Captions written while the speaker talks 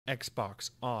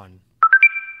Xbox On.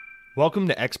 Welcome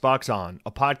to Xbox On,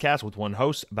 a podcast with one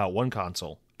host about one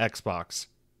console, Xbox.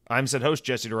 I'm said host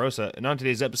Jesse DeRosa, and on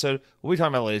today's episode, we'll be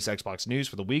talking about the latest Xbox news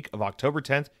for the week of October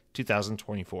 10th,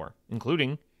 2024,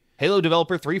 including Halo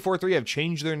developer 343 have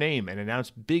changed their name and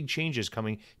announced big changes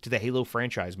coming to the Halo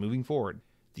franchise moving forward.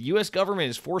 The US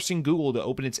government is forcing Google to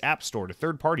open its App Store to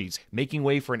third parties, making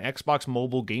way for an Xbox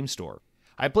mobile game store.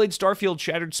 I played Starfield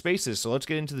Shattered Spaces, so let's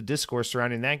get into the discourse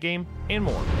surrounding that game and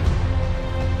more.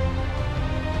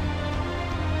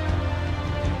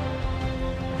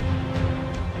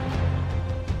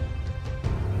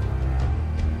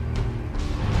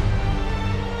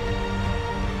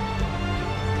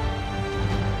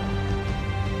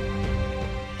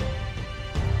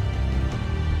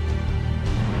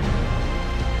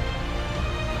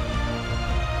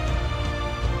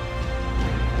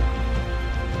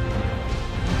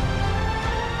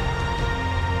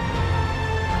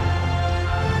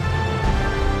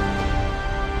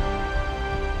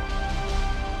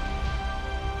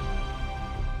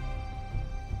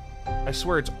 I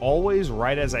swear it's always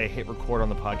right as I hit record on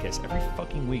the podcast every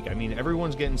fucking week. I mean,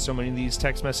 everyone's getting so many of these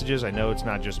text messages. I know it's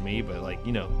not just me, but like,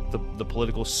 you know, the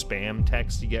political spam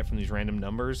text you get from these random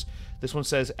numbers. This one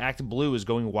says, Act Blue is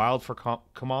going wild for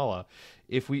Kamala.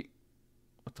 If we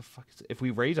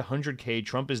raise 100K,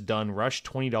 Trump is done. Rush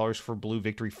 $20 for Blue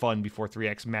Victory Fund before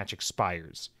 3X match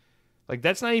expires. Like,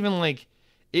 that's not even like...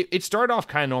 It started off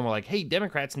kind of normal, like, hey,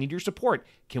 Democrats need your support.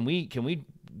 Can we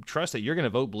trust that you're going to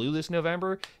vote blue this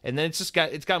November? And then it's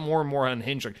got more and more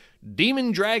unhinged. Like,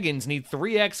 Demon Dragons need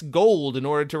 3x gold in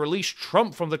order to release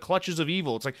Trump from the clutches of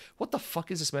evil. It's like, what the fuck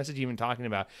is this message even talking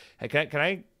about? Hey,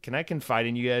 can I confide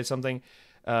in you guys something?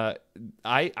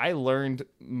 I learned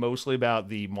mostly about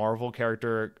the Marvel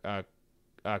character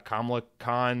Kamala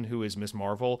Khan, who is Miss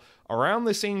Marvel, around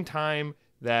the same time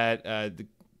that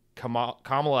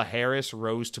Kamala Harris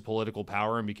rose to political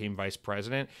power and became vice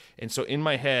president. And so in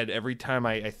my head, every time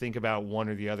I think about one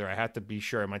or the other, I have to be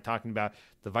sure, am I talking about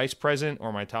the vice president or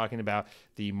am I talking about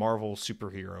the Marvel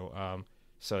superhero?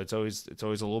 So it's always a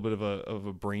little bit of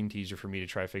a brain teaser for me to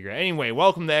try to figure out. Anyway,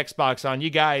 welcome to Xbox On.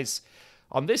 You guys,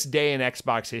 on this day in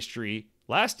Xbox history,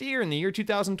 last year in the year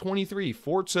 2023,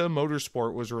 Forza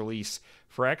Motorsport was released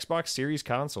for Xbox Series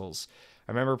consoles.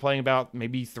 I remember playing about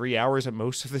maybe 3 hours at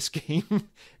most of this game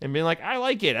and being like, I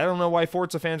like it. I don't know why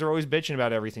Forza fans are always bitching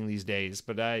about everything these days,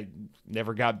 but I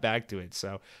never got back to it.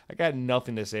 So I got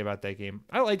nothing to say about that game.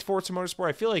 I liked Forza Motorsport.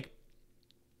 I feel like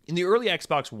in the early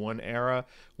Xbox One era,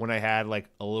 when I had like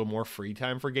a little more free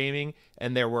time for gaming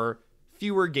and there were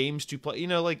fewer games to play, you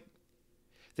know, like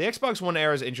the Xbox One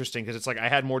era is interesting because it's like I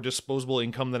had more disposable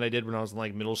income than I did when I was in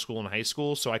like middle school and high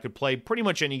school, so I could play pretty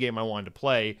much any game I wanted to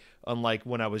play, unlike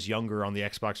when I was younger on the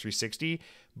Xbox 360.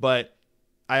 But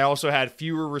I also had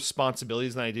fewer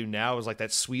responsibilities than I do now. It was like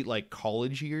that sweet like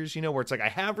college years, you know, where it's like I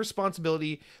have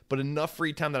responsibility, but enough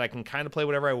free time that I can kind of play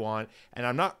whatever I want, and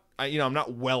I'm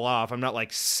not well off. I'm not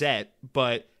like set,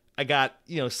 but I got,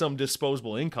 you know, some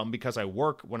disposable income because I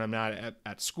work when I'm not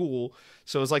at school.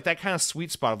 So it's like that kind of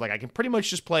sweet spot of like, I can pretty much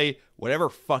just play whatever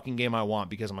fucking game I want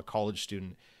because I'm a college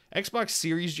student. Xbox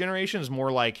Series generation is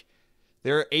more like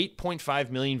there are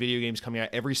 8.5 million video games coming out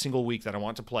every single week that I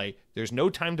want to play. There's no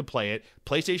time to play it.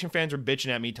 PlayStation fans are bitching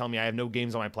at me, telling me I have no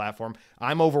games on my platform.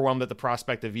 I'm overwhelmed at the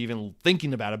prospect of even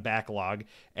thinking about a backlog.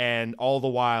 And all the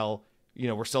while, you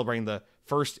know, we're celebrating the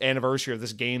first anniversary of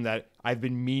this game that I've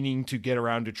been meaning to get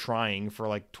around to trying for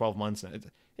like 12 months now.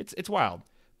 It's wild.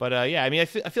 But yeah, I mean, I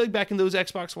feel like back in those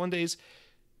Xbox One days,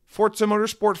 Forza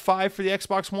Motorsport 5 for the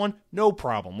Xbox One, no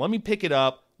problem. Let me pick it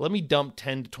up. Let me dump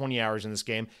 10 to 20 hours in this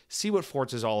game. See what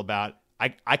Forza's all about.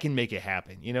 I can make it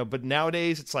happen, you know? But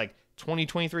nowadays, it's like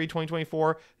 2023,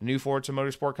 2024, the new Forza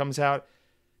Motorsport comes out.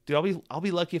 Dude, I'll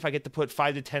be lucky if I get to put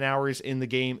 5 to 10 hours in the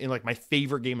game, in like my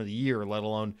favorite game of the year, let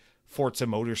alone Forza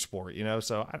Motorsport, you know?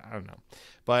 So I don't know.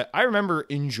 But I remember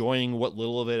enjoying what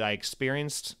little of it I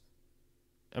experienced.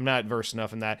 I'm not versed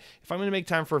enough in that. If I'm going to make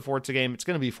time for a Forza game, it's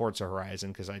going to be Forza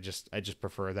Horizon, because I just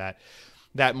prefer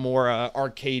that more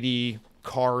arcadey,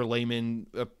 car layman,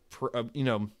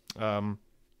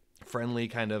 friendly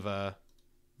kind of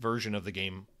version of the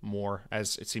game more,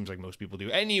 as it seems like most people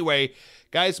do. Anyway,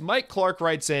 guys, Mike Clark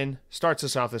writes in, starts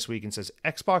us off this week and says,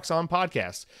 Xbox On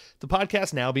Podcast. The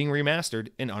podcast now being remastered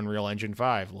in Unreal Engine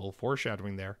 5. A little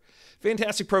foreshadowing there.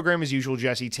 Fantastic program as usual,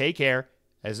 Jesse. Take care,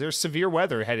 as there's severe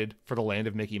weather headed for the land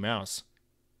of Mickey Mouse.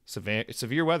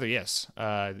 Severe weather, yes.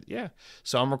 Yeah.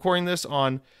 So I'm recording this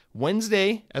on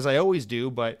Wednesday, as I always do,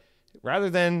 but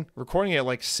rather than recording it at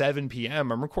like 7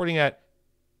 p.m., I'm recording at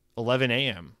 11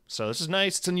 a.m. So this is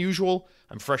nice. It's unusual.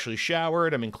 I'm freshly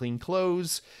showered. I'm in clean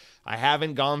clothes. I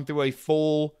haven't gone through a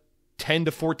full 10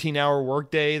 to 14 hour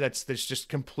workday that's just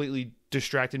completely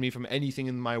distracted me from anything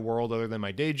in my world other than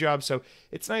my day job. So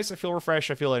it's nice. I feel refreshed.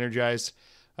 I feel energized.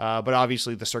 But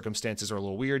obviously the circumstances are a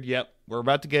little weird. Yep, we're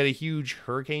about to get a huge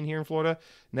hurricane here in Florida.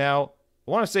 Now,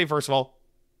 I want to say, first of all,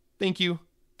 thank you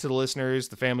to the listeners,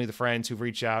 the family, the friends who've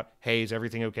reached out. Hey, is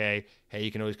everything okay? Hey,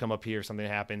 you can always come up here if something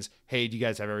happens. Hey, do you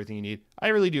guys have everything you need? I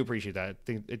really do appreciate that. I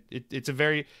think it's a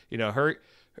very,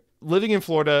 living in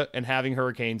Florida and having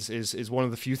hurricanes is one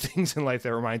of the few things in life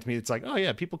that reminds me, it's like, oh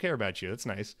yeah, people care about you. That's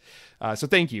nice. So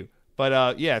thank you.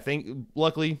 But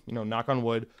luckily, knock on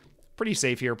wood, pretty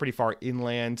safe here, pretty far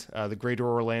inland. The greater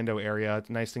Orlando area.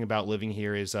 The nice thing about living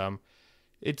here is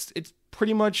it's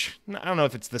pretty much, I don't know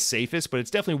if it's the safest, but it's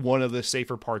definitely one of the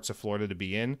safer parts of Florida to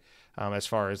be in, as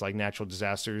far as like natural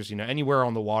disasters. Anywhere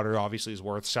on the water obviously is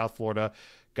worth. South Florida,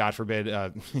 God forbid,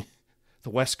 the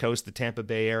West Coast, the Tampa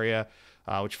Bay area,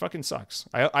 which fucking sucks.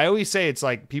 I always say it's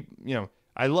like people,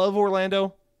 I love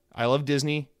Orlando, I love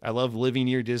Disney, I love living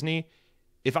near Disney.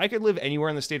 If I could live anywhere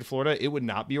in the state of Florida, it would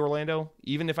not be Orlando.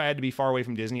 Even if I had to be far away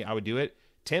from Disney, I would do it.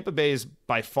 Tampa Bay is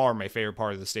by far my favorite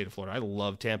part of the state of Florida. I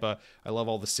love Tampa. I love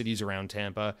all the cities around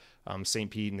Tampa,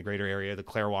 St. Pete in the greater area, the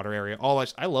Clearwater area.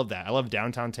 I love that. I love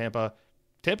downtown Tampa.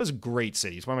 Tampa's a great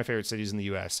city. It's one of my favorite cities in the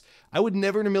U.S. I would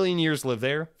never in a million years live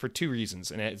there for two reasons,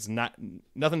 and it's nothing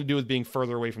to do with being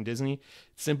further away from Disney.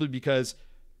 It's simply because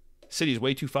the city is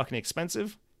way too fucking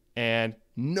expensive, and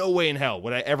no way in hell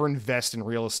would I ever invest in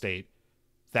real estate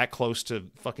that close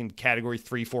to fucking category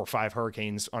 3, 4, 5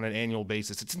 hurricanes on an annual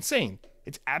basis. It's insane.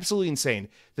 It's absolutely insane.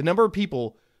 The number of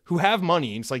people who have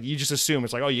money, it's like you just assume,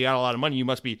 it's like, oh, you got a lot of money, you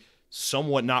must be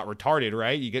somewhat not retarded,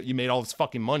 right? You made all this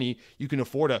fucking money, you can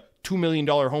afford a $2 million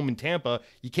home in Tampa.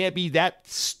 You can't be that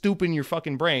stupid in your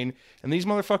fucking brain. And these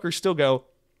motherfuckers still go,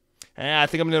 I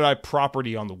think I'm going to buy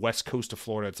property on the west coast of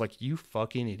Florida. It's like, you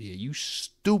fucking idiot. You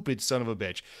stupid son of a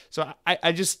bitch. So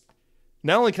I just,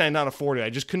 not only can I not afford it, I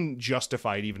just couldn't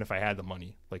justify it even if I had the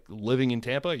money. Like, living in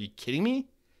Tampa? Are you kidding me?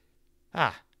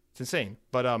 It's insane.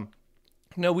 But,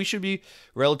 no, we should be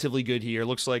relatively good here.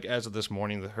 Looks like as of this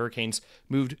morning, the hurricane's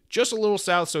moved just a little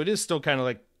south, so it is still kind of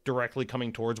like directly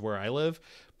coming towards where I live.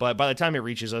 But by the time it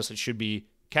reaches us, it should be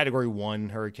category 1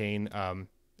 hurricane.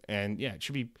 And yeah, it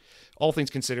should be, all things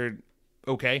considered,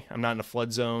 okay. I'm not in a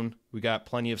flood zone. We got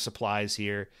plenty of supplies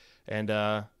here. And,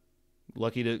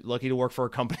 lucky to work for a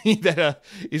company that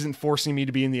isn't forcing me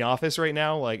to be in the office right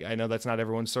now. Like, I know that's not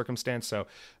everyone's circumstance, so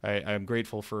I'm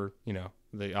grateful for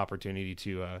the opportunity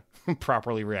to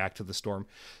properly react to the storm.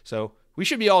 So we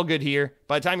should be all good here.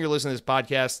 By the time you're listening to this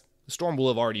podcast, the storm will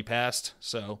have already passed.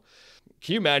 So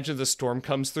can you imagine the storm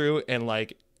comes through and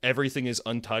like everything is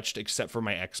untouched except for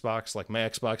my Xbox? Like my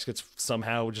Xbox gets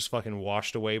somehow just fucking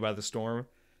washed away by the storm.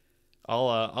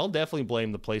 I'll definitely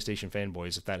blame the PlayStation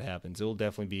fanboys if that happens. It will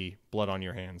definitely be blood on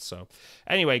your hands. So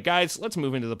anyway, guys, let's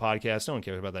move into the podcast. No one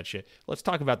cares about that shit. Let's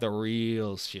talk about the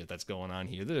real shit that's going on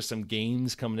here. There's some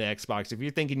games coming to Xbox. If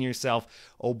you're thinking to yourself,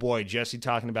 oh boy, Jesse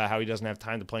talking about how he doesn't have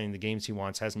time to play in the games he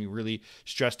wants has me really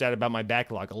stressed out about my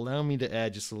backlog. Allow me to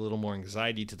add just a little more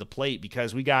anxiety to the plate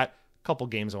because we got a couple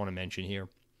games I want to mention here.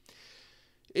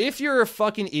 If you're a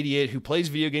fucking idiot who plays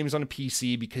video games on a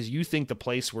PC because you think the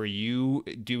place where you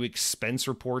do expense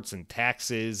reports and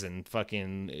taxes and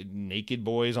fucking naked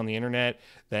boys on the internet,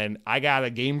 then I got a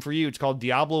game for you. It's called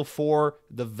Diablo 4,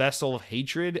 The Vessel of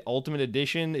Hatred, Ultimate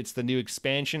Edition. It's the new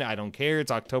expansion. I don't care.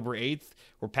 It's October 8th.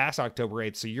 We're past October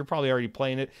 8th, so you're probably already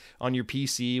playing it on your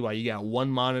PC while you got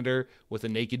one monitor with a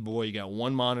naked boy. You got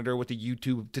one monitor with a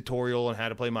YouTube tutorial on how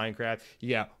to play Minecraft. You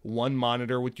got one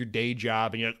monitor with your day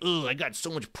job, and you're like, ugh, I got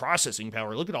so much processing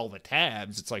power. Look at all the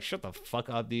tabs. It's like, shut the fuck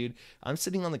up, dude. I'm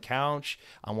sitting on the couch.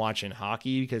 I'm watching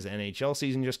hockey because the NHL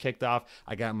season just kicked off.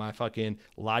 I got my fucking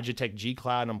Logitech G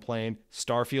Cloud. I'm playing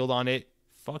Starfield on it.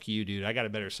 Fuck you, dude. I got a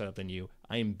better setup than you.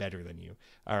 I am better than you.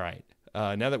 All right.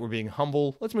 Now that we're being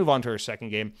humble, let's move on to our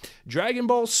second game. Dragon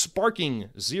Ball Sparking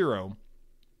Zero.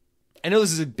 I know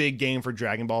this is a big game for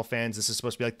Dragon Ball fans. This is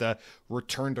supposed to be like the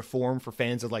return to form for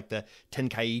fans of like the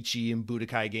Tenkaichi and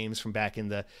Budokai games from back in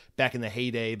the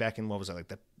heyday, back in, what was that, like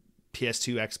the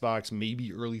PS2, Xbox,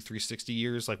 maybe early 360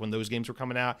 years, like when those games were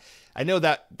coming out. I know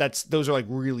those are like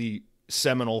really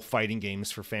seminal fighting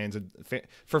games for fans,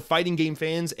 for fighting game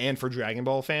fans and for Dragon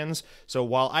Ball fans. So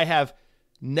while I have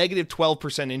negative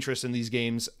 12% interest in these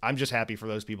games, I'm just happy for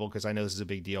those people because I know this is a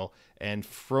big deal. And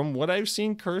from what I've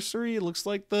seen cursory, it looks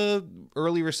like the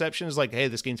early reception is like, hey,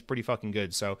 this game's pretty fucking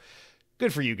good. So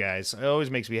good for you guys. It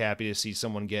always makes me happy to see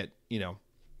someone get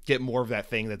more of that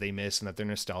thing that they miss and that they're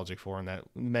nostalgic for, and that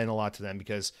meant a lot to them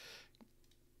because,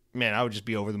 man, I would just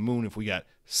be over the moon if we got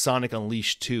Sonic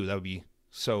Unleashed 2. That would be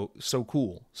So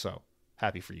cool. So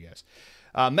happy for you guys.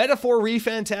 Metaphor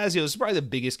ReFantazio. This is probably the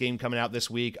biggest game coming out this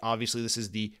week. Obviously, this is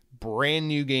the brand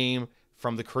new game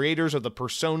from the creators of the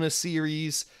Persona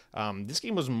series. This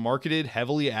game was marketed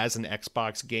heavily as an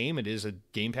Xbox game. It is a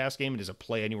Game Pass game. It is a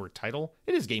Play Anywhere title.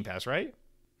 It is Game Pass, right?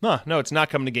 No, it's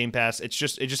not coming to Game Pass. It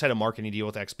just had a marketing deal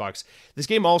with Xbox. This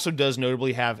game also does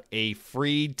notably have a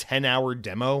free 10-hour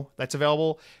demo that's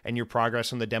available, and your progress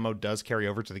from the demo does carry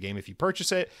over to the game if you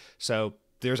purchase it. So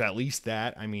there's at least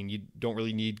that. I mean, you don't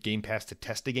really need Game Pass to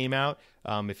test a game out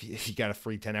if you got a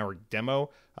free 10-hour demo.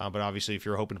 But obviously, if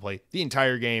you're hoping to play the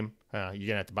entire game, you're going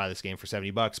to have to buy this game for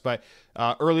 $70. But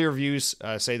early reviews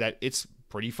say that it's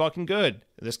pretty fucking good.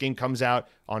 This game comes out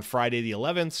on Friday the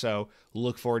 11th, so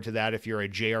look forward to that if you're a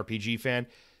JRPG fan.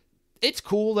 It's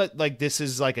cool that like this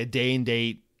is like a day and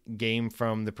date game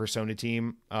from the Persona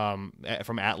team,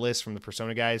 from Atlas, from the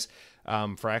Persona guys,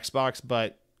 for Xbox.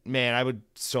 But man, I'd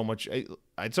so much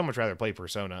rather play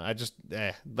Persona. I just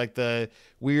like the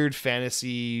weird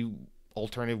fantasy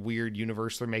alternative weird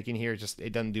universe they're making here.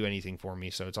 It doesn't do anything for me.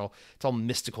 So it's all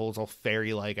mystical, it's all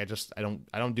fairy like. I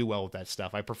don't do well with that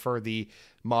stuff. I prefer the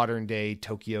modern day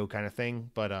Tokyo kind of thing.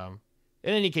 But in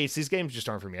any case, these games just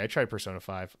aren't for me. I tried Persona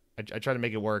 5. I tried to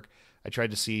make it work. I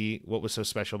tried to see what was so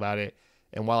special about it.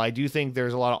 And while I do think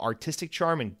there's a lot of artistic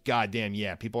charm, and goddamn,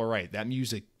 yeah, people are right. That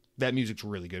music's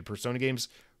really good. Persona games,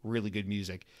 really good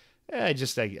music. I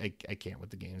can't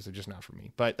with the games. They're just not for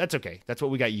me. But that's okay. That's what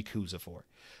we got Yakuza for.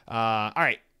 All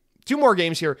right. 2 more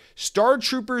games here. Star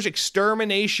Troopers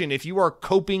Extermination. If you are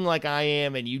coping like I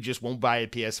am and you just won't buy a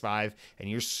PS5 and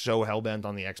you're so hellbent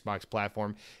on the Xbox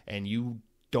platform and you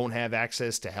don't have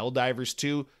access to Helldivers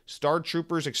 2, Star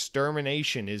Troopers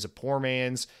Extermination is a poor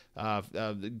man's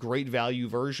great value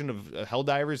version of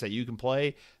Helldivers that you can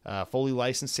play. Fully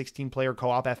licensed 16-player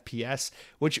co-op FPS.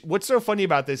 What's so funny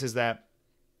about this is that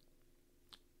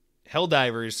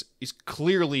Helldivers is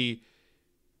clearly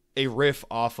a riff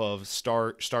off of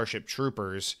Starship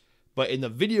Troopers, but in the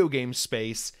video game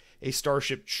space, a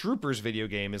Starship Troopers video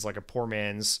game is like a poor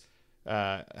man's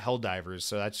Helldivers.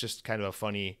 So that's just kind of a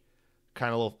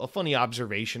funny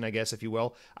observation, I guess, if you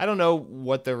will. I don't know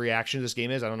what the reaction to this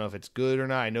game is. I don't know if it's good or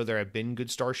not. I know there have been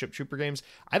good Starship Trooper games.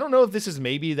 I don't know if this is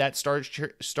maybe that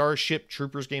Starship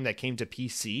Troopers game that came to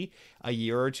PC a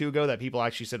year or 2 ago that people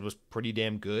actually said was pretty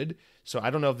damn good. So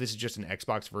I don't know if this is just an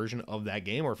Xbox version of that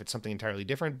game or if it's something entirely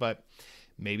different, but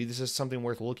maybe this is something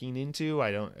worth looking into.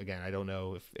 I don't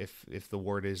know if the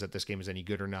word is that this game is any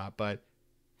good or not, but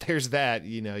there's that,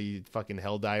 you fucking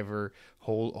Helldiver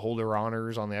holder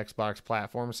honors on the Xbox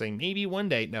platform saying maybe one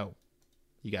day. No,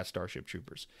 you got Starship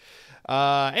Troopers.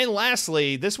 And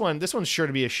lastly, this one's sure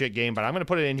to be a shit game, but I'm going to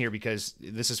put it in here because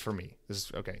this is for me.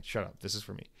 Shut up. This is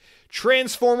for me.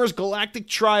 Transformers Galactic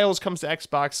Trials comes to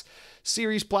Xbox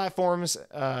Series platforms.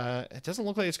 It doesn't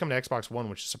look like it's coming to Xbox One,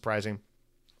 which is surprising.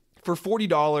 For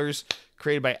 $40,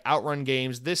 created by Outrun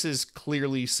Games. This is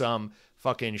clearly some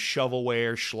fucking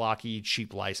shovelware, schlocky,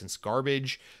 cheap license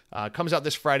garbage. Comes out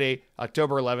this Friday,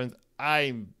 October 11th.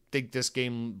 I think this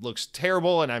game looks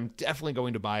terrible, and I'm definitely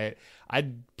going to buy it.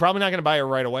 I'm probably not going to buy it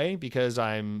right away because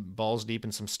I'm balls deep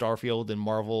in some Starfield and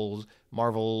Marvel's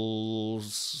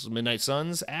Midnight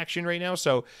Suns action right now,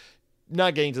 so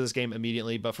not getting to this game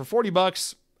immediately. But for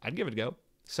 $40, I'd give it a go.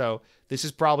 So this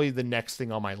is probably the next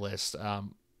thing on my list.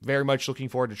 Very much looking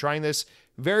forward to trying this.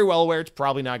 Very well aware it's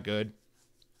probably not good.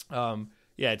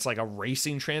 Yeah, it's like a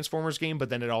racing Transformers game, but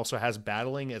then it also has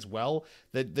battling as well.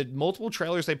 The multiple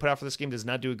trailers they put out for this game does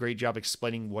not do a great job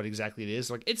explaining what exactly it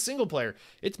is. Like, it's single player,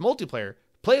 it's multiplayer,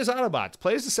 play as Autobots,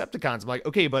 play as Decepticons. I'm like,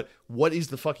 okay, but what is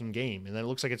the fucking game? And then it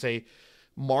looks like it's a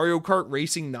Mario Kart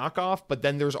racing knockoff, but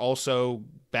then there's also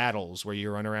battles where you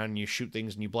run around and you shoot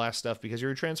things and you blast stuff because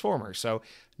you're a Transformer. So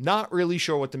not really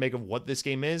sure what to make of what this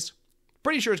game is.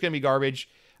 Pretty sure it's going to be garbage.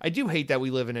 I do hate that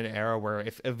we live in an era where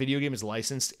if a video game is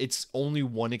licensed, it's only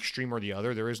one extreme or the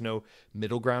other. There is no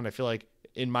middle ground. I feel like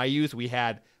in my youth, we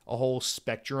had a whole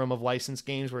spectrum of licensed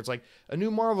games where it's like a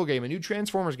new Marvel game, a new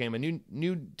Transformers game, a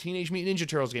new Teenage Mutant Ninja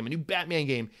Turtles game, a new Batman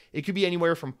game. It could be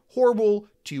anywhere from horrible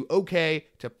to okay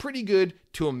to pretty good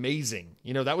to amazing.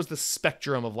 That was the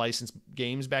spectrum of licensed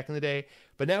games back in the day.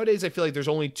 But nowadays, I feel like there's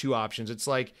only 2 options. It's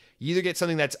like you either get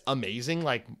something that's amazing,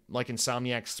 like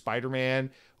Insomniac's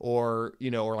Spider-Man, or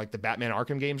like the Batman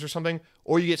Arkham games or something,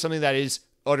 or you get something that is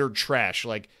utter trash,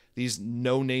 like these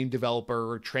no-name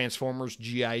developer Transformers,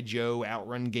 G.I. Joe,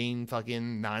 Outrun game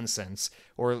fucking nonsense.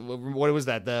 Or what was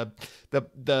that?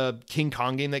 The King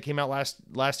Kong game that came out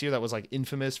last year that was like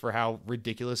infamous for how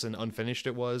ridiculous and unfinished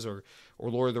it was, or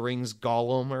Lord of the Rings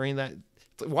Gollum or any of that.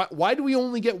 Why do we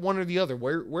only get one or the other?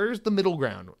 Where's the middle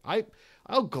ground? I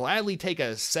I'll gladly take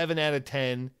a 7 out of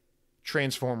 10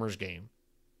 Transformers game.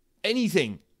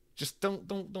 Anything. Just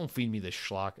don't feed me this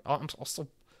schlock. I'll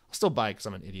still buy it because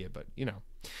I'm an idiot, but you know.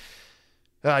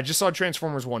 I just saw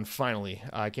Transformers 1 finally.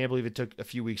 I can't believe it took a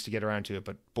few weeks to get around to it,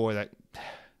 but boy, that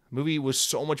movie was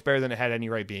so much better than it had any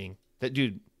right being. That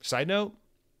dude, side note,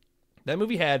 that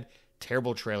movie had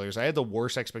terrible trailers. I had the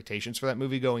worst expectations for that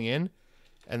movie going in,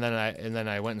 and then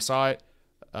I went and saw it.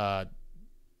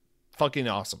 Fucking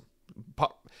awesome.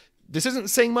 This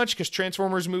isn't saying much because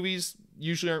Transformers movies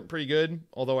usually aren't pretty good,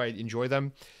 although I enjoy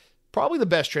them. Probably the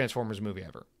best Transformers movie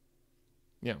ever.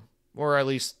 You know, or at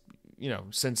least, you know,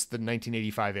 since the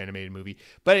 1985 animated movie.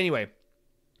 But anyway,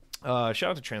 shout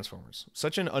out to Transformers.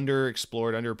 Such an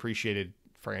underexplored, underappreciated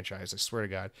franchise, I swear to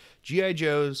God. G.I.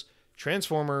 Joes,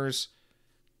 Transformers,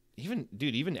 even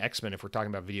X-Men if we're talking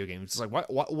about video games. It's like,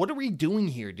 what are we doing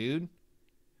here, dude?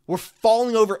 We're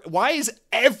falling over. Why is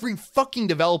every fucking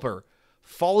developer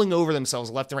falling over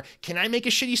themselves left and right? Can I make a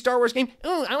shitty Star Wars game?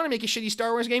 Oh, I want to make a shitty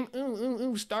Star Wars game.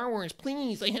 Ooh, Star Wars,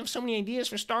 please. I have so many ideas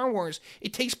for Star Wars.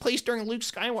 It takes place during Luke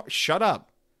Skywalker. Shut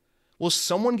up. Will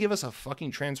someone give us a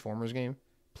fucking Transformers game,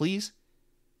 please?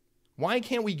 Why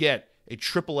can't we get a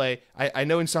AAA? I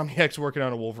know Insomniac's working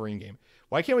on a Wolverine game.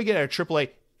 Why can't we get a AAA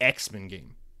X-Men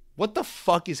game? What the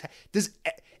fuck is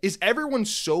everyone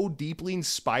so deeply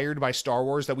inspired by Star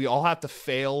Wars that we all have to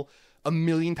fail a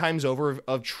million times over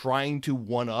of trying to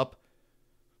one up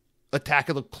Attack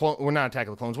of the Clones? Or not Attack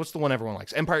of the Clones. What's the one everyone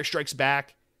likes? Empire Strikes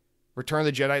Back, Return of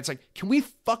the Jedi. It's like, can we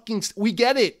fucking... We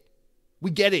get it. We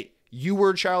get it. You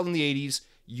were a child in the 80s.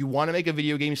 You want to make a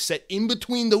video game set in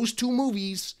between those two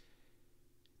movies,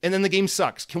 and then the game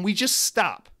sucks. Can we just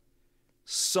stop?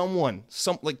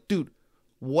 Dude,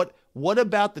 what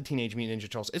about the Teenage Mutant Ninja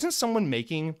Turtles? Isn't someone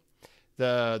making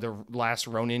the last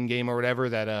Ronin game or whatever,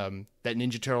 that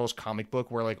Ninja Turtles comic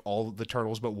book where like all the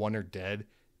turtles but one are dead?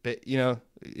 But you know,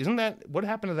 isn't that what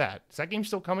happened to that? Is that game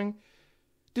still coming?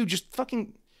 Dude, just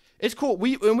fucking, it's cool.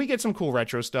 We get some cool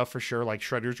retro stuff for sure, like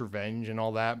Shredder's Revenge and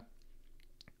all that.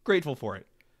 Grateful for it.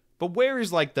 But where's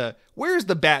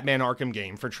the Batman Arkham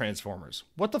game for Transformers?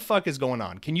 What the fuck is going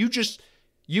on? Can you just,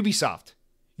 Ubisoft,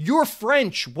 you're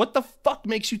French. What the fuck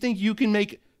makes you think you can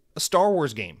make a Star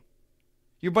Wars game?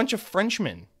 You're a bunch of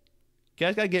Frenchmen. You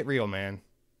guys gotta get real, man.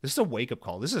 This is a wake-up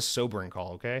call. This is a sobering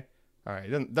call, okay? All right,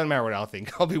 doesn't matter what I'll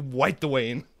think. I'll be wiped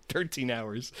away in 13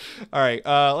 hours. All right,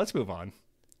 let's move on.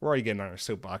 We're already getting on our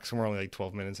soapbox, and we're only like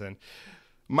 12 minutes in.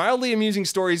 Mildly amusing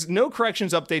stories, no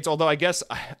corrections updates, although I guess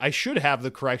I should have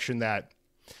the correction that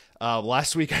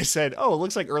last week I said, oh, it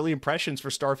looks like early impressions for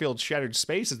Starfield Shattered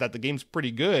Space is that the game's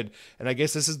pretty good. And I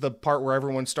guess this is the part where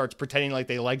everyone starts pretending like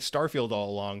they liked Starfield all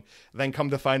along. Then come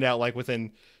to find out, like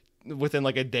within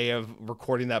like a day of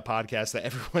recording that podcast, that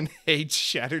everyone hates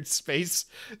Shattered Space.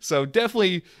 So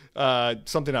definitely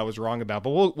something I was wrong about,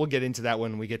 but we'll get into that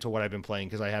when we get to what I've been playing,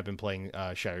 because I have been playing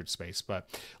Shattered Space. But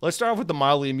let's start off with the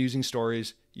mildly amusing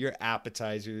stories, your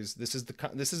appetizers. This is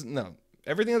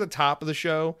everything at the top of the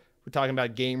show. We're talking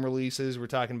about game releases. We're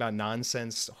talking about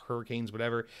nonsense, hurricanes,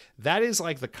 whatever. That is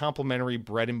like the complimentary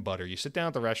bread and butter. You sit down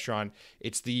at the restaurant.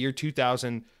 It's the year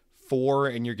 2004,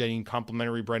 and you're getting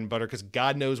complimentary bread and butter, because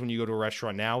God knows when you go to a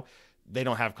restaurant now, they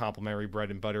don't have complimentary bread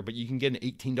and butter, but you can get an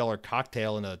 $18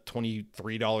 cocktail and a $23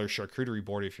 charcuterie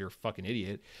board if you're a fucking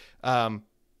idiot.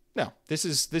 No, this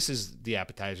is the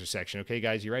appetizer section. Okay,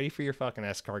 guys, you ready for your fucking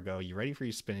escargot? You ready for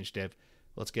your spinach dip?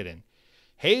 Let's get in.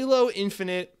 Halo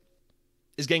Infinite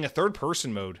is getting a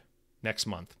third-person mode next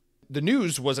month. The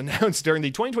news was announced during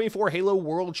the 2024 Halo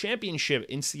World Championship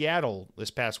in Seattle this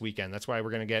past weekend. That's why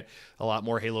we're going to get a lot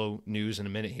more Halo news in a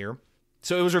minute here.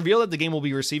 So it was revealed that the game will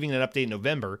be receiving an update in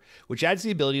November, which adds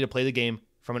the ability to play the game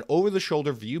from an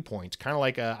over-the-shoulder viewpoint, kind of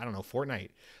like, Fortnite,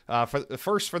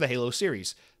 for the Halo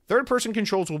series. Third-person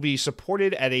controls will be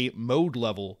supported at a mode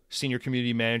level. Senior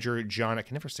Community Manager John, I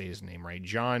can never say his name right,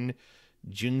 John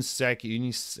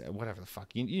Junsek, whatever the fuck.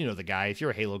 You know the guy. If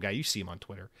you're a Halo guy, you see him on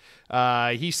Twitter.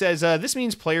 He says, this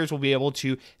means players will be able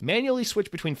to manually switch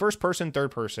between first person,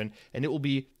 third person, and it will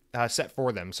be set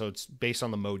for them. So it's based on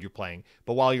the mode you're playing.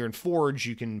 But while you're in Forge,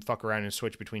 you can fuck around and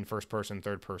switch between first person,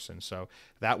 third person. So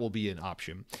that will be an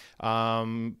option.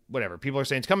 Whatever. People are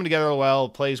saying it's coming together well,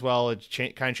 it plays well, it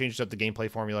kind of changes up the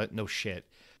gameplay formula. No shit.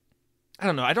 I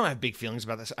don't know. I don't have big feelings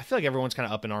about this. I feel like everyone's kind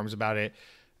of up in arms about it.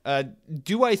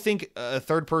 Do I think a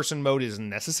third-person mode is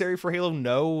necessary for Halo?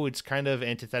 No, it's kind of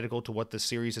antithetical to what the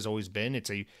series has always been.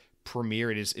 It's a premier.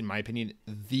 It is, in my opinion,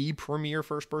 the premier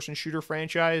first-person shooter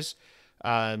franchise.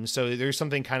 So there's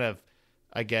something kind of,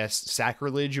 I guess,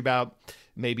 sacrilege about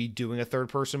maybe doing a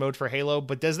third-person mode for Halo.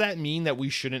 But does that mean that we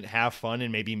shouldn't have fun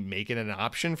and maybe make it an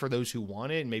option for those who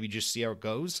want it and maybe just see how it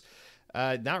goes?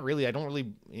 Not really. I don't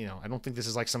really, I don't think this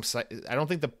is like I don't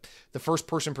think the first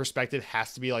person perspective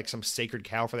has to be like some sacred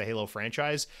cow for the Halo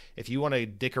franchise. If you want to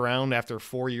dick around after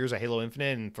 4 years of Halo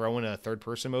Infinite and throw in a third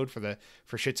person mode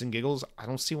for shits and giggles, I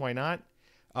don't see why not.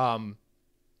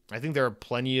 I think there are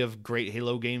plenty of great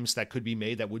Halo games that could be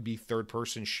made that would be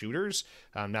third-person shooters.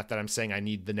 Not that I'm saying I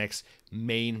need the next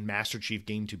main Master Chief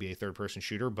game to be a third-person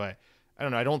shooter, but I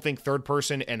don't know. I don't think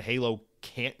third-person and Halo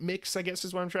can't mix, I guess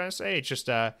is what I'm trying to say. It's just,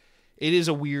 it is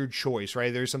a weird choice,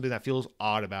 right? There's something that feels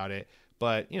odd about it,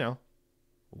 but,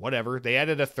 whatever. They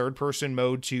added a third-person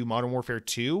mode to Modern Warfare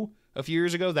 2 a few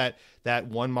years ago, that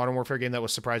one Modern Warfare game that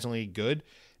was surprisingly good,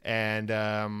 and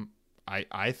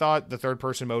I thought the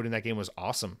third-person mode in that game was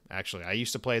awesome, actually. I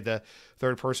used to play the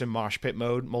third-person mosh pit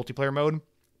mode, multiplayer mode,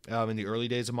 in the early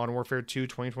days of Modern Warfare 2,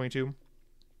 2022.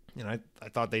 And I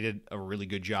thought they did a really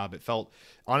good job.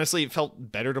 Honestly, it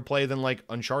felt better to play than, like,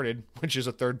 Uncharted, which is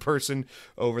a third-person,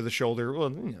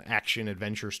 over-the-shoulder, action,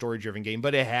 adventure, story-driven game,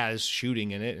 but it has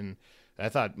shooting in it, and I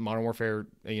thought Modern Warfare,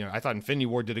 I thought Infinity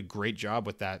Ward did a great job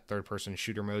with that third-person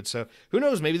shooter mode. So who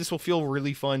knows? Maybe this will feel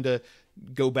really fun to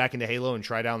go back into Halo and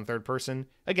try it out in third person.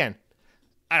 Again,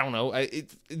 I don't know.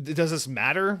 Does this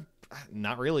matter?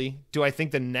 Not really. Do I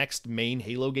think the next main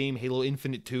Halo game, Halo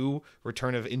Infinite 2,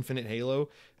 Return of Infinite Halo,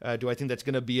 do I think that's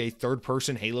going to be a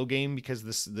third-person Halo game because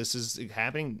this is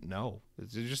happening? No.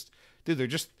 They're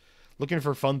just looking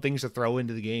for fun things to throw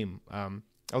into the game.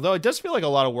 Although it does feel like a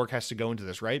lot of work has to go into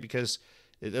this, right? Because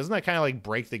doesn't that kind of like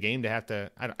break the game to have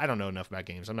to... I don't know enough about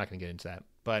games. I'm not going to get into that.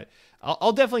 But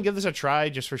I'll definitely give this a try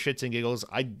just for shits and giggles.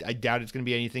 I doubt it's going to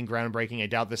be anything groundbreaking. I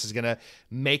doubt this is going to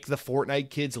make the Fortnite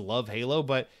kids love Halo.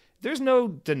 But there's no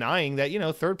denying that,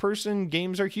 third-person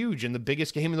games are huge. And the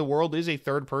biggest game in the world is a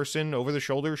third-person,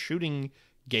 over-the-shoulder shooting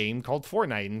game called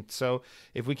Fortnite. And so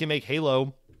if we can make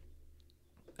Halo,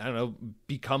 I don't know,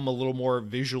 become a little more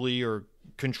visually or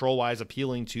control-wise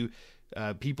appealing to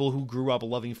people who grew up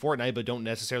loving Fortnite but don't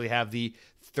necessarily have the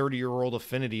 30-year-old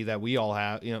affinity that we all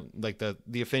have, like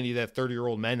the affinity that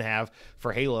 30-year-old men have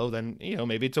for Halo, then,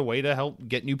 maybe it's a way to help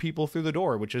get new people through the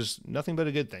door, which is nothing but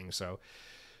a good thing. So,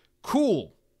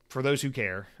 cool for those who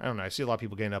care. I don't know. I see a lot of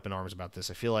people getting up in arms about this.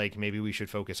 I feel like maybe we should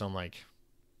focus on, like,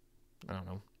 I don't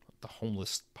know, the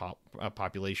homeless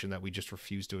population that we just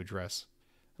refuse to address.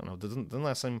 I don't know, doesn't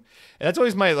last time... That's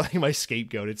always my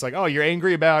scapegoat. It's like, oh, you're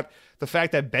angry about the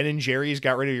fact that Ben & Jerry's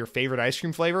got rid of your favorite ice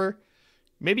cream flavor?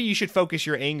 Maybe you should focus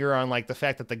your anger on, like, the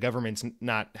fact that the government's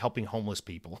not helping homeless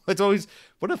people. It's always...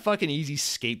 What a fucking easy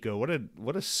scapegoat.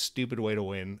 What a stupid way to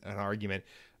win an argument.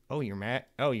 You're mad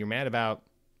about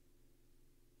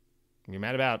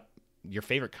your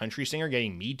favorite country singer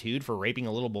getting Me Too'd for raping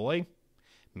a little boy?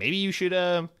 Maybe you should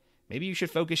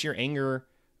focus your anger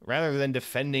rather than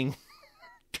defending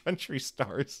country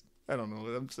stars. I don't know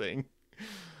what I'm saying.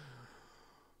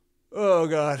 Oh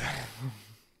God.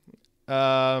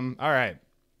 All right.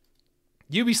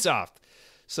 Ubisoft.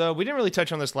 So we didn't really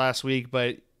touch on this last week,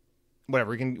 but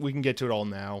whatever. We can get to it all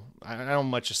now. I don't have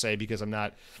much to say because I'm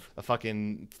not a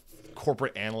fucking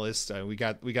corporate analyst. We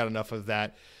got enough of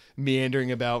that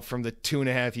meandering about from the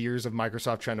 2.5 years of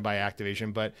Microsoft trying to buy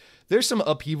Activision. But there's some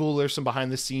upheaval. There's some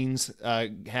behind the scenes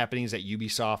happenings at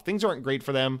Ubisoft. Things aren't great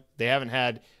for them. They haven't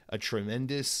had a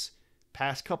tremendous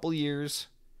past couple years.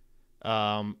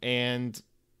 And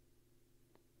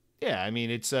yeah, I mean,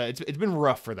 it's been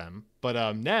rough for them,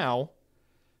 but now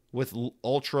with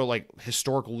ultra, like,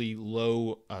 historically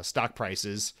low stock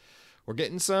prices, we're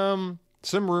getting some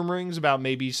rumorings about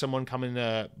maybe someone coming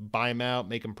to buy them out,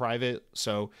 make them private.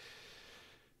 So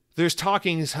there's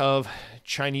talkings of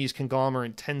Chinese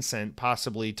conglomerate Tencent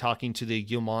possibly talking to the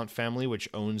Guillemot family, which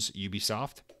owns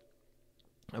Ubisoft,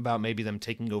 about maybe them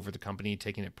taking over the company,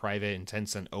 taking it private, and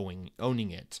Tencent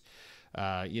owning it.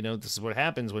 This is what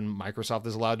happens when Microsoft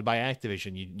is allowed to buy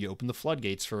Activision. You open the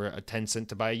floodgates for a Tencent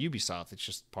to buy a Ubisoft. It's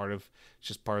just part of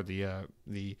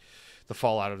the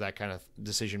fallout of that kind of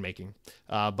decision making.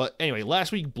 But anyway,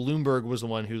 last week Bloomberg was the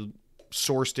one who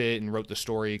sourced it and wrote the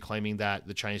story, claiming that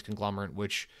the Chinese conglomerate,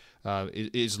 which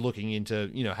is looking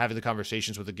into having the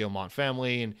conversations with the Guillemot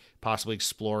family and possibly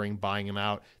exploring buying them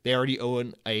out. They already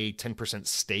own a 10%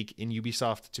 stake in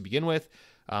Ubisoft to begin with,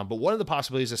 but one of the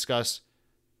possibilities discussed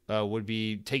would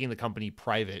be taking the company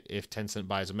private if Tencent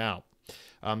buys them out.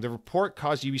 The report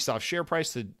caused Ubisoft's share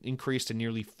price to increase by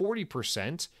nearly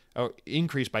 40%.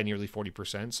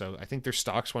 So I think their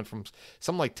stocks went from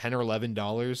something like $10 or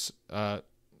 $11,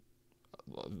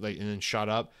 and then shot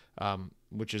up,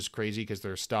 which is crazy because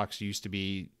their stocks used to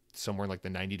be somewhere in like the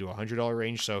 $90 to $100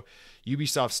 range. So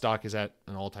Ubisoft stock is at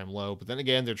an all-time low. But then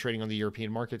again, they're trading on the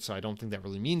European market, so I don't think that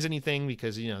really means anything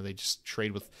because, they just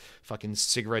trade with fucking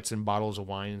cigarettes and bottles of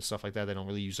wine and stuff like that. They don't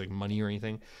really use like money or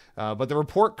anything. But the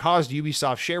report caused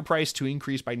Ubisoft's share price to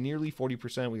increase by nearly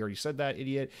 40%. We already said that,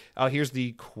 idiot. Here's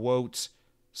the quote.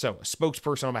 So a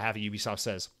spokesperson on behalf of Ubisoft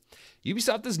says,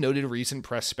 Ubisoft has noted recent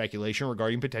press speculation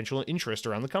regarding potential interest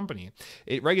around the company.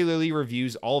 It regularly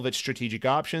reviews all of its strategic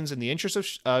options in the interest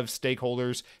of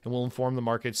stakeholders and will inform the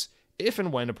markets if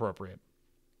and when appropriate.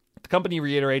 The company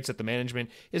reiterates that the management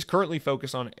is currently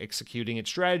focused on executing its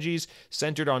strategies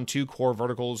centered on two core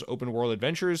verticals, open world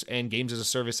adventures and games as a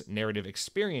service narrative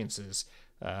experiences.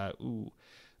 So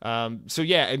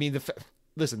yeah, I mean,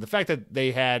 listen, the fact that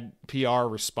they had PR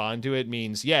respond to it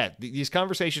means, these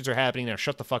conversations are happening now.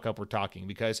 Shut the fuck up. We're talking.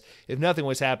 Because if nothing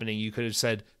was happening, you could have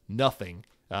said nothing,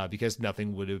 because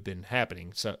nothing would have been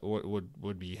happening. So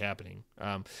would be happening.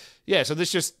 So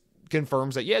this just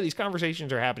confirms that, these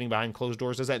conversations are happening behind closed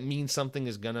doors. Does that mean something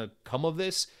is going to come of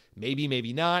this? Maybe,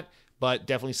 maybe not, but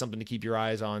definitely something to keep your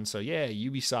eyes on. So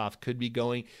Ubisoft could be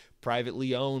going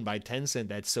privately owned by Tencent.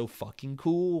 That's so fucking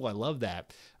cool. I love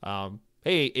that.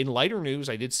 Hey, in lighter news,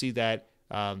 I did see that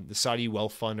the Saudi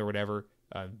Wealth Fund or whatever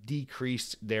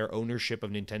decreased their ownership of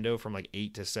Nintendo from like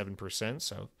 8 to 7%.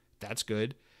 So that's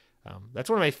good. That's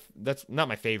not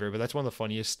my favorite, but that's one of the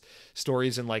funniest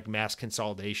stories in like mass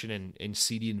consolidation and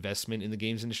seedy investment in the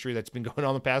games industry that's been going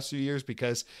on the past few years,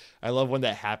 because I love when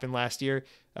that happened last year.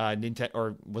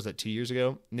 Or was that 2 years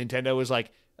ago? Nintendo was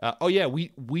like,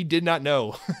 we did not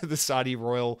know the Saudi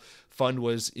Royal Fund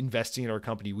was investing in our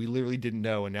company. We literally didn't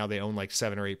know, and now they own like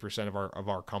 7 or 8% of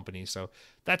our company. So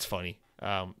that's funny.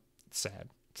 It's sad.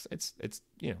 It's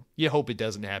you hope it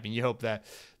doesn't happen. You hope that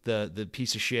the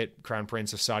piece of shit Crown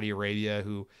Prince of Saudi Arabia,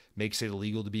 who makes it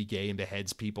illegal to be gay and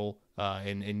beheads people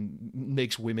and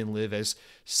makes women live as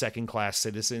second class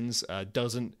citizens,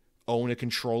 doesn't own a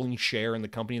controlling share in the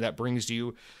company that brings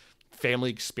you family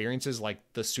experiences like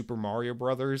the Super Mario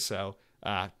Brothers. So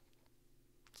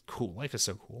cool. Life is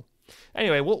so cool.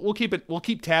 Anyway, we'll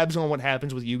keep tabs on what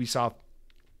happens with Ubisoft.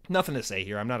 Nothing to say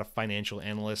here. I'm not a financial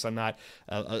analyst. I'm not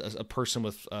a person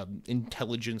with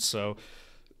intelligence. So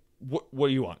what do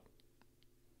you want?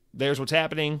 There's what's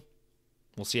happening.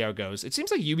 We'll see how it goes. It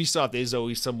seems like Ubisoft is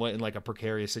always somewhat in like a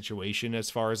precarious situation as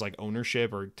far as like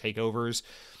ownership or takeovers.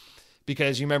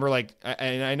 Because you remember, like,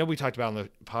 and I know we talked about on the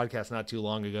podcast not too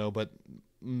long ago, but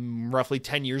roughly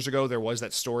 10 years ago, there was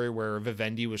that story where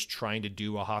Vivendi was trying to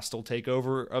do a hostile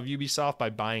takeover of Ubisoft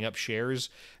by buying up shares,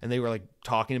 and they were like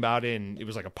talking about it, and it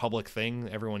was like a public thing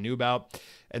everyone knew about.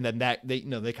 And then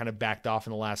they kind of backed off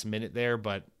in the last minute there,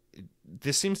 but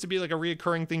this seems to be like a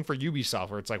reoccurring thing for Ubisoft,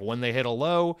 where it's like when they hit a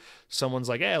low, someone's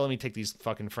like, let me take these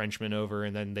fucking Frenchmen over,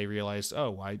 and then they realize,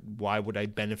 why would I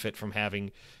benefit from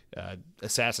having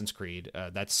Assassin's Creed?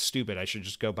 That's stupid. I should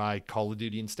just go buy Call of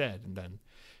Duty instead, and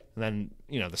then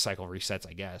the cycle resets,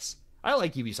 I guess. I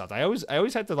like Ubisoft. I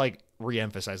always have to like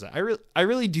reemphasize that. I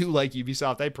really do like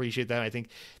Ubisoft. I appreciate that. I think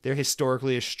they're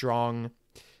historically a strong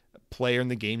player in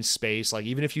the game space. Like,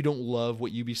 even if you don't love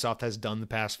what Ubisoft has done the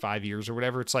past 5 years or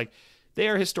whatever, it's like they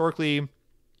are historically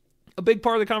a big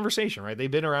part of the conversation, right?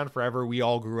 They've been around forever. We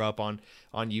all grew up on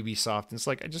Ubisoft. And it's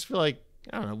like, I just feel like,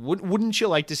 I don't know, wouldn't you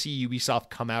like to see Ubisoft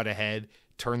come out ahead,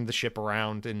 turn the ship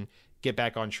around, and get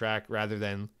back on track rather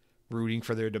than rooting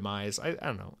for their demise? I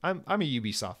don't know. I'm a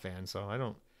Ubisoft fan, so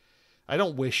I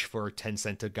don't wish for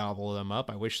Tencent to gobble them up.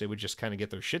 I wish they would just kind of get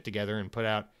their shit together and put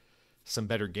out some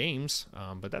better games,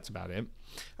 but that's about it.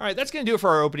 All right, that's going to do it for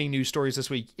our opening news stories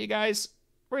this week. You guys,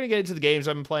 we're going to get into the games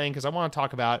I've been playing because I want to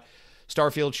talk about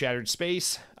Starfield Shattered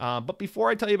Space. But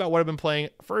before I tell you about what I've been playing,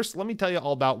 first, let me tell you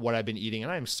all about what I've been eating.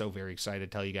 And I am so very excited to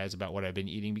tell you guys about what I've been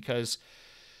eating because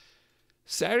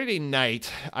Saturday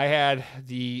night, I had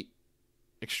the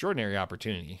extraordinary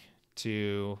opportunity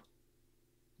to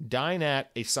dine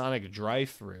at a Sonic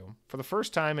drive-thru for the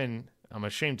first time in, I'm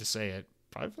ashamed to say it,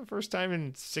 probably for the first time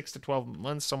in 6 to 12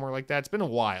 months, somewhere like that. It's been a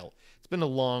while. It's been a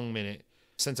long minute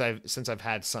since I've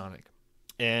had Sonic.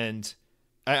 And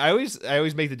I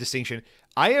always make the distinction.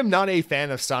 I am not a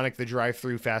fan of Sonic the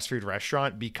drive-thru fast food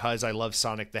restaurant because I love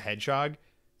Sonic the Hedgehog.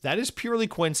 That is purely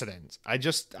coincidence. I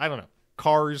don't know.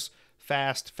 Cars,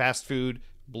 fast food,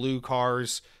 blue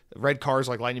cars, red cars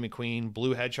like Lightning McQueen,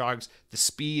 blue hedgehogs, the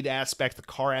speed aspect, the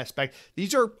car aspect.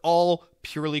 These are all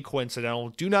purely coincidental.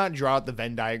 Do not draw out the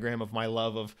Venn diagram of my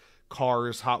love of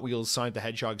cars, Hot Wheels, Sonic the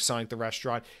Hedgehog, Sonic the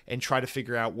Restaurant, and try to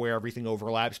figure out where everything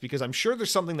overlaps, because I'm sure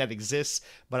there's something that exists,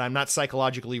 but I'm not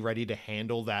psychologically ready to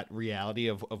handle that reality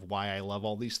of why I love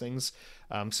all these things.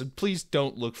 So please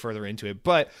don't look further into it.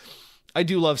 But I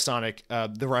do love Sonic,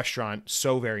 the restaurant,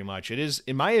 so very much. It is,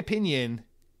 in my opinion,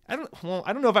 I don't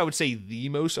know if I would say the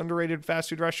most underrated fast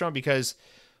food restaurant, because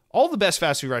all the best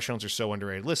fast food restaurants are so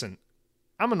underrated. Listen,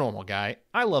 I'm a normal guy.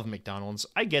 I love McDonald's.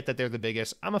 I get that they're the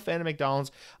biggest. I'm a fan of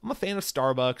McDonald's. I'm a fan of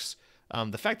Starbucks.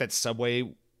 The fact that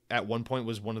Subway at one point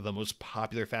was one of the most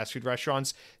popular fast food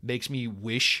restaurants makes me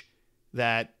wish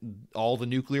that all the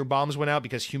nuclear bombs went out,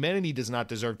 because humanity does not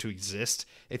deserve to exist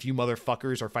if you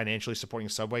motherfuckers are financially supporting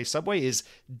Subway. Subway is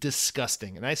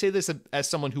disgusting. And I say this as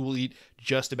someone who will eat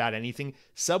just about anything.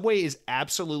 Subway is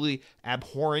absolutely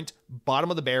abhorrent, bottom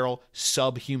of the barrel,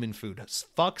 subhuman food.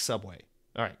 Fuck Subway.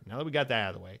 All right, now that we got that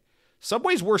out of the way.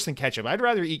 Subway's worse than ketchup. I'd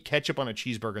rather eat ketchup on a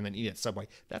cheeseburger than eat at Subway.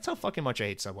 That's how fucking much I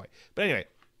hate Subway. But anyway,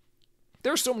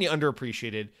 there are so many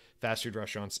underappreciated fast food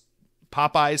restaurants.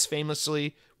 Popeyes,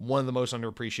 famously, one of the most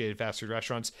underappreciated fast food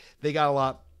restaurants. They got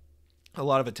a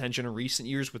lot of attention in recent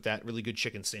years with that really good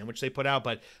chicken sandwich they put out,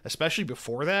 but especially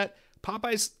before that,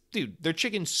 Popeyes, dude, their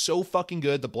chicken's so fucking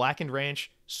good. The blackened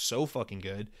ranch, so fucking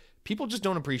good. People just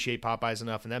don't appreciate Popeyes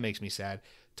enough, and that makes me sad.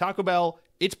 Taco Bell,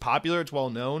 it's popular, it's well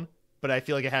known, but I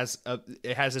feel like it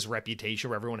has this reputation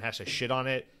where everyone has to shit on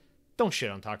it. Don't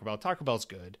shit on Taco Bell. Taco Bell's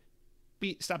good.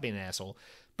 Stop being an asshole.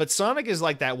 But Sonic is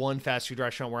like that one fast food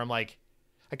restaurant where I'm like,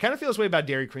 I kind of feel this way about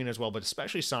Dairy Queen as well, but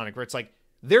especially Sonic, where it's like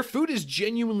their food is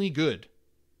genuinely good.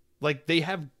 Like, they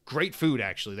have great food,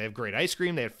 actually. They have great ice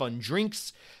cream. They have fun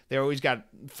drinks. They always got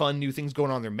fun new things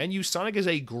going on their menu. Sonic is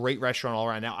a great restaurant all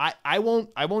around. Now, I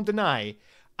won't deny,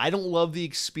 I don't love the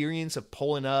experience of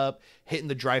pulling up, hitting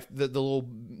the little,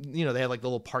 they have like the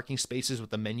little parking spaces with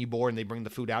the menu board and they bring the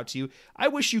food out to you. I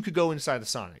wish you could go inside the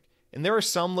Sonic. And there are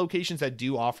some locations that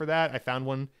do offer that. I found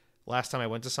one last time I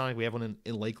went to Sonic. We have one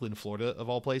in Lakeland, Florida, of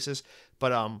all places.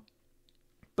 But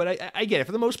I get it.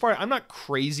 For the most part, I'm not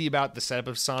crazy about the setup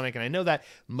of Sonic, and I know that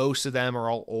most of them are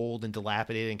all old and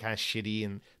dilapidated and kind of shitty,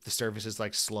 and the service is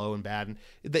like slow and bad, and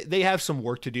they have some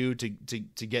work to do to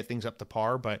get things up to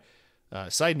par. But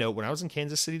side note, when I was in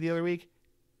Kansas City the other week,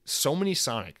 so many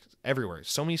Sonic everywhere,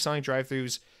 so many Sonic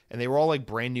drive-thrus, and they were all like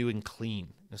brand new and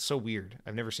clean. It's so weird.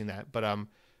 I've never seen that. But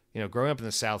growing up in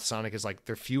the South, Sonic is like,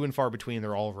 they're few and far between.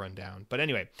 They're all run down. But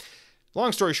anyway,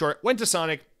 long story short, went to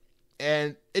Sonic,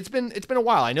 and it's been a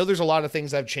while. I know there's a lot of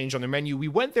things that have changed on their menu. We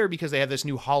went there because they have this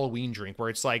new Halloween drink where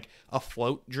it's like a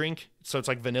float drink. So it's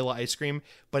like vanilla ice cream,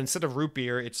 but instead of root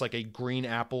beer, it's like a green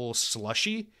apple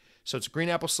slushy. So it's green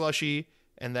apple slushy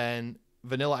and then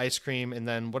vanilla ice cream. And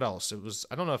then what else?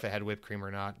 I don't know if it had whipped cream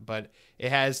or not, but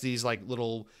it has these like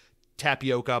little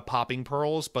tapioca popping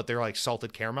pearls, but they're like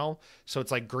salted caramel. So it's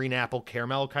like green apple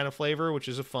caramel kind of flavor, which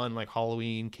is a fun like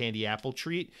Halloween candy apple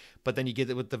treat. But then you get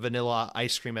it with the vanilla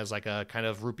ice cream as like a kind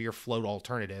of root beer float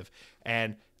alternative.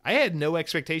 And I had no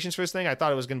expectations for this thing. I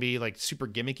thought it was going to be like super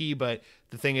gimmicky, but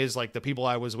the thing is, like, the people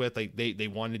I was with, like they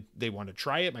wanted to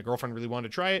try it. My girlfriend really wanted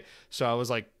to try it. So I was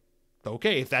like,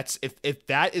 okay, if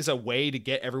that is a way to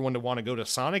get everyone to want to go to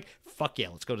Sonic, fuck yeah,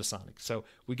 let's go to Sonic. So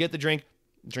we get the drink.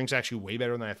 The drink's actually way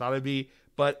better than I thought it'd be,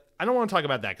 but I don't want to talk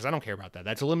about that because I don't care about that.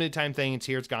 That's a limited time thing. It's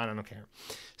here, it's gone. I don't care.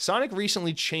 Sonic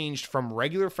recently changed from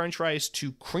regular French fries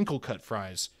to crinkle cut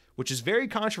fries, which is very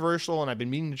controversial, and I've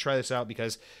been meaning to try this out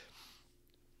because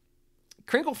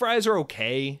crinkle fries are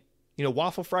okay.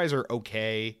 Waffle fries are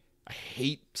okay. I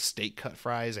hate steak cut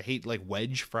fries. I hate like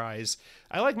wedge fries.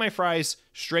 I like my fries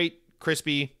straight,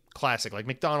 crispy, classic, like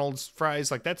McDonald's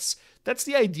fries. Like that's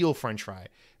the ideal French fry.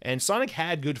 And Sonic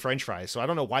had good French fries, so I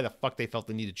don't know why the fuck they felt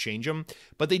the need to change them,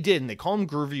 but they did, and they call them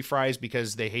groovy fries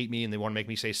because they hate me and they want to make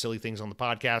me say silly things on the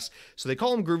podcast. So they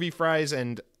call them groovy fries,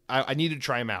 and I needed to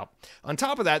try them out. On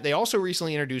top of that, they also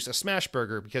recently introduced a smash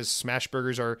burger because smash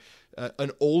burgers are an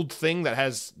old thing that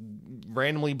has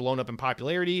randomly blown up in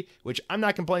popularity, which I'm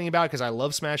not complaining about because I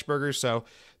love smash burgers. So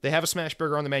they have a smash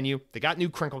burger on the menu. They got new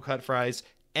crinkle cut fries,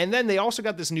 and then they also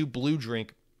got this new blue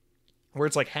drink where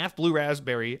it's like half blue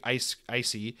raspberry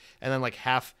icy and then like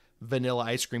half vanilla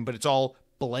ice cream, but it's all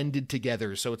blended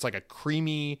together. So it's like a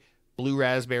creamy blue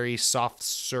raspberry soft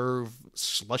serve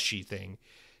slushy thing.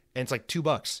 And it's like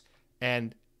 $2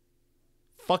 and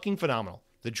fucking phenomenal.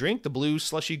 The drink, the blue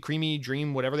slushy creamy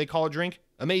dream, whatever they call a drink,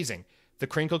 amazing. The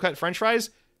crinkle cut French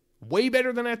fries, way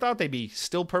better than I thought they'd be.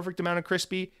 Still perfect amount of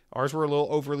crispy. Ours were a little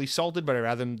overly salted, but I'd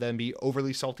rather them be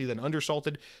overly salty than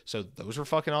undersalted. So those were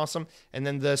fucking awesome. And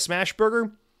then the smash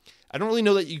burger, I don't really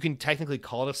know that you can technically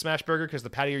call it a smash burger because the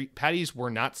patties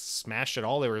were not smashed at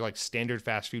all. They were like standard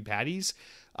fast food patties.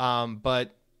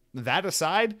 But that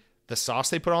aside, the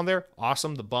sauce they put on there,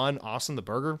 awesome. The bun, awesome. The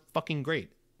burger, fucking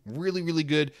great. Really, really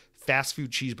good fast food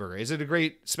cheeseburger. Is it a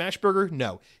great smash burger?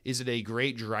 No. Is it a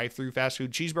great drive-through fast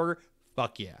food cheeseburger?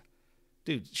 Fuck yeah.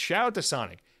 Dude, shout out to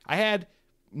Sonic. I had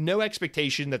no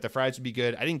expectation that the fries would be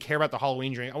good. I didn't care about the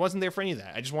Halloween drink. I wasn't there for any of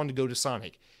that. I just wanted to go to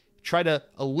Sonic. Tried a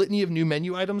litany of new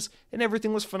menu items, and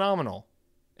everything was phenomenal.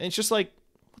 And it's just like,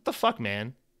 what the fuck,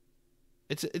 man?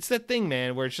 It's that thing,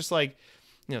 man, where it's just like,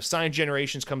 Sonic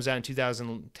Generations comes out in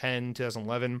 2010,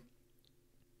 2011.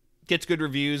 Gets good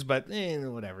reviews, but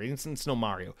whatever. It's no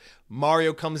Mario.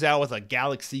 Mario comes out with a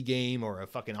Galaxy game or a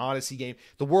fucking Odyssey game.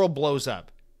 The world blows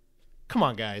up. Come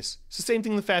on, guys. It's the same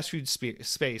thing in the fast food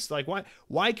space. Like,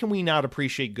 why can we not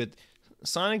appreciate good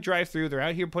Sonic drive-thru? They're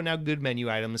out here putting out good menu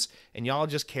items, and y'all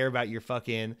just care about your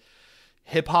fucking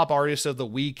hip-hop artist of the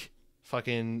week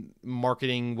fucking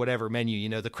marketing whatever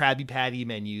menu. The Krabby Patty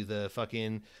menu, the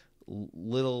fucking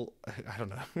little, I don't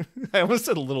know. I almost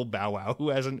said Little Bow Wow, who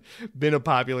hasn't been a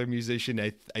popular musician,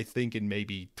 I think, in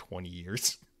maybe 20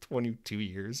 years. 22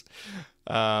 years.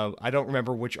 I don't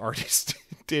remember which artist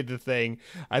did the thing.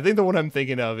 I think the one I'm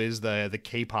thinking of is the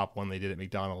K-pop one they did at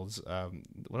McDonald's.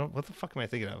 What the fuck am I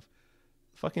thinking of?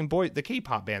 Fucking the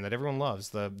K-pop band that everyone loves,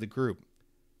 the group.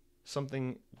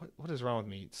 Something, what is wrong with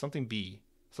me? Something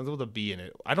with a B in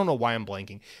it. I don't know why I'm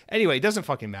blanking. Anyway, it doesn't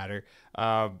fucking matter.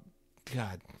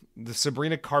 God, the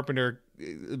Sabrina Carpenter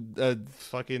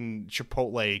fucking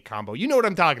Chipotle combo. You know what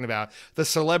I'm talking about. The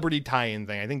celebrity tie-in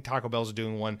thing. I think Taco Bell's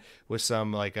doing one with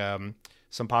some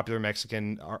some popular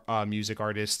Mexican music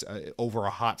artist over a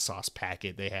hot sauce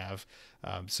packet they have.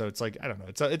 So it's like, I don't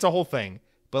know. It's a whole thing.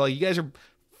 But like, you guys are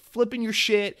flipping your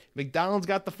shit. McDonald's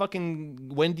got the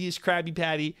fucking Wendy's Krabby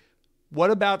Patty. What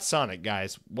about Sonic,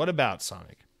 guys? What about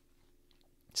Sonic?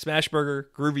 Smash burger,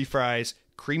 groovy fries,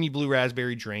 creamy blue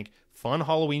raspberry drink, fun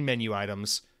Halloween menu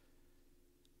items.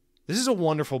 This is a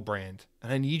wonderful brand,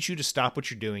 and I need you to stop what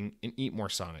you're doing and eat more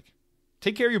Sonic.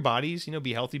 Take care of your bodies,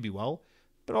 be healthy, be well,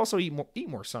 but also eat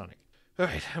more Sonic. All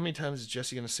right, how many times is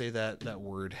Jesse going to say that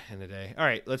word in a day? All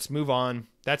right, let's move on.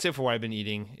 That's it for what I've been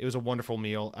eating. It was a wonderful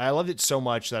meal. I loved it so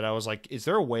much that I was like, is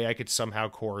there a way I could somehow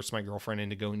coerce my girlfriend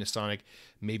into going to Sonic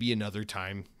maybe another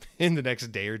time in the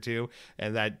next day or two?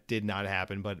 And that did not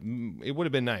happen, but it would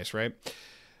have been nice, right?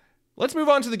 Let's move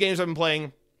on to the games I've been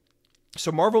playing.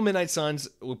 So Marvel Midnight Suns,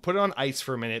 we'll put it on ice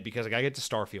for a minute because I got to get to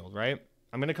Starfield, right?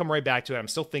 I'm going to come right back to it. I'm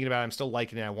still thinking about it. I'm still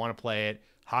liking it. I want to play it.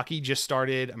 Hockey just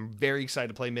started. I'm very excited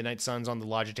to play Midnight Suns on the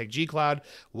Logitech G Cloud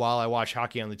while I watch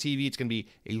hockey on the TV. It's going to be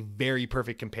a very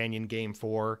perfect companion game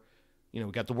for, we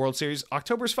got the World Series.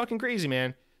 October's fucking crazy,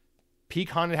 man.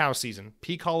 Peak haunted house season.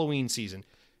 Peak Halloween season.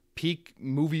 Peak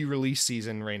movie release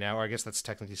season right now. Or I guess that's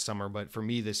technically summer, but for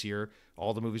me this year,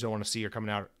 all the movies I want to see are coming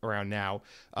out around now.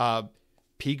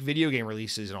 Peak video game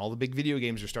releases, and all the big video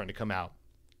games are starting to come out.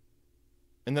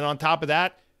 And then on top of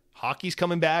that, hockey's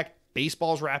coming back,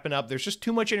 baseball's wrapping up. There's just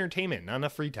too much entertainment, not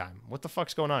enough free time. What the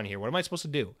fuck's going on here? What am I supposed to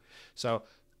do? So,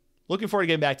 looking forward to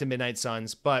getting back to Midnight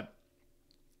Suns, but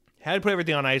had to put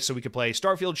everything on ice so we could play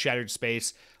Starfield Shattered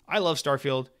Space. I love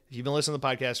Starfield. If you've been listening to the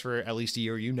podcast for at least a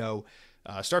year,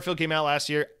 Starfield came out last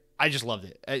year. I just loved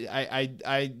it.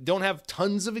 I don't have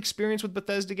tons of experience with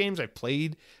Bethesda games. I've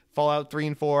played Fallout 3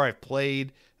 and 4. I've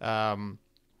played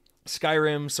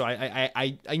Skyrim, so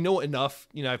I know enough.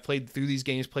 I've played through these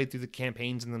games, played through the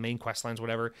campaigns and the main quest lines,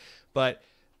 whatever. But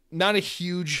not a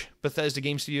huge Bethesda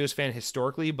Game Studios fan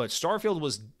historically, but Starfield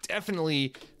was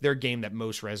definitely their game that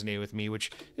most resonated with me,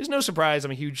 which is no surprise.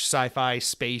 I'm a huge sci-fi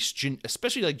space,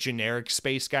 especially like generic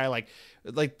space guy. Like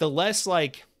the less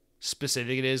like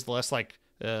specific it is, the less like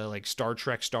Star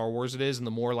Trek, Star Wars it is, and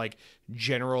the more like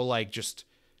general like just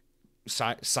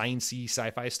sciencey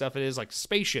sci-fi stuff it is, like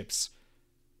spaceships,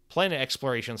 planet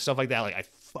exploration, stuff like that. Like I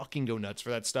fucking go nuts for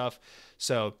that stuff.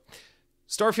 So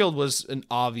Starfield was an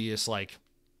obvious like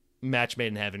match made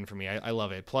in heaven for me. I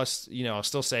love it. Plus, I'll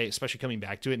still say, especially coming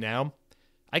back to it now,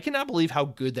 I cannot believe how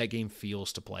good that game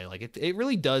feels to play. Like it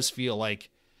really does feel like,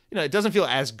 it doesn't feel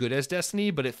as good as Destiny,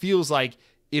 but it feels like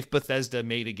if Bethesda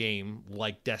made a game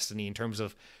like Destiny in terms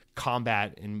of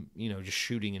combat and, just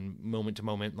shooting and moment to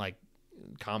moment, like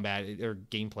combat or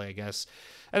gameplay, I guess.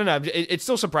 I don't know. It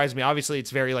still surprised me. Obviously, it's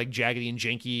very like jaggedy and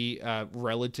janky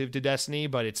relative to Destiny,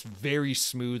 but it's very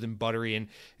smooth and buttery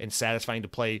and satisfying to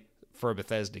play for a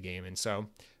Bethesda game. And so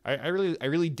I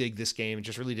really dig this game. It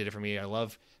just really did it for me. I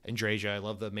love Andrasia. I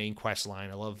love the main quest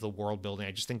line. I love the world building.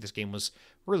 I just think this game was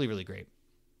really, really great.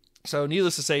 So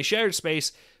needless to say, Shattered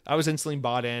Space, I was instantly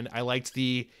bought in. I liked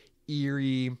the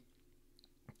eerie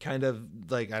kind of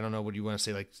like, I don't know what you want to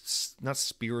say, like not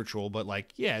spiritual, but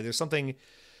like, yeah, there's something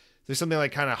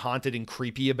like kind of haunted and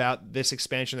creepy about this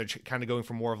expansion. They're kind of going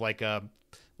for more of like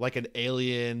an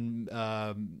Alien,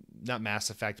 not Mass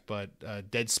Effect, but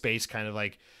Dead Space kind of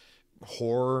like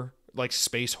horror, like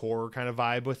space horror kind of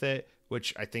vibe with it,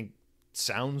 which I think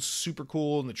sounds super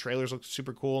cool. And the trailers look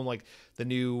super cool. And like the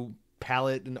new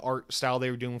palette and art style they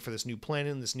were doing for this new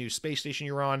planet and this new space station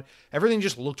you're on. Everything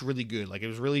just looked really good. Like, it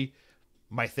was really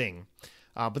my thing.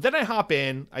 But then I hop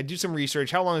in, I do some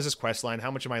research. How long is this quest line?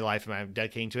 How much of my life am I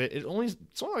dedicating to it? It's only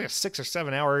like a 6 or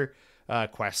 7 hour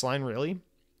quest line, really.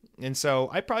 And so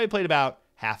I probably played about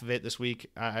half of it this week.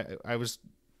 I was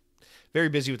very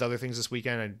busy with other things this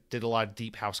weekend. I did a lot of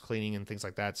deep house cleaning and things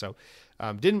like that. So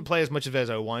didn't play as much of it as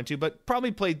I wanted to, but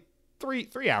probably played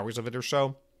three hours of it or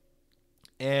so.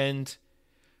 And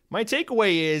my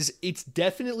takeaway is it's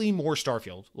definitely more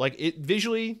Starfield. Like, it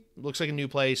visually looks like a new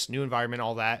place, new environment,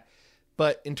 all that.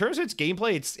 But in terms of its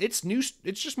gameplay, it's new.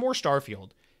 It's just more Starfield.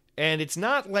 And it's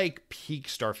not like peak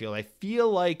Starfield. I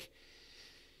feel like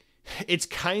it's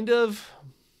kind of...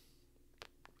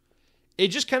 It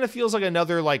just kind of feels like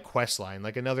another, like, quest line.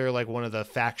 Like another, like, one of the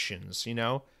factions, you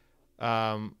know?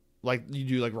 Like you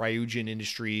do, like, Ryujin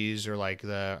Industries or, like,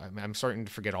 I'm starting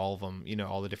to forget all of them, you know,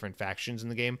 all the different factions in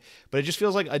the game. But it just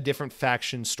feels like a different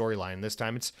faction storyline. This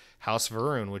time it's House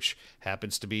Varun, which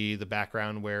happens to be the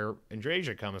background where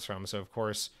Andrasia comes from. So, of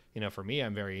course, you know, for me,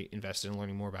 I'm very invested in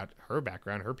learning more about her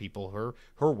background, her people,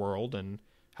 her world, and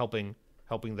helping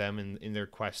them in their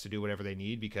quest to do whatever they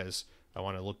need, because I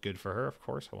want to look good for her, of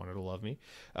course. I want her to love me.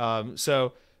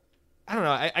 So... I don't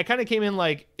know. I kind of came in,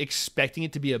 like, expecting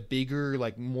it to be a bigger,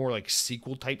 like, more, like,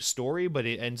 sequel type story, but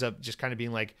it ends up just kind of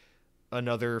being, like,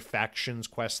 another factions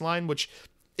quest line, which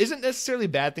isn't necessarily a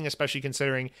bad thing, especially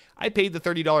considering I paid the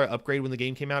 $30 upgrade when the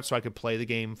game came out so I could play the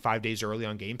game 5 days early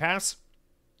on Game Pass.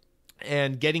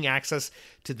 And getting access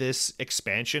to this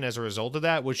expansion as a result of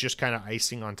that was just kind of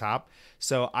icing on top.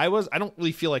 So I don't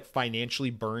really feel like financially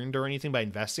burned or anything by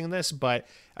investing in this, but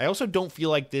I also don't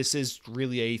feel like this is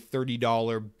really a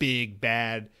 $30 big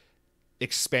bad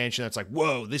expansion that's like,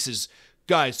 whoa, this is,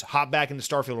 guys, hop back into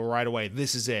Starfield right away.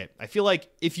 This is it. I feel like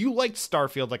if you liked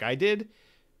Starfield like I did,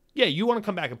 yeah, you want to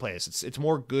come back and play this. It's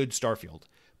more good Starfield.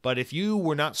 But if you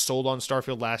were not sold on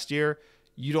Starfield last year,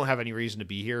 you don't have any reason to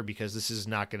be here, because this is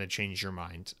not going to change your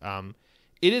mind.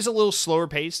 It is a little slower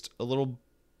paced,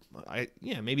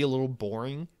 maybe a little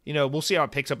boring. You know, we'll see how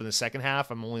it picks up in the second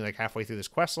half. I'm only like halfway through this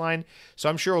quest line, so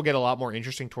I'm sure it'll get a lot more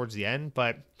interesting towards the end.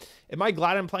 But am I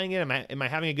glad I'm playing it? Am I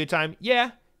having a good time?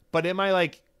 Yeah, but am I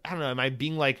like, I don't know, am I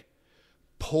being like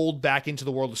pulled back into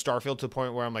the world of Starfield to the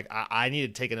point where I'm like, I need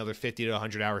to take another 50 to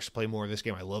 100 hours to play more of this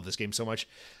game? I love this game so much.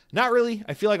 Not really.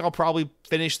 I feel like I'll probably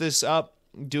finish this up,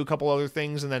 do a couple other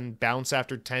things, and then bounce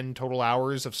after 10 total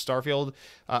hours of Starfield,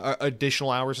 additional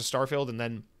hours of Starfield, and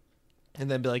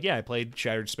then be like, yeah, I played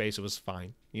Shattered Space, it was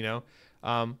fine, you know?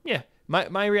 Yeah,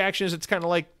 my reaction is it's kind of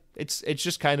like, it's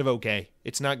just kind of okay.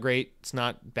 It's not great, it's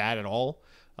not bad at all,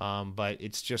 but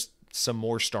it's just some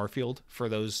more Starfield for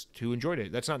those who enjoyed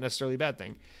it. That's not necessarily a bad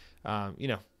thing. You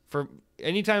know, for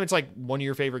anytime it's like one of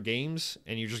your favorite games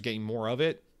and you're just getting more of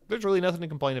it, there's really nothing to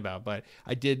complain about. But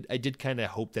I did kind of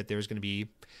hope that there's going to be,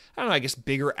 I don't know, I guess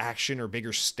bigger action or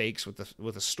bigger stakes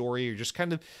with a story, or just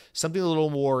kind of something a little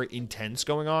more intense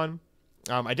going on.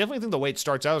 I definitely think the way it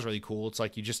starts out is really cool. It's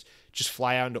like you just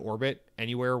fly out into orbit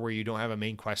anywhere where you don't have a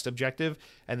main quest objective,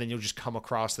 and then you'll just come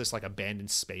across this like abandoned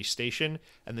space station,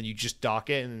 and then you just dock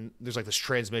it, and there's like this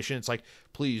transmission. It's like,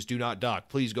 please do not dock,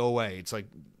 please go away. It's like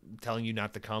telling you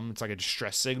not to come. It's like a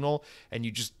distress signal, and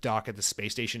you just dock at the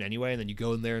space station anyway, and then you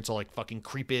go in there, and it's all like fucking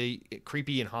creepy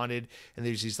and haunted, and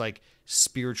there's these like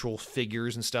spiritual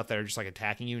figures and stuff that are just like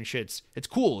attacking you and shit. It's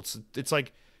cool. It's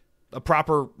like a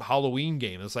proper Halloween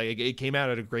game. It's like it came out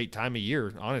at a great time of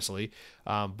year, honestly.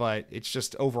 But it's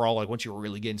just overall, like, once you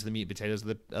really get into the meat and potatoes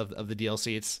of the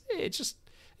DLC, it's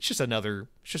just another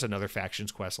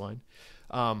factions quest line.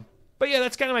 But yeah,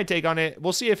 that's kind of my take on it.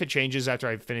 We'll see if it changes after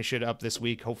I finish it up this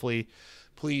week. Hopefully,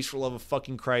 please, for love of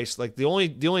fucking Christ, like the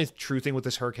only true thing with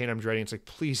this hurricane I'm dreading, it's like,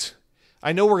 please,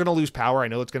 I know we're gonna lose power. I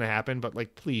know it's gonna happen, but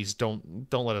like, please don't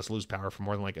let us lose power for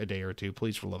more than like a day or two.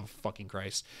 Please, for love of fucking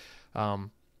Christ.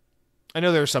 I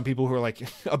know there are some people who are like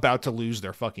about to lose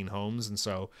their fucking homes, and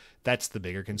so that's the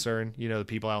bigger concern, you know, the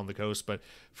people out on the coast. But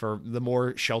for the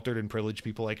more sheltered and privileged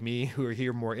people like me who are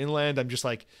here more inland, I'm just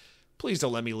like, please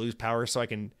don't let me lose power so I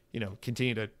can, you know,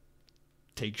 continue to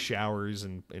take showers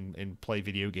and play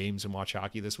video games and watch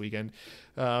hockey this weekend.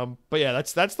 But yeah,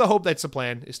 that's the hope. That's the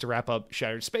plan, is to wrap up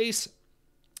Shattered Space,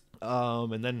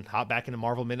 and then hop back into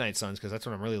Marvel Midnight Suns, because that's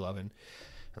what I'm really loving.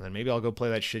 And then maybe I'll go play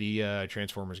that shitty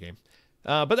Transformers game.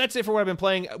 But that's it for what I've been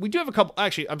playing. We do have a couple,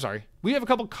 actually, I'm sorry. We have a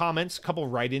couple comments, a couple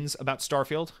write-ins about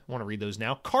Starfield. I want to read those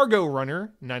now. Cargo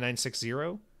Runner 9960.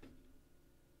 You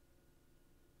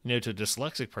know, to a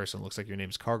dyslexic person, it looks like your name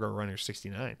is Cargo Runner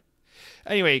 69.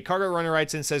 Anyway, Cargo Runner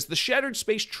writes in and says, the Shattered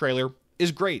Space trailer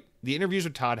is great. The interviews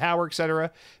with Todd Howard,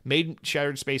 etc., made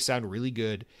Shattered Space sound really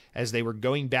good as they were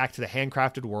going back to the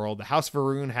handcrafted world. The House of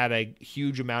Varun had a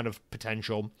huge amount of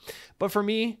potential, but for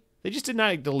me, they just did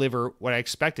not deliver what I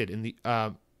expected in the.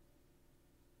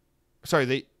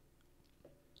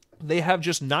 They have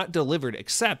just not delivered,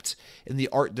 except in the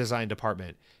art design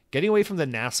department. Getting away from the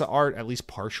NASA art, at least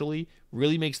partially,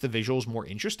 really makes the visuals more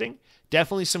interesting.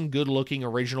 Definitely some good-looking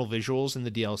original visuals in the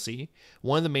DLC.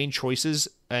 One of the main choices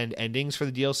and endings for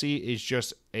the DLC is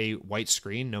just a white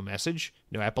screen, no message,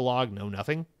 no epilogue, no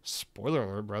nothing. Spoiler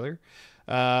alert, brother.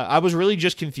 I was really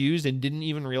just confused and didn't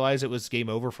even realize it was game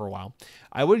over for a while.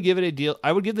 I would give the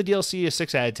DLC a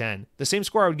 6 out of 10. The same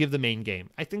score I would give the main game.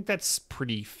 I think that's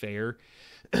pretty fair.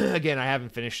 Again, I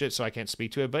haven't finished it, so I can't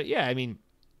speak to it. But yeah, I mean,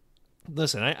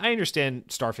 listen, I understand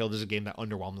Starfield is a game that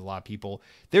underwhelmed a lot of people.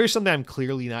 There is something I'm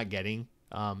clearly not getting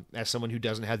as someone who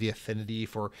doesn't have the affinity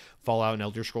for Fallout and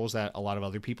Elder Scrolls that a lot of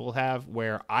other people have,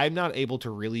 where I'm not able to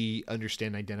really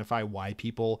understand and identify why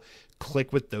people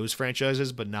click with those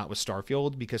franchises but not with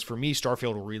Starfield, because for me,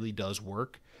 Starfield really does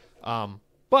work.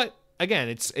 But again,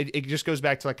 it just goes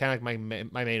back to like kind of like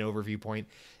my main overview point.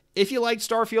 If you liked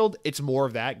Starfield, it's more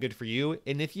of that. Good for you.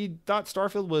 And if you thought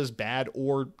Starfield was bad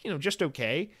or, just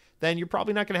okay, then you're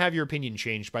probably not going to have your opinion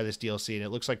changed by this DLC. And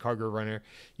it looks like Cargo Runner,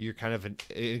 you're kind of an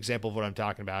example of what I'm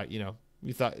talking about. You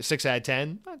thought 6 out of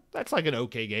 10, that's like an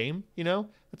okay game.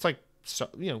 It's like,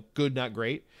 good, not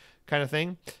great kind of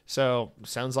thing. So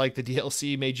sounds like the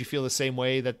DLC made you feel the same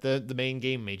way that the main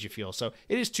game made you feel. So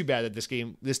it is too bad that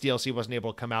this DLC wasn't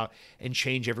able to come out and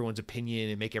change everyone's opinion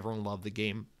and make everyone love the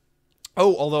game.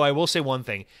 Oh, although I will say one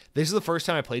thing. This is the first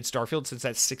time I played Starfield since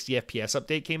that 60 FPS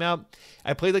update came out.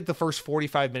 I played like the first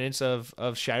 45 minutes of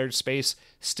Shattered Space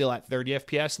still at 30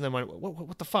 FPS, and then went,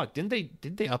 what the fuck? Didn't they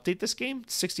update this game?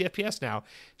 It's 60 FPS now.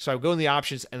 So I go in the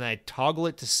options and I toggle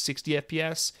it to 60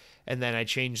 FPS, and then I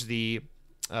change the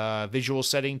visual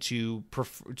setting to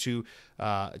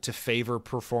favor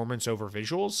performance over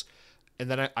visuals. And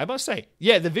then I must say,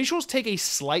 yeah, the visuals take a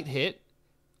slight hit,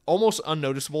 almost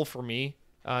unnoticeable for me.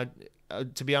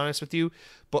 To be honest with you,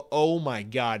 but oh my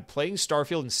god, playing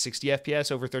Starfield in 60 FPS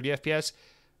over 30 FPS,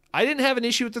 I didn't have an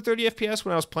issue with the 30 FPS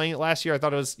when I was playing it last year. I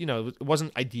thought it was, it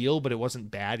wasn't ideal, but it wasn't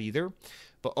bad either.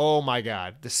 But oh my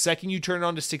god, the second you turn it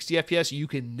on to 60 FPS, you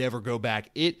can never go back.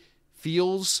 It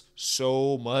feels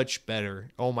so much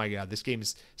better. Oh my god, this game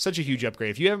is such a huge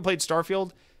upgrade. If you haven't played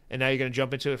Starfield and now you're going to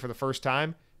jump into it for the first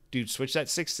time, dude, switch that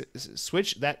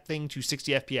thing to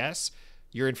 60 FPS.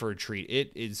 You're in for a treat.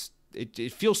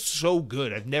 It feels so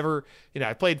good. I've never,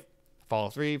 I played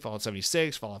Fallout 3, Fallout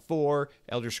 76, Fallout 4,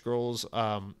 Elder Scrolls,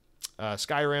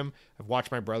 Skyrim. I've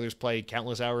watched my brothers play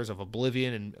countless hours of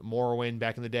Oblivion and Morrowind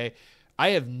back in the day. I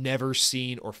have never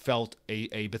seen or felt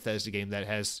a Bethesda game that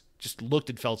has just looked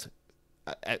and felt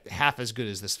half as good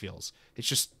as this feels. It's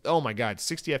just, oh my god,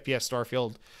 60 FPS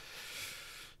Starfield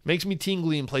makes me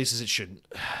tingly in places it shouldn't.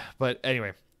 But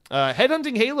anyway,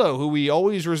 Headhunting Halo, who we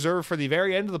always reserve for the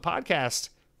very end of the podcast,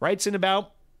 writes in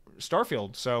about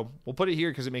Starfield, so we'll put it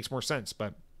here because it makes more sense.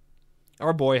 But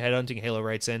our boy Headhunting Halo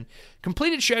writes in,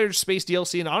 completed Shattered Space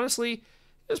DLC, and honestly,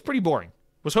 it was pretty boring.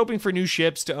 Was hoping for new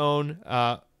ships to own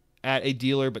at a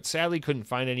dealer, but sadly couldn't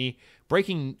find any.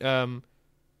 Breaking, then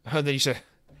you said,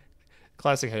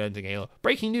 classic Headhunting Halo.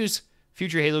 Breaking news,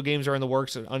 future Halo games are in the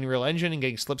works of Unreal Engine and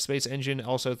getting Slipspace Engine.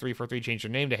 Also, 343 changed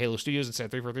their name to Halo Studios instead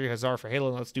of 343 Hazard for Halo,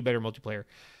 and let's do better multiplayer.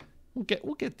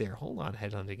 We'll get there. Hold on,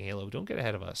 Headhunting Halo. Don't get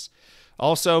ahead of us.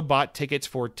 Also, bought tickets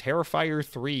for Terrifier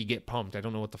 3. Get pumped. I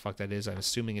don't know what the fuck that is. I'm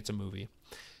assuming it's a movie.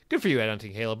 Good for you,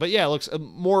 Headhunting Halo. But yeah, it looks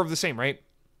more of the same, right?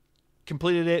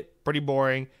 Completed it. Pretty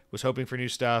boring. Was hoping for new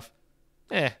stuff.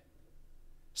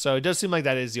 So it does seem like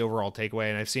that is the overall takeaway,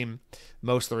 and I've seen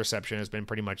most of the reception has been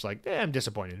pretty much like, I'm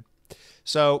disappointed.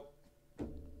 So,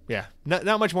 yeah,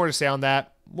 not much more to say on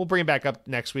that. We'll bring it back up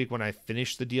next week when I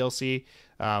finish the DLC.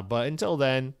 But until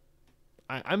then,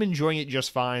 I'm enjoying it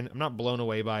just fine. I'm not blown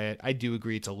away by it. I do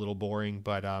agree it's a little boring,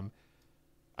 but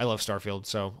I love Starfield,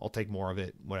 so I'll take more of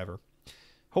it, whatever.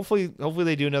 Hopefully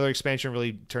they do another expansion and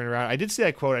really turn around. I did see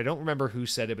that quote. I don't remember who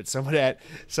said it, but someone at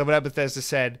Bethesda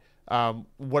said,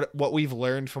 what we've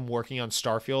learned from working on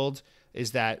Starfield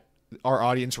is that our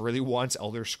audience really wants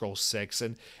Elder Scrolls 6.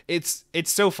 And it's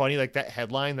so funny, like that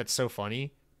headline, that's so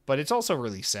funny, but it's also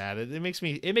really sad. It makes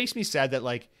me sad that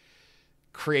like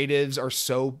creatives are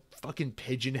so fucking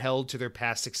pigeonholed to their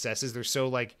past successes. They're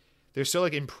so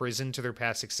imprisoned to their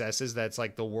past successes that it's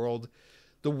like the world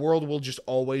will just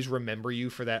always remember you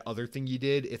for that other thing you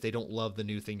did if they don't love the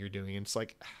new thing you're doing. And it's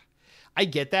like, I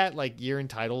get that. Like, you're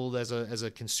entitled as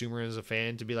a consumer, as a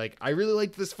fan, to be like, I really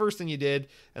liked this first thing you did,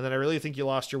 and then I really think you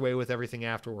lost your way with everything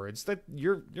afterwards. That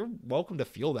you're welcome to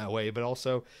feel that way, but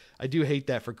also I do hate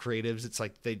that for creatives. It's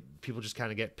like people just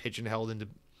kind of get pigeonholed into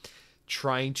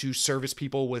trying to service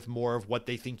people with more of what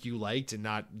they think you liked and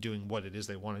not doing what it is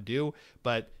they want to do.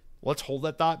 But let's hold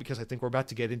that thought, because I think we're about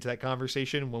to get into that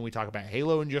conversation when we talk about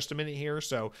Halo in just a minute here.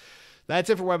 So that's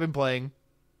it for what I've been playing.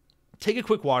 Take a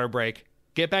quick water break,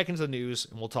 get back into the news,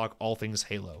 and we'll talk all things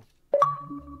Halo.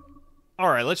 All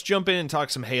right, let's jump in and talk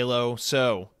some Halo.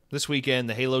 So this weekend,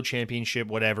 the Halo Championship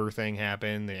whatever thing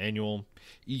happened, the annual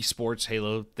esports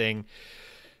Halo thing.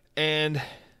 And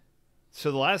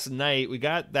so the last night, we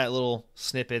got that little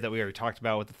snippet that we already talked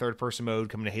about with the third-person mode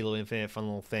coming to Halo Infinite, fun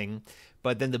little thing.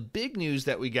 But then the big news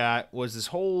that we got was this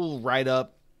whole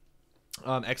write-up.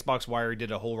 Xbox Wire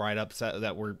did a whole write-up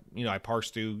that I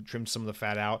parsed through, trimmed some of the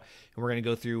fat out, and we're going to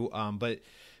go through. But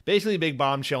basically, big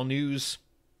bombshell news: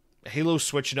 Halo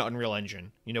switching to Unreal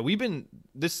Engine.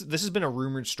 This has been a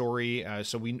rumored story,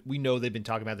 so we know they've been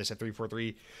talking about this at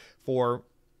 343 for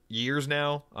years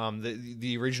now.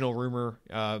 The original rumor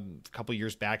a couple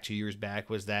years back, 2 years back,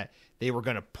 was that they were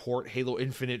going to port Halo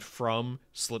Infinite from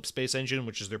Slipspace Engine,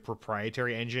 which is their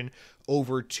proprietary engine,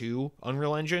 over to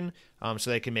Unreal Engine, so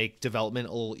they can make development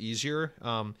a little easier.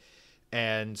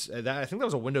 And I think that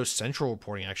was a Windows Central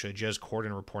reporting, actually, Jez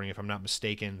Corden reporting, if I'm not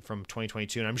mistaken, from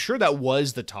 2022. And I'm sure that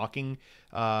was the talking,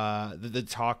 the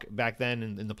talk back then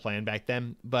and the plan back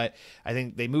then. But I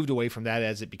think they moved away from that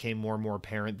as it became more and more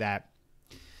apparent that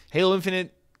Halo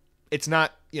Infinite, it's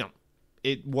not,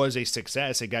 it was a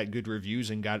success. It got good reviews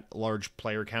and got a large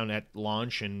player count at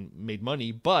launch and made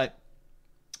money, but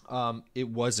it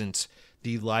wasn't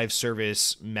the live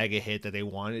service mega hit that they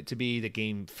wanted it to be. The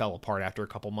game fell apart after a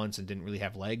couple months and didn't really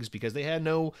have legs because they had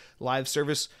no live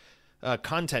service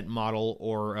content model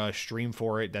or stream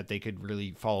for it that they could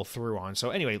really follow through on. So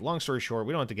anyway, long story short,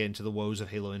 we don't have to get into the woes of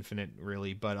Halo Infinite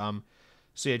really, but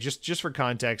so yeah, just for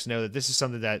context, know that this is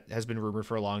something that has been rumored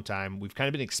for a long time. We've kind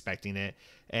of been expecting it.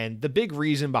 And the big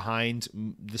reason behind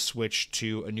the switch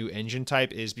to a new engine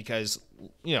type is because,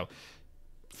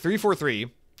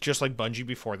 343, just like Bungie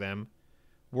before them,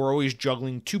 we're always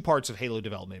juggling two parts of Halo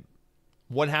development.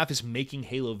 One half is making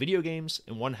Halo video games,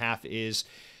 and one half is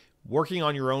working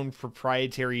on your own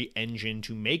proprietary engine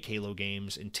to make Halo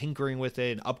games and tinkering with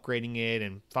it and upgrading it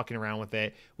and fucking around with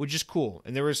it, which is cool.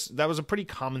 And that was a pretty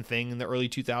common thing in the early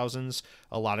 2000s.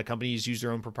 A lot of companies use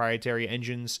their own proprietary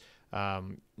engines,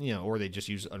 or they just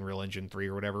use Unreal Engine 3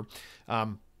 or whatever.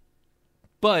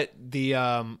 But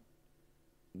the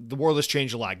world has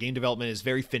changed a lot. Game development is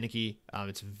very finicky.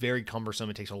 It's very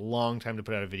cumbersome. It takes a long time to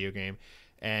put out a video game.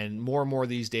 And more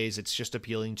these days, it's just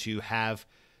appealing to have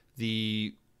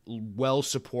the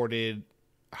well-supported,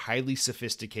 highly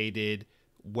sophisticated,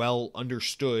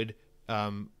 well-understood,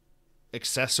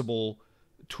 accessible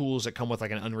tools that come with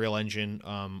like an Unreal Engine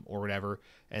or whatever,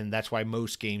 and that's why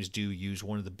most games do use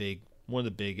one of the big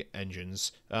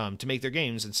engines to make their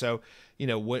games. And so,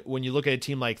 when you look at a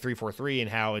team like 343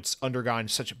 and how it's undergone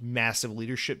such massive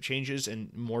leadership changes,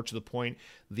 and more to the point,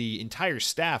 the entire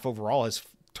staff overall has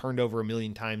turned over a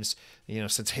million times,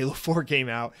 since Halo 4 came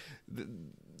out.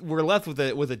 We're left with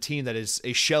a team that is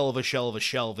a shell of a shell of a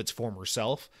shell of its former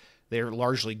self. They're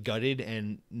largely gutted,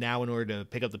 and now in order to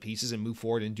pick up the pieces and move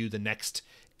forward and do the next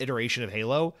iteration of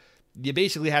Halo, you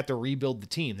basically have to rebuild the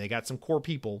team. They got some core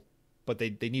people, but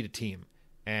they need a team.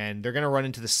 And they're going to run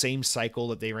into the same cycle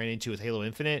that they ran into with Halo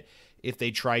Infinite if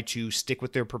they try to stick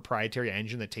with their proprietary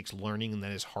engine that takes learning and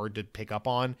that is hard to pick up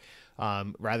on,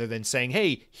 rather than saying,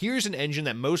 hey, here's an engine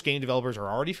that most game developers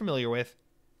are already familiar with,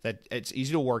 that it's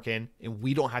easy to work in, and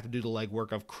we don't have to do the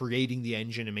legwork of creating the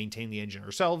engine and maintain the engine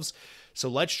ourselves. So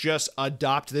let's just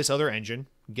adopt this other engine,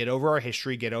 get over our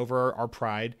history, get over our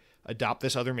pride, adopt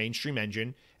this other mainstream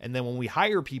engine, and then when we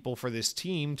hire people for this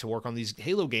team to work on these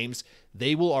Halo games,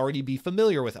 they will already be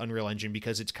familiar with Unreal Engine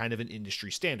because it's kind of an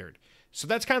industry standard. So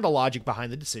that's kind of the logic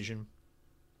behind the decision.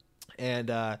 And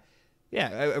right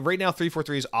now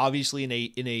 343 is obviously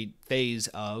in a phase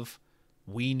of,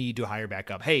 we need to hire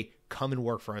back up. Hey, come and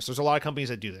work for us. There's a lot of companies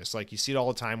that do this. Like, you see it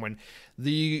all the time when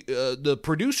the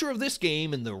producer of this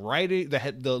game and the writer,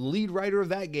 the lead writer of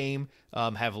that game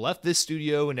have left this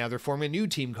studio, and now they're forming a new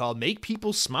team called Make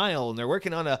People Smile, and they're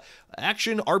working on a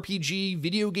action RPG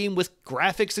video game with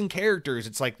graphics and characters.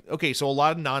 It's like, okay, so a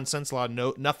lot of nonsense, a lot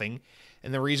of nothing.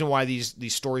 And the reason why these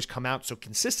stories come out so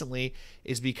consistently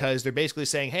is because they're basically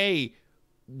saying, hey,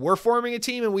 we're forming a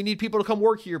team and we need people to come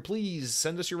work here. Please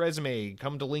send us your resume.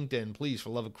 Come to LinkedIn, please, for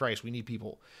the love of Christ. We need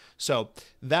people. So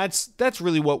that's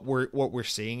really what we're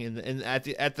seeing. And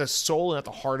at the soul and at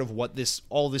the heart of what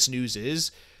all this news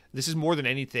is, this is more than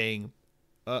anything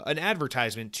an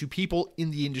advertisement to people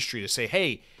in the industry to say,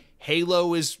 hey,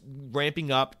 Halo is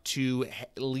ramping up to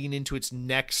lean into its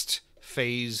next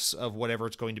phase of whatever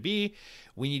it's going to be.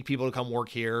 We need people to come work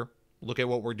here. Look at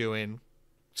what we're doing.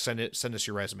 Send us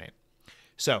your resume.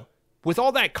 So with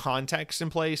all that context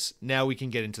in place, now we can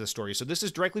get into the story. So this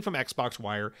is directly from Xbox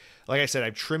Wire. Like I said,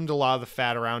 I've trimmed a lot of the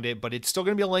fat around it, but it's still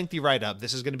going to be a lengthy write-up.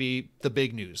 This is going to be the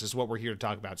big news. This is what we're here to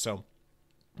talk about. So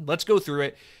let's go through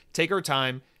it, take our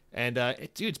time. And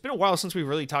dude, it's been a while since we've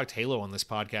really talked Halo on this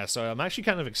podcast, so I'm actually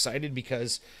kind of excited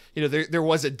because, you know, there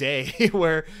was a day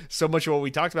where so much of what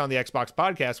we talked about on the Xbox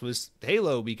podcast was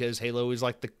Halo, because Halo is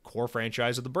like the core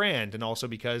franchise of the brand, and also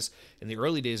because in the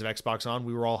early days of Xbox On,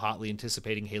 we were all hotly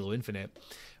anticipating Halo Infinite.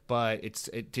 But it's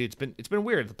been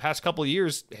weird. The past couple of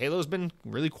years, Halo's been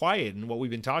really quiet, and what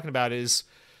we've been talking about is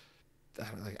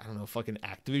I don't know, fucking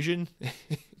Activision.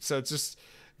 So it's just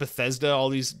Bethesda, all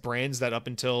these brands that up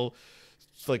until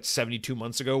like 72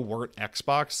 months ago weren't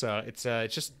Xbox. It's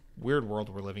just weird world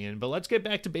we're living in. But let's get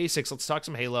back to basics. Let's talk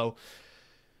some Halo.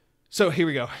 So here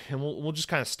we go, and we'll just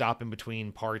kind of stop in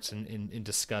between parts and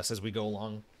discuss as we go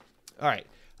along. All right,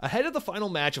 ahead of the final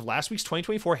match of last week's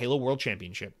 2024 Halo World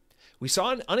Championship, we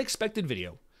saw an unexpected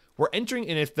video. We're entering,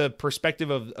 and if the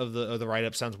perspective of the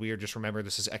write-up sounds weird, just remember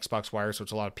this is Xbox Wire, so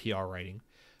it's a lot of PR writing.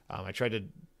 I tried to,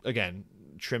 again,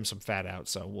 trim some fat out,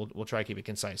 so we'll try to keep it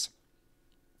concise.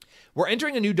 We're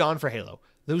entering a new dawn for Halo.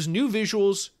 Those new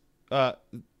visuals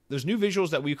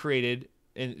that we created,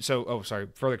 and so,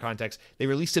 further context, they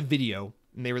released a video,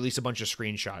 and they released a bunch of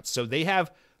screenshots. So they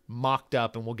have mocked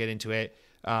up, and we'll get into it,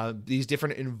 these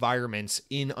different environments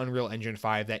in Unreal Engine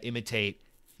 5 that imitate,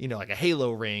 you know, like a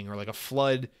Halo ring, or like a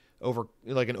flood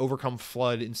like an overcome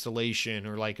flood installation,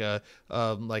 or like a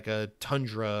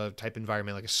tundra type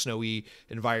environment, like a snowy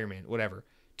environment, whatever,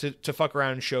 to fuck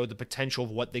around and show the potential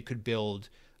of what they could build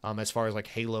as far as like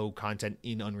Halo content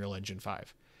in Unreal Engine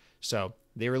 5. So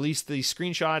they released these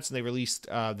screenshots, and they released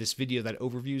this video that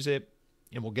overviews it,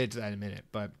 and we'll get to that in a minute.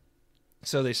 But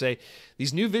so they say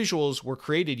these new visuals were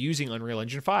created using Unreal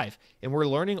Engine 5, and we're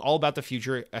learning all about the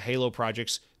future Halo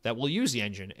projects that will use the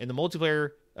engine and the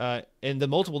multiplayer and the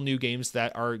multiple new games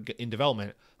that are in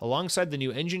development. Alongside the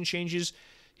new engine changes,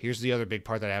 here's the other big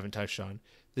part that I haven't touched on.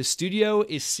 The studio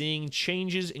is seeing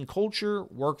changes in culture,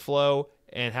 workflow,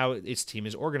 and how its team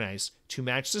is organized. To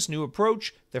match this new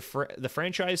approach, the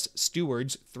franchise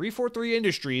stewards, 343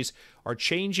 Industries, are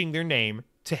changing their name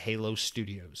to Halo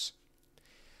Studios.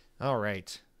 All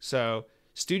right. So,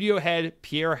 studio head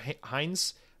Pierre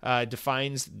Hines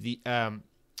defines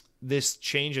this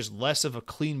change as less of a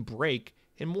clean break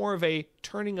and more of a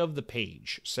turning of the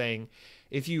page, saying,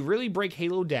 if you really break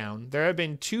Halo down, there have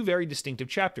been two very distinctive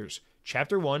chapters.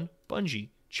 Chapter 1, Bungie.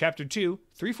 Chapter 2,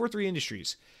 343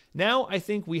 Industries. Now I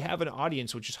think we have an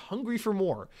audience which is hungry for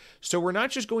more, so we're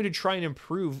not just going to try and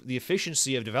improve the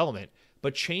efficiency of development,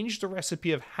 but change the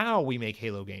recipe of how we make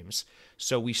Halo games.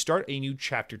 So we start a new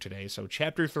chapter today. So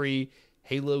Chapter 3,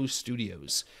 Halo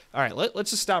Studios. All right, let's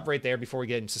just stop right there before we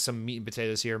get into some meat and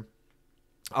potatoes here.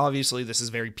 Obviously, this is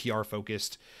very PR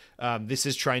focused. This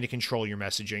is trying to control your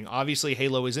messaging. Obviously,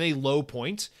 Halo is in a low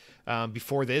point.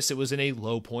 Before this, it was in a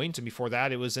low point, and before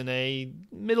that, it was in a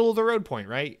middle-of-the-road point,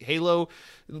 right?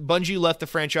 Bungie left the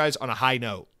franchise on a high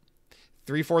note.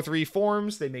 343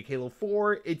 forms, they make Halo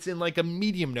 4. It's in like a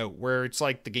medium note, where it's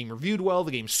like the game reviewed well,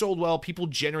 the game sold well, people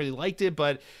generally liked it,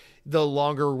 but the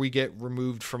longer we get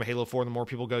removed from Halo 4, the more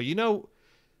people go, you know,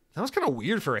 that was kind of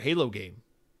weird for a Halo game.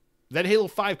 Then Halo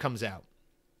 5 comes out,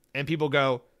 and people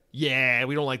go, yeah,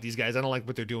 we don't like these guys. I don't like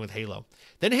what they're doing with Halo.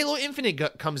 Then Halo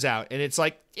Infinite comes out, and it's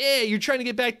like, yeah, you're trying to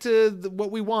get back to what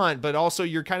we want, but also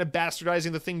you're kind of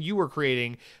bastardizing the thing you were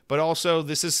creating, but also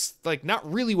this is like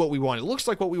not really what we want. It looks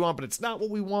like what we want, but it's not what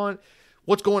we want.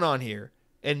 What's going on here?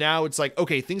 And now it's like,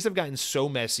 okay, things have gotten so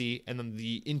messy, and then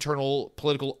the internal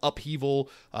political upheaval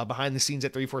behind the scenes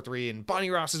at 343, and Bonnie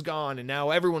Ross is gone, and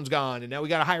now everyone's gone, and now we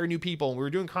got to hire new people, and we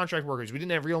were doing contract workers. We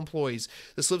didn't have real employees.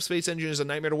 The Slip Space engine is a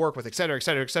nightmare to work with, et cetera, et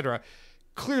cetera, et cetera.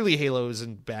 Clearly, Halo is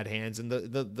in bad hands, and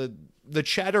the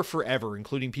chatter forever,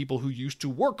 including people who used to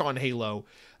work on Halo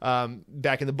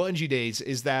back in the Bungie days,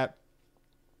 is that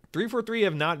 343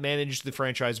 have not managed the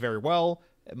franchise very well.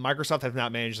 Microsoft have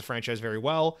not managed the franchise very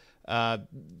well.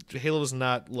 Halo is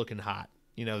not looking hot.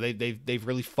 You know, they've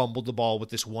really fumbled the ball with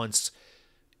this once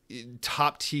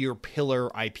top tier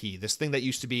pillar IP. This thing that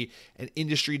used to be an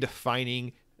industry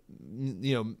defining,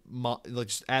 you know,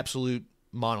 just absolute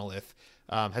monolith.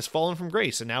 has fallen from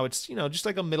grace, and now it's, just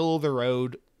like a middle of the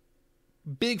road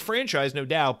big franchise, no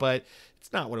doubt, but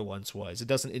it's not what it once was. It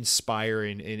doesn't inspire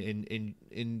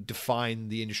and define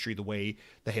the industry the way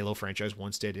the Halo franchise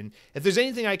once did. And if there's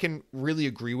anything I can really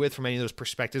agree with from any of those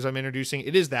perspectives I'm introducing,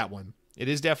 it is that one. It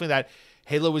is definitely that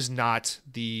Halo is not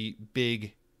the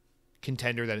big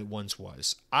contender that it once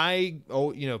was. People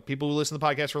who listen to the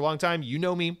podcast for a long time, you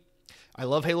know me. I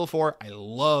love Halo 4. I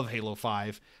love Halo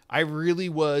 5. I really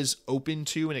was open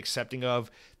to and accepting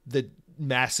of the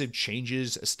massive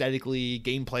changes aesthetically,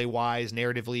 gameplay wise,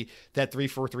 narratively that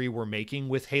 343 were making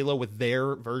with Halo, with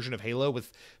their version of Halo,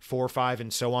 with 4, 5,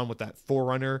 and so on, with that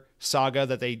Forerunner saga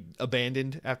that they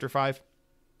abandoned after 5.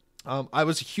 I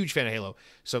was a huge fan of Halo,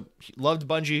 so loved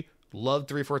Bungie, loved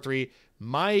 343.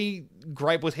 My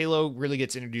gripe with Halo really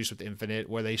gets introduced with Infinite,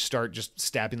 where they start just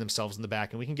stabbing themselves in the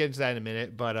back, and we can get into that in a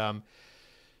minute, but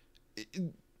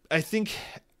I think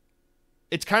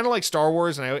it's kind of like Star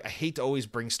Wars, and I hate to always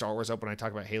bring Star Wars up when I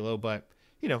talk about Halo, but,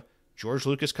 George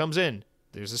Lucas comes in.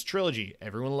 There's this trilogy.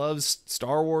 Everyone loves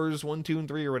Star Wars 1, 2, and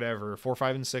 3 or whatever, 4,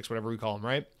 5, and 6, whatever we call them,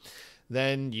 right?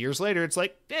 Then years later, it's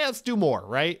like, let's do more,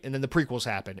 right? And then the prequels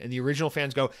happen, and the original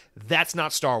fans go, that's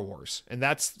not Star Wars. And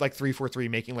that's like 343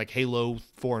 making like Halo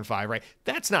 4 and 5, right?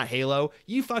 That's not Halo.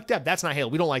 You fucked up. That's not Halo.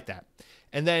 We don't like that.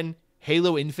 And then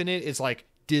Halo Infinite is like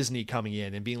Disney coming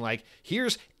in and being like,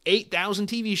 here's 8,000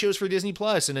 TV shows for Disney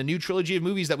Plus and a new trilogy of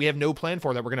movies that we have no plan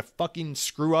for that we're going to fucking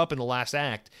screw up in the last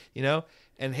act,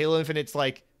 And Halo Infinite's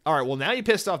like, all right, well, now you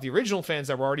pissed off the original fans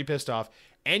that were already pissed off,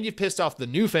 and you've pissed off the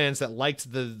new fans that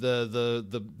liked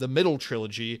the middle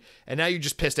trilogy, and now you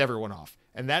just pissed everyone off.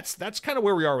 And that's kind of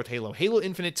where we are with Halo. Halo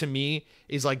Infinite, to me,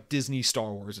 is like Disney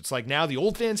Star Wars. It's like now the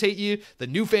old fans hate you, the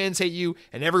new fans hate you,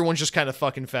 and everyone's just kind of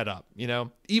fucking fed up,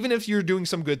 Even if you're doing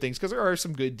some good things, because there are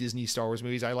some good Disney Star Wars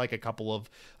movies. I like a couple of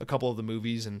the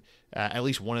movies and at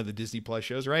least one of the Disney Plus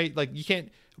shows, right? Like, you can't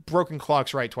broken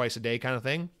clocks right twice a day kind of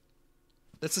thing.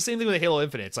 That's the same thing with Halo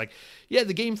Infinite. It's like, yeah,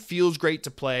 the game feels great to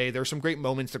play. There are some great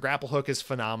moments. The grapple hook is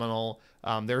phenomenal.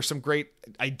 There are some great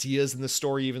ideas in the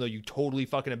story, even though you totally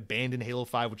fucking abandoned Halo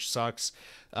 5, which sucks.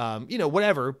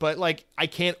 Whatever. But, like, I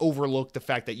can't overlook the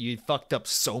fact that you fucked up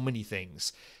so many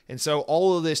things. And so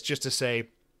all of this just to say,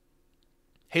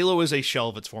 Halo is a shell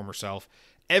of its former self.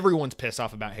 Everyone's pissed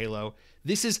off about Halo.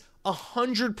 This is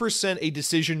 100% a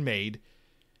decision made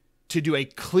to do a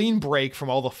clean break from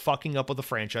all the fucking up of the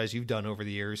franchise you've done over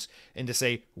the years and to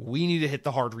say, we need to hit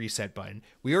the hard reset button.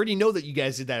 We already know that you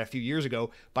guys did that a few years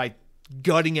ago by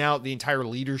gutting out the entire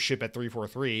leadership at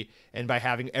 343 and by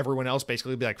having everyone else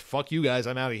basically be like, fuck you guys,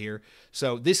 I'm out of here.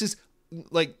 So this is,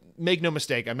 like, make no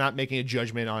mistake, I'm not making a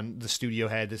judgment on the studio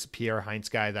head, this Pierre Heinz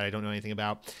guy that I don't know anything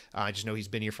about. I just know he's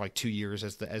been here for like 2 years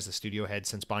as the studio head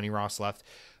since Bonnie Ross left.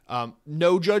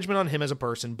 No judgment on him as a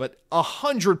person, but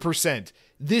 100%.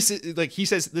 This is, like he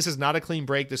says, this is not a clean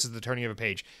break. This is the turning of a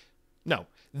page. No,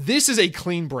 this is a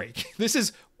clean break. This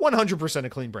is 100% a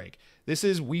clean break. This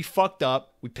is, we fucked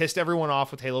up. We pissed everyone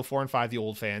off with Halo 4 and 5, the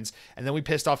old fans, and then we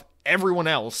pissed off everyone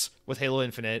else with Halo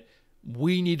Infinite.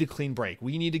 We need a clean break.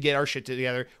 We need to get our shit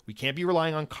together. We can't be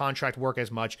relying on contract work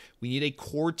as much. We need a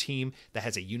core team that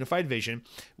has a unified vision.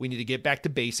 We need to get back to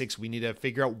basics. We need to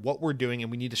figure out what we're doing,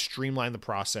 and we need to streamline the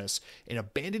process. And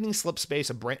abandoning Slipspace,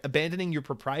 abandoning your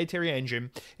proprietary engine,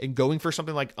 and going for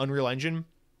something like Unreal Engine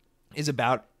is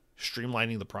about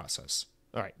streamlining the process.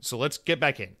 All right, so let's get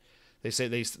back in. They say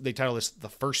they title this The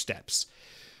First Steps.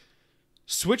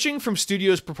 Switching from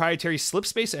Studio's proprietary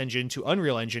Slipspace engine to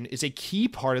Unreal Engine is a key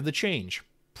part of the change.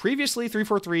 Previously,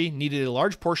 343 needed a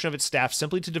large portion of its staff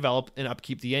simply to develop and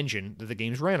upkeep the engine that the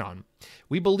games ran on.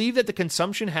 We believe that the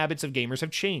consumption habits of gamers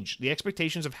have changed, the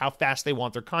expectations of how fast they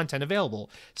want their content available,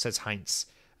 says Heinz.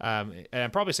 And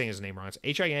I'm probably saying his name wrong.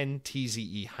 It's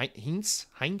Hintze. Heinze?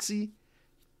 I'm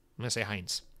going to say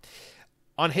Heinz.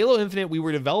 On Halo Infinite, we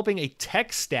were developing a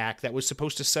tech stack that was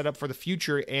supposed to set up for the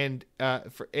future and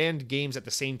games at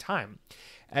the same time.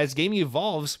 As gaming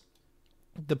evolves,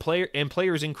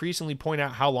 players increasingly point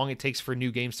out how long it takes for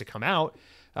new games to come out.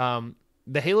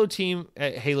 The Halo team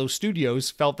at Halo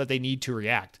Studios felt that they need to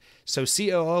react. So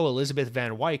COO Elizabeth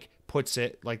Van Wyk puts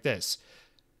it like this.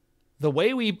 The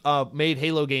way we made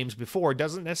Halo games before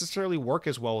doesn't necessarily work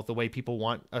as well with the way people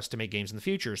want us to make games in the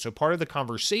future. So part of the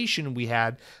conversation we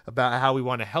had about how we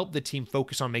want to help the team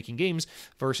focus on making games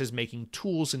versus making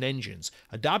tools and engines.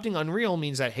 Adopting Unreal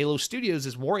means that Halo Studios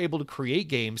is more able to create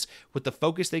games with the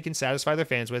focus they can satisfy their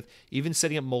fans with, even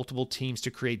setting up multiple teams to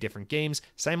create different games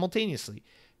simultaneously.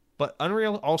 But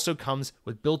Unreal also comes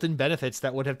with built-in benefits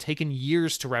that would have taken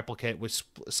years to replicate with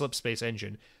Slipspace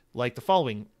Engine, like the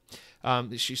following.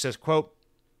 She says, quote,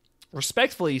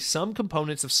 Respectfully, some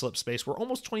components of Slipspace were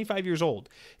almost 25 years old,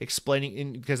 because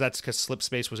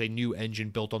Slipspace was a new engine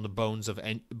built on the bones of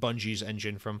Bungie's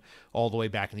engine from all the way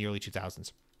back in the early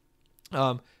 2000s.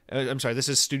 I'm sorry, this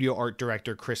is studio art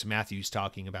director Chris Matthews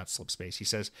talking about Slipspace. He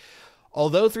says,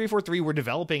 although 343 were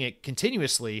developing it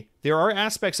continuously, there are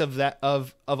aspects of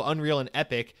Unreal and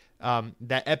Epic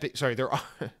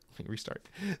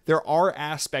There are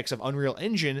aspects of Unreal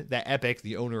Engine that Epic,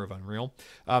 the owner of Unreal,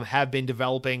 have been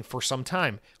developing for some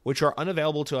time, which are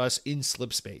unavailable to us in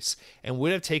Slipspace, and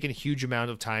would have taken a huge amount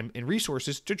of time and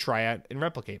resources to try out and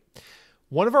replicate.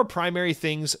 One of our primary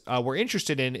things we're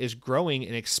interested in is growing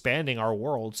and expanding our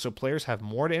world so players have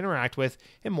more to interact with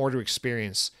and more to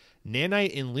experience.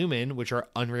 Nanite and Lumen, which are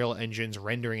Unreal Engine's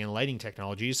rendering and lighting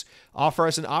technologies, offer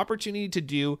us an opportunity to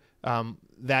do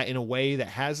that in a way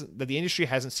that the industry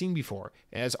hasn't seen before.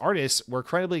 As artists, we're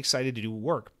incredibly excited to do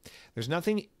work. There's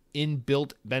another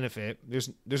inbuilt benefit.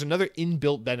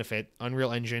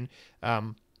 Unreal Engine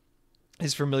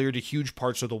is familiar to huge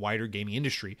parts of the wider gaming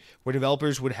industry, where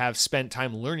developers would have spent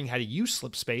time learning how to use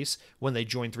Slipspace when they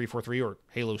joined 343 or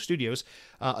Halo Studios.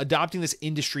 Adopting this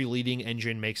industry-leading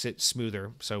engine makes it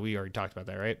smoother. So we already talked about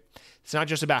that, right? It's not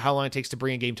just about how long it takes to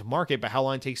bring a game to market, but how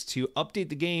long it takes to update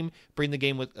the game, bring the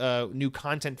game with new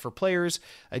content for players,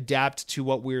 adapt to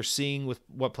what we're seeing with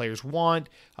what players want.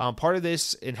 Part of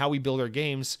this and how we build our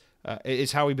games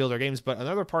is how we build our games, but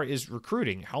another part is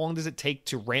recruiting. How long does it take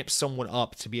to ramp someone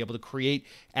up to be able to create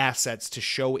assets to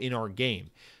show in our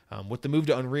game? With the move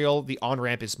to Unreal, the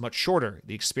on-ramp is much shorter.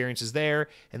 The experience is there,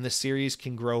 and the series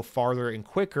can grow farther and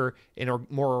quicker and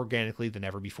more organically than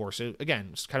ever before. So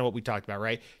again, it's kind of what we talked about,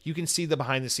 right? You can see the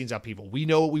behind-the-scenes out people. We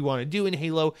know what we want to do in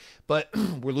Halo, but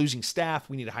we're losing staff.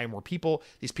 We need to hire more people.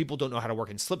 These people don't know how to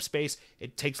work in Slipspace.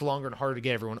 It takes longer and harder to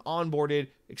get everyone onboarded,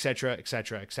 etc.,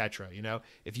 etc., etc. You know,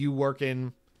 if you work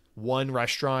in one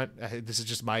restaurant, this is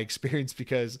just my experience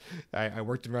because I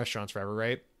worked in restaurants forever,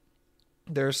 right?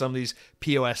 There are some of these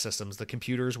POS systems, the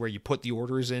computers where you put the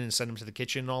orders in and send them to the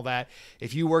kitchen and all that.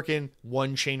 If you work in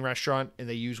one chain restaurant and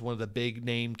they use one of the big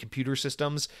name computer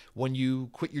systems, when you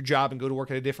quit your job and go to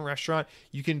work at a different restaurant,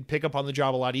 you can pick up on the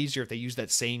job a lot easier if they use that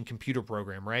same computer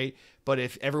program, right? But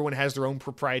if everyone has their own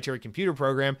proprietary computer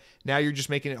program, now you're just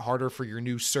making it harder for your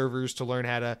new servers to learn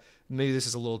how to, maybe this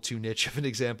is a little too niche of an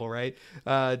example, right?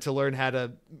 To learn how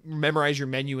to memorize your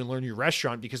menu and learn your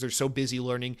restaurant because they're so busy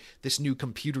learning this new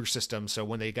computer system. So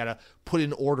when they got to put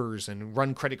in orders and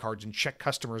run credit cards and check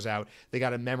customers out, they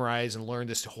got to memorize and learn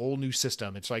this whole new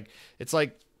system. It's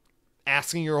like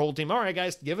asking your whole team, all right,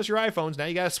 guys, give us your iPhones. Now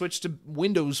you got to switch to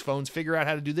Windows phones, figure out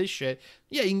how to do this shit.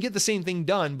 Yeah, you can get the same thing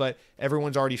done, but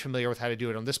everyone's already familiar with how to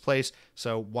do it on this place.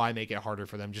 So why make it harder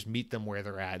for them? Just meet them where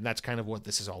they're at. And that's kind of what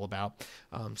this is all about.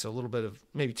 So a little bit of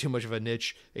maybe too much of a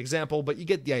niche example, but you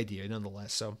get the idea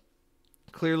nonetheless. So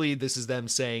clearly this is them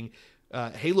saying,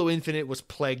 Halo Infinite was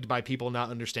plagued by people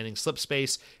not understanding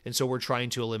Slipspace, and so we're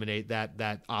trying to eliminate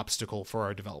that obstacle for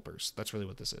our developers. That's really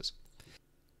what this is.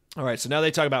 All right, so now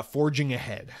they talk about forging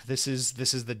ahead. This is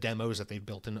the demos that they've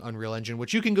built in Unreal Engine,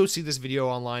 which you can go see this video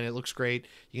online. It looks great.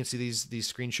 You can see these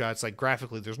screenshots. Like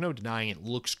graphically, there's no denying it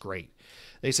looks great.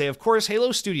 They say, of course,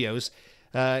 Halo Studios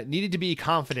needed to be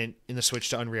confident in the switch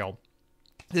to Unreal.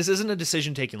 This isn't a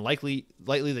decision taken lightly.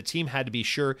 The team had to be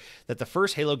sure that the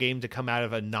first Halo game to come out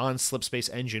of a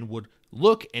non-Slipspace engine would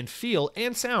look and feel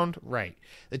and sound right.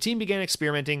 The team began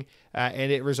experimenting,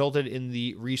 and it resulted in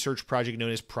the research project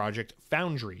known as Project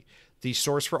Foundry, the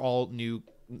source for all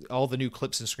the new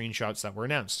clips and screenshots that were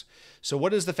announced. So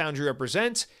what does the Foundry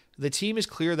represent? The team is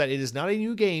clear that it is not a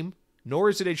new game, nor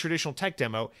is it a traditional tech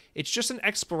demo. It's just an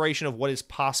exploration of what is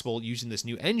possible using this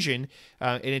new engine,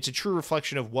 and it's a true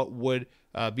reflection of what would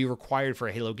be required for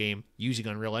a Halo game using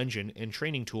Unreal Engine and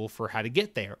training tool for how to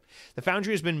get there. The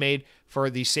Foundry has been made for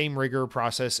the same rigor,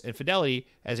 process, and fidelity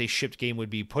as a shipped game would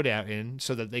be put out in,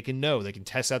 so that they can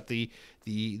test out the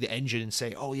engine and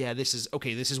say, oh yeah, this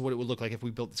is what it would look like if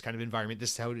we built this kind of environment.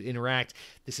 This is how it would interact.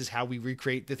 This is how we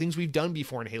recreate the things we've done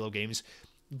before in Halo games,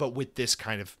 but with this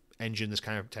kind of engine, this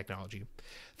kind of technology.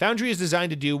 Foundry is designed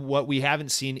to do what we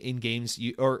haven't seen in games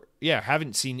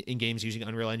using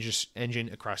Unreal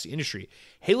Engine across the industry.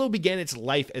 Halo began its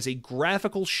life as a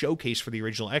graphical showcase for the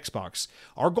original Xbox.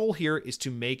 Our goal here is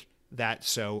to make that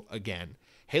so again.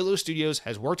 Halo Studios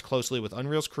has worked closely with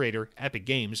Unreal's creator, Epic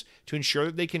Games, to ensure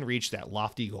that they can reach that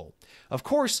lofty goal. Of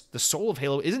course, the soul of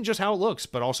Halo isn't just how it looks,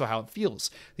 but also how it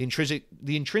feels. The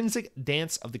intrinsic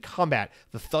dance of the combat,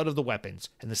 the thud of the weapons,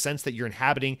 and the sense that you're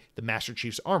inhabiting the Master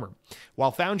Chief's armor.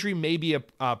 While Foundry may be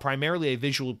primarily a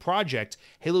visual project,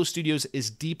 Halo Studios is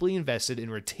deeply invested in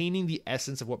retaining the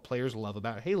essence of what players love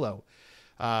about Halo.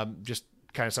 Just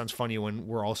kind of sounds funny when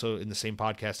we're also in the same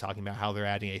podcast talking about how they're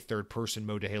adding a third-person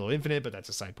mode to Halo Infinite, but that's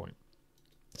a side point.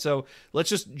 So let's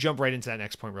just jump right into that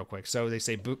next point real quick. So they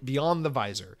say beyond the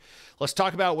visor. Let's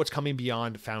talk about what's coming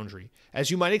beyond Foundry.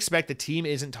 As you might expect, the team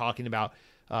isn't talking about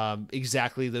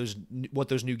exactly what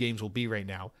those new games will be right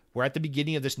now. We're at the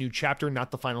beginning of this new chapter,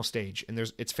 not the final stage, and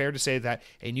it's fair to say that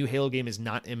a new Halo game is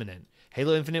not imminent.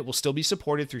 Halo Infinite will still be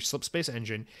supported through Slipspace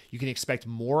Engine. You can expect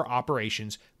more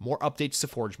operations, more updates to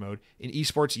Forge Mode. In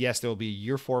esports, yes, there will be a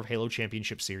Year 4 of Halo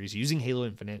Championship Series using Halo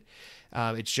Infinite.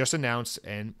 It's just announced,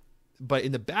 but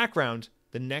in the background,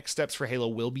 the next steps for Halo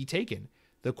will be taken.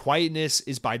 The quietness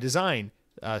is by design.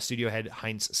 Studio head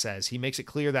Heinz says. He makes it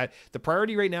clear that the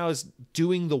priority right now is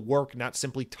doing the work, not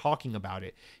simply talking about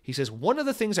it. He says, one of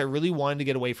the things I really wanted to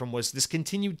get away from was this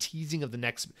continued teasing of the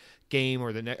next game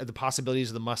or the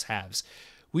possibilities of the must-haves.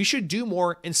 We should do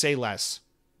more and say less.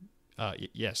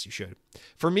 Yes, you should.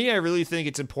 For me, I really think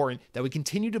it's important that we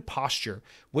continue to posture,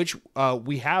 which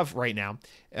we have right now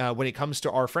when it comes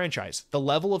to our franchise. The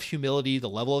level of humility, the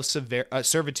level of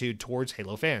servitude towards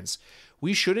Halo fans.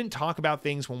 We shouldn't talk about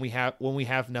things when we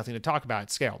have nothing to talk about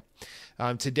at scale.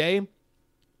 Today,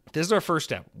 this is our first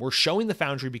step. We're showing the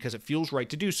Foundry because it feels right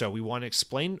to do so. We want to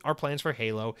explain our plans for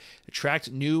Halo,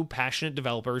 attract new, passionate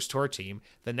developers to our team.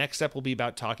 The next step will be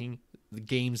about talking the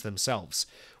games themselves.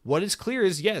 What is clear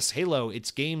is, yes, Halo, its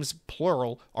games,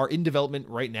 plural, are in development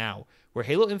right now. Where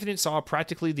Halo Infinite saw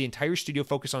practically the entire studio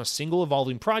focus on a single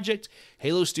evolving project,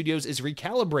 Halo Studios is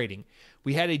recalibrating.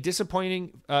 We had a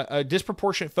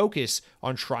disproportionate focus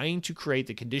on trying to create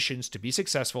the conditions to be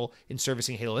successful in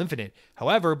servicing Halo Infinite.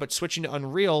 However, but switching to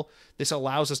Unreal, this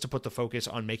allows us to put the focus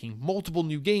on making multiple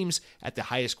new games at the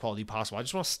highest quality possible. I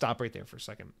just want to stop right there for a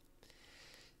second.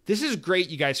 This is great.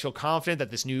 You guys feel confident that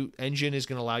this new engine is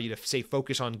going to allow you to stay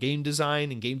focused on game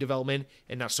design and game development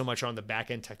and not so much on the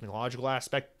back-end technological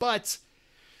aspect, but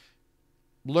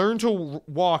learn to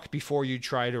walk before you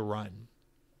try to run.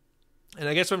 And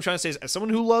I guess what I'm trying to say is, as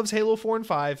someone who loves Halo 4 and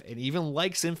 5 and even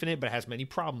likes Infinite but has many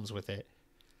problems with it,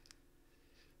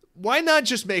 why not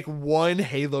just make one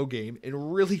Halo game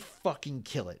and really fucking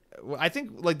kill it? I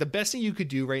think like the best thing you could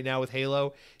do right now with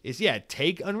Halo is,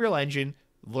 take Unreal Engine,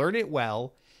 learn it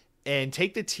well, and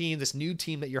take the team, this new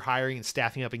team that you're hiring and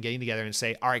staffing up and getting together and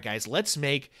say, all right, guys, let's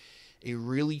make a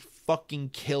really fucking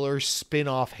killer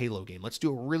spin-off Halo game. Let's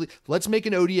make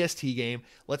an ODST game.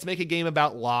 Let's make a game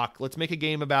about Locke. Let's make a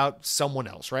game about someone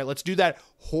else, right? Let's do that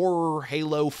horror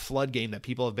Halo flood game that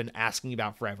people have been asking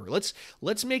about forever.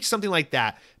 Let's make something like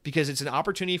that because it's an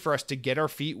opportunity for us to get our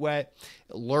feet wet,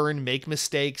 learn, make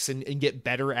mistakes, and get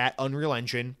better at Unreal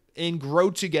Engine and grow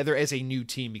together as a new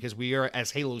team because we are,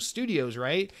 as Halo Studios,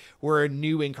 right? We're a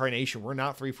new incarnation. We're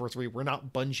not 343. We're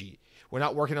not Bungie. We're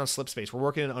not working on Slipspace. We're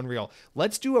working on Unreal.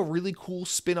 Let's do a really cool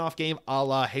spin-off game a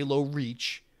la Halo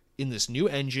Reach in this new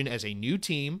engine as a new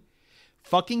team.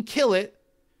 Fucking kill it.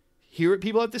 Hear what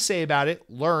people have to say about it.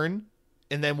 Learn.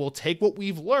 And then we'll take what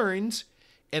we've learned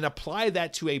and apply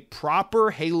that to a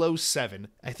proper Halo 7.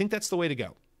 I think that's the way to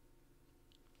go.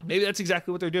 Maybe that's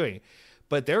exactly what they're doing.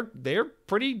 But they're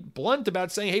pretty blunt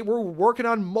about saying, hey, we're working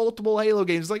on multiple Halo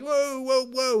games. It's like,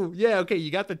 whoa. Yeah, okay,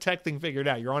 you got the tech thing figured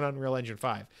out. You're on Unreal Engine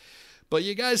 5. But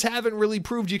you guys haven't really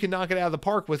proved you can knock it out of the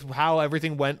park with how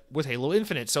everything went with Halo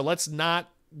Infinite. So let's not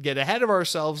get ahead of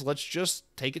ourselves. Let's just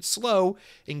take it slow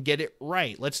and get it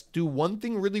right. Let's do one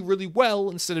thing really, really well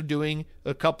instead of doing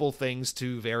a couple things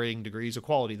to varying degrees of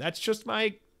quality. That's just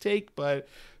my take, but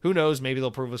who knows? Maybe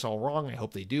they'll prove us all wrong. I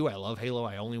hope they do. I love Halo.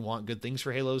 I only want good things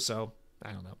for Halo, so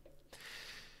I don't know.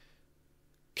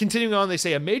 Continuing on, they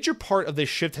say a major part of this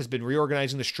shift has been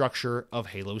reorganizing the structure of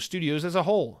Halo Studios as a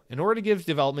whole in order to give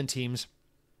development teams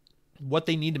what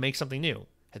they need to make something new.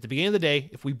 At the beginning of the day,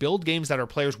 if we build games that our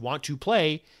players want to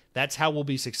play, that's how we'll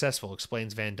be successful,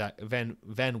 explains Van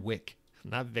Wyck.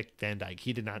 Not Vic Van Dyke.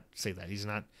 He did not say that. He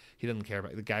doesn't care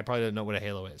about it. The guy probably doesn't know what a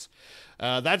Halo is.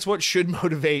 That's what should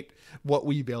motivate what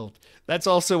we build. That's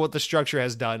also what the structure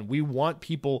has done. We want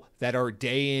people that are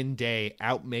day in, day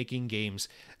out making games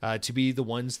to be the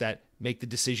ones that make the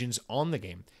decisions on the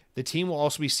game. The team will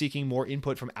also be seeking more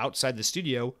input from outside the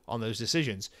studio on those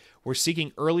decisions. We're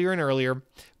seeking earlier and earlier,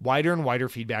 wider and wider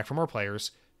feedback from our players,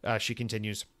 she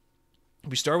continues.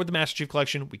 We started with the Master Chief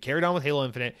Collection, we carried on with Halo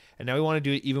Infinite, and now we want to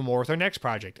do it even more with our next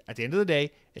project. At the end of the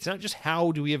day, it's not just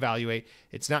how do we evaluate,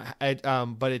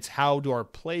 but it's how do our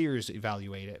players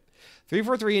evaluate it.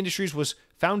 343 Industries was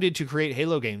founded to create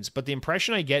Halo games, but the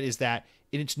impression I get is that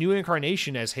in its new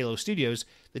incarnation as Halo Studios,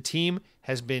 the team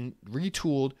has been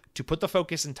retooled to put the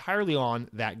focus entirely on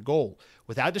that goal,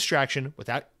 without distraction,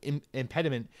 without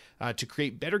impediment, to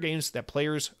create better games that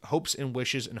players' hopes and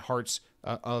wishes and hearts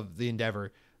of the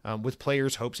endeavor with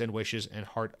players' hopes and wishes and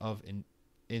heart of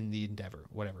in the endeavor,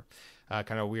 whatever.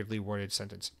 Kind of weirdly worded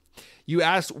sentence. You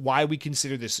asked why we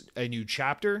consider this a new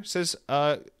chapter, says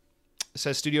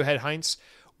Studio Head Heinz.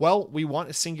 Well, we want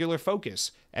a singular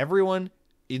focus. Everyone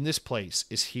in this place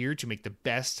is here to make the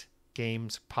best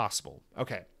games possible.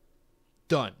 Okay,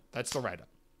 done. That's the write-up.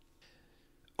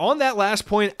 On that last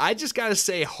point, I just got to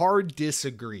say hard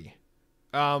disagree.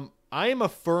 I am a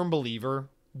firm believer,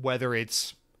 whether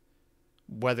it's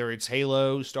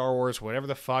Halo, Star Wars, whatever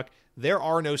the fuck, there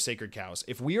are no sacred cows.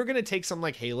 If we are going to take something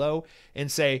like Halo and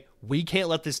say, we can't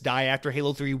let this die after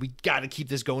Halo 3, we got to keep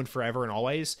this going forever and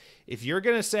always. If you're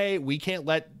going to say, we can't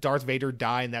let Darth Vader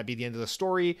die and that be the end of the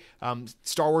story,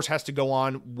 Star Wars has to go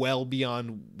on well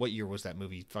beyond, what year was that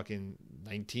movie? Fucking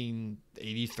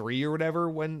 1983 or whatever,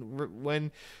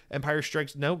 when Empire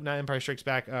Strikes, nope, not Empire Strikes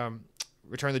Back,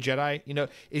 Return of the Jedi. You know,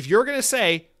 if you're going to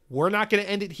say, we're not going to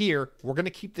end it here, we're going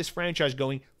to keep this franchise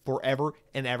going forever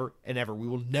and ever and ever, we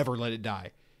will never let it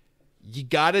die. You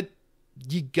gotta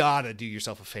do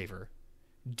yourself a favor.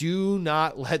 Do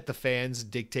not let the fans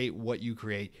dictate what you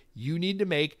create. You need to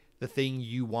make the thing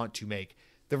you want to make.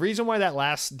 The reason why that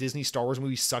last Disney Star Wars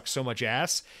movie sucked so much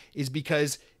ass is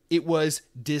because it was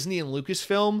Disney and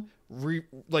Lucasfilm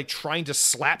trying to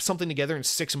slap something together in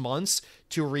 6 months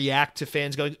to react to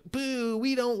fans going, boo,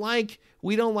 we don't like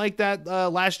that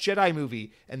Last Jedi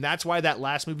movie. And that's why that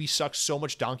last movie sucks so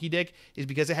much donkey dick, is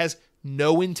because it has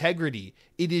no integrity.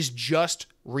 It is just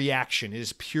reaction. It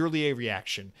is purely a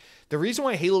reaction. The reason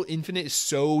why Halo Infinite is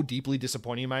so deeply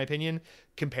disappointing, in my opinion,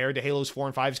 compared to Halos 4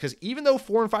 and 5, is because even though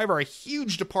 4 and 5 are a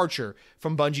huge departure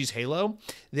from Bungie's Halo,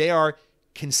 they are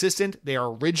consistent, they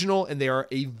are original, and they are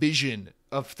a vision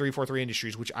of 343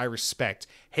 Industries, which I respect.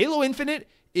 Halo Infinite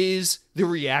is the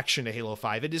reaction to Halo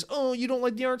 5. It is, oh, you don't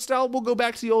like the art style? We'll go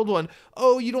back to the old one.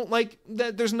 Oh, you don't like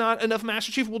that there's not enough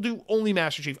Master Chief? We'll do only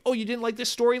Master Chief. Oh, you didn't like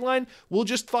this storyline? We'll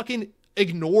just fucking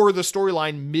ignore the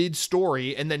storyline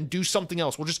mid-story and then do something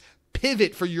else. We'll just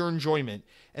pivot for your enjoyment.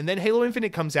 And then Halo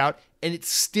Infinite comes out, and it's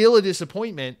still a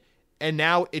disappointment, and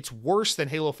now it's worse than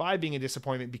Halo 5 being a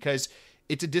disappointment because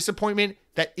it's a disappointment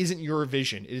that isn't your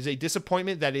vision. It is a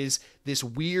disappointment that is this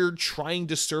weird trying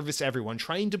to service everyone,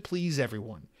 trying to please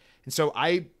everyone. And so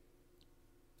I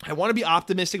want to be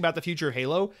optimistic about the future of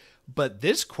Halo, but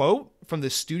this quote from the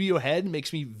studio head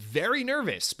makes me very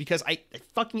nervous because I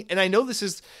know this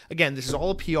is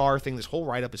all a PR thing. This whole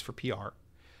write-up is for PR.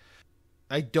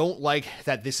 I don't like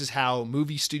that this is how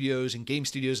movie studios and game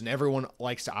studios and everyone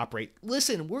likes to operate.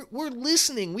 Listen, we're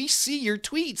listening. We see your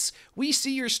tweets. We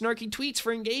see your snarky tweets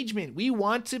for engagement. We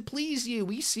want to please you.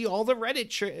 We see all the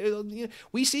Reddit.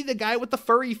 We see the guy with the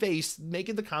furry face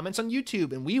making the comments on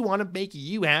YouTube, and we want to make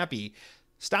you happy.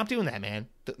 Stop doing that, man.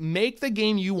 Make the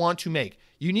game you want to make.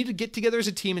 You need to get together as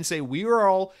a team and say, we are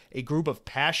all a group of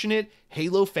passionate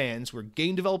Halo fans. We're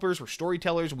game developers. We're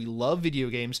storytellers. We love video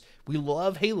games. We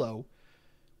love Halo.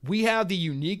 We have the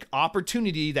unique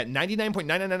opportunity that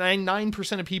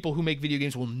 99.9999% of people who make video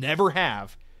games will never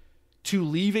have to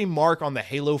leave a mark on the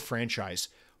Halo franchise.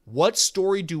 What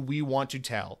story do we want to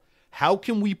tell? How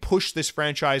can we push this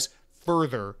franchise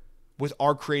further with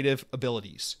our creative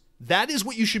abilities? That is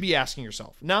what you should be asking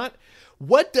yourself. Not,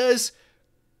 what does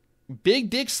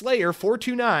Big Dick Slayer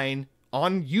 429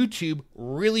 on YouTube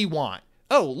really want?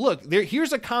 Oh, look,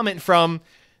 here's a comment from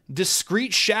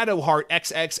Discreet Shadowheart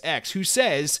XXX, who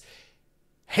says,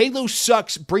 Halo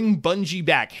sucks, bring Bungie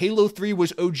back. Halo 3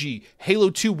 was OG. Halo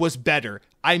 2 was better.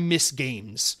 I miss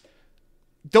games.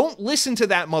 Don't listen to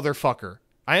that motherfucker.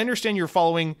 I understand you're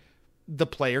following the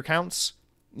player counts,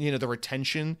 the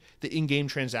retention, the in-game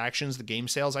transactions, the game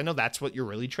sales. I know that's what you're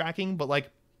really tracking, but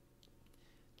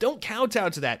don't kowtow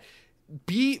to that.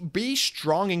 Be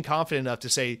strong and confident enough to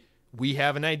say, we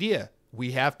have an idea.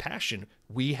 We have passion.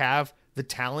 We have the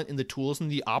talent and the tools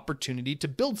and the opportunity to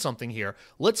build something here.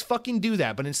 Let's fucking do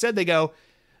that. But instead they go,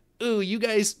 ooh, you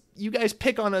guys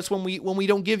pick on us when we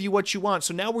don't give you what you want.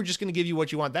 So now we're just going to give you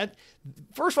what you want. That,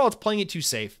 first of all, it's playing it too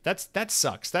safe. That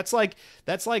sucks. That's like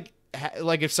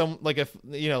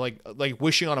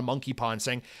wishing on a monkey paw and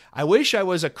saying, I wish I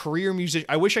was a career musician.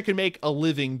 I wish I could make a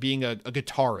living being a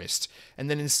guitarist. And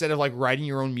then instead of writing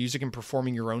your own music and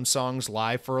performing your own songs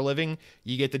live for a living,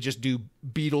 you get to just do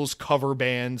Beatles cover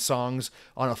band songs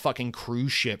on a fucking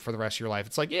cruise ship for the rest of your life.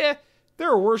 It's yeah, there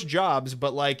are worse jobs,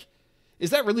 but is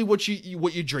that really what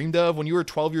you dreamed of when you were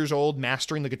 12 years old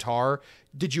mastering the guitar?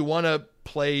 Did you want to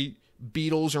play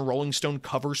Beatles and Rolling Stone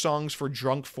cover songs for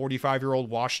drunk 45-year-old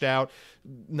washed out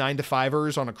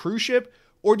 9-to-5ers on a cruise ship?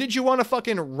 Or did you want to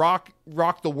fucking rock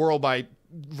the world by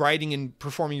writing and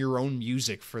performing your own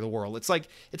music for the world? It's kind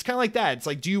of like that.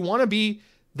 It's do you want to be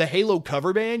the Halo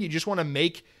cover band. You just want to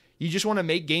make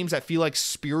games that feel like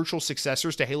spiritual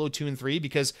successors to Halo 2 and 3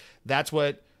 because that's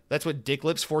what Dick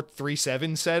Lips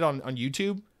 437 said on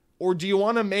YouTube? Or do you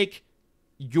want to make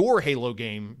your Halo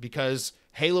game because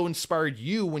Halo inspired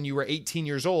you when you were 18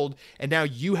 years old and now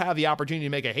you have the opportunity to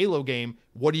make a Halo game?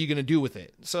 What are you going to do with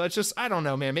it? So it's just, I don't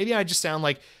know, man. Maybe I just sound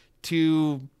like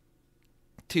too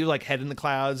like head in the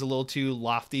clouds, a little too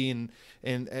lofty and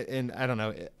I don't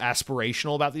know,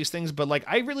 aspirational about these things. But like,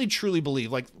 I really truly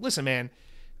believe, like, listen, man,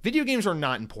 video games are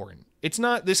not important.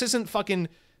 This isn't fucking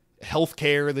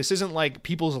healthcare. This isn't like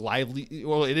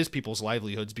well, it is people's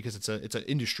livelihoods because it's an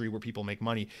industry where people make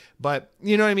money. But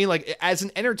you know what I mean? Like, as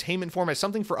an entertainment form, as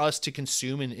something for us to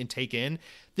consume and take in,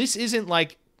 this isn't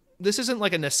like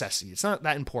a necessity. It's not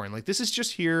that important. Like, this is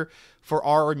just here for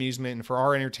our amusement and for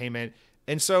our entertainment.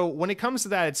 And so when it comes to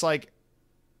that, it's like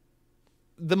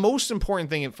the most important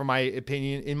thing, in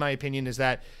my opinion, is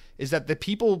that the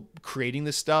people creating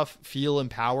this stuff feel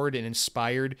empowered and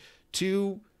inspired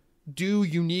to do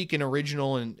unique and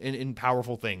original and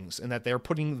powerful things, and that they're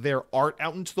putting their art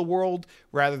out into the world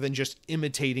rather than just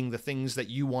imitating the things that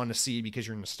you want to see because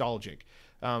you're nostalgic.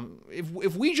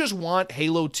 If we just want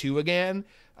Halo 2 again,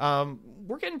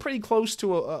 we're getting pretty close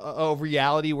to a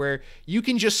reality where you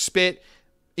can just spit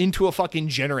into a fucking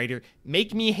generator,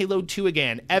 make me Halo 2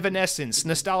 again, Evanescence,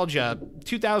 nostalgia,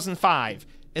 2005,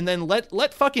 and then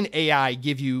let fucking AI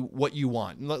give you what you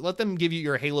want. Let them give you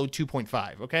your Halo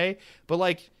 2.5, okay? But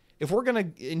like, if we're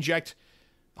gonna inject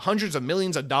hundreds of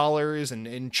millions of dollars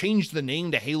and change the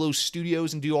name to Halo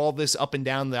Studios and do all this up and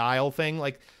down the aisle thing,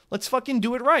 like, let's fucking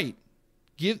do it right.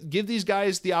 Give these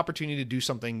guys the opportunity to do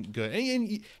something good,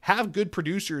 and have good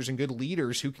producers and good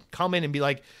leaders who can come in and be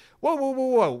like,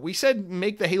 whoa, we said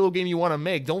make the Halo game you want to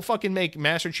make. Don't fucking make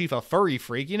Master Chief a furry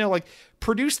freak. You know, like,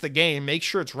 produce the game, make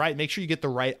sure it's right, make sure you get the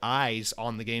right eyes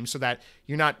on the game so that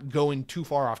you're not going too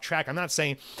far off track. I'm not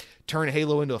saying turn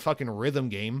Halo into a fucking rhythm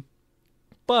game,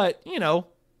 but, you know,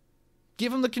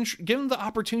 give them the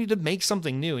opportunity to make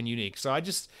something new and unique. So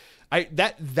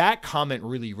that comment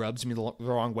really rubs me the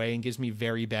wrong way and gives me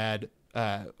very bad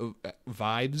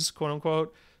vibes, quote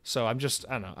unquote. So I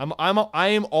don't know. I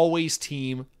am always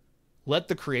team, let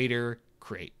the creator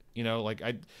create. You know, like,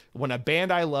 when a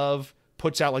band I love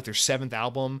puts out like their 7th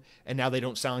album and now they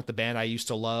don't sound like the band I used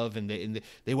to love, and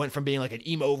they went from being like an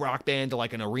emo rock band to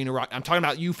like an arena rock. I'm talking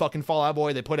about you, fucking Fall Out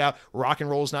Boy. They put out Rock and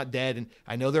Roll's Not Dead, and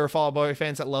I know there are Fall Out Boy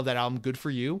fans that love that album. Good for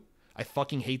you. I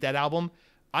fucking hate that album.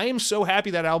 I am so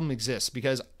happy that album exists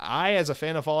because I, as a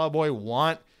fan of Fall Out Boy,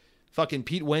 want fucking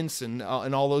Pete Wentz and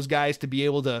all those guys to be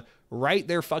able to write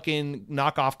their fucking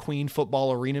knockoff Queen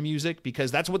football arena music,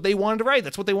 because that's what they wanted to write.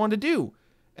 That's what they wanted to do.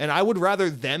 And I would rather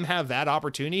them have that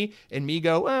opportunity and me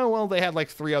go, oh, well, they had like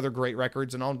 3 other great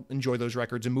records and I'll enjoy those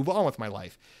records and move on with my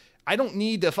life. I don't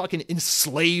need to fucking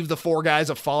enslave the 4 guys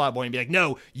of Fall Out Boy and be like,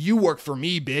 no, you work for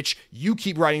me, bitch. You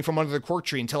keep writing from under the cork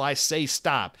tree until I say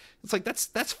stop. It's like,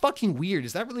 that's fucking weird.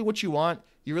 Is that really what you want?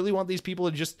 You really want these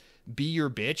people to just be your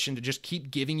bitch and to just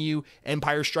keep giving you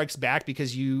Empire Strikes Back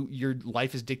because your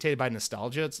life is dictated by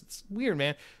nostalgia? It's weird,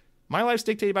 man. My life's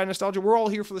dictated by nostalgia. We're all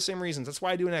here for the same reasons. That's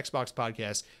why I do an Xbox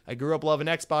podcast. I grew up loving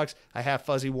Xbox. I have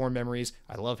fuzzy, warm memories.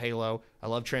 I love Halo. I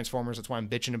love Transformers. That's why I'm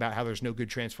bitching about how there's no good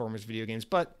Transformers video games.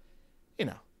 But, you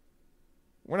know,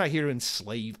 we're not here to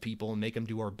enslave people and make them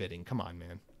do our bidding. Come on,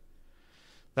 man.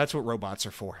 That's what robots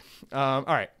are for. All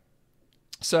right.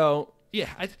 So, yeah,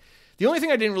 the only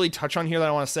thing I didn't really touch on here that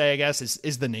I want to say, I guess,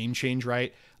 is the name change,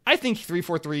 right? I think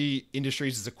 343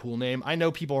 Industries is a cool name. I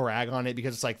know people rag on it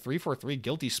because it's like 343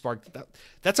 Guilty Spark.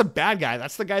 That's a bad guy.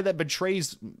 That's the guy that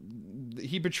betrays the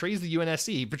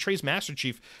UNSC. He betrays Master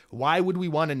Chief. Why would we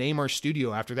want to name our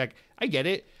studio after that? I get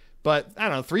it. But I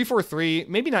don't know, 343,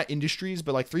 maybe not Industries,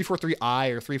 but like 343i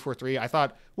or 343, I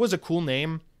thought was a cool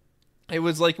name. It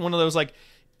was like one of those, like,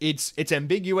 it's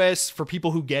ambiguous. For people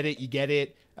who get it, you get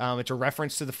it. It's a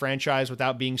reference to the franchise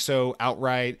without being so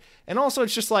outright. And also,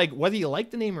 it's just like, whether you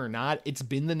like the name or not, it's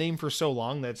been the name for so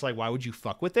long that it's like, why would you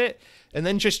fuck with it? And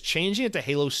then just changing it to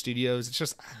Halo Studios, it's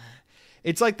just,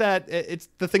 it's like that. It's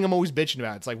the thing I'm always bitching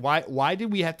about. It's like, why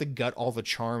did we have to gut all the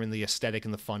charm and the aesthetic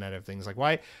and the fun out of things? Like,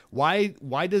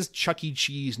 why does Chuck E.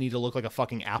 Cheese need to look like a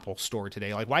fucking Apple store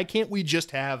today? Like, why can't we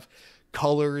just have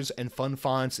colors and fun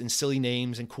fonts and silly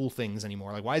names and cool things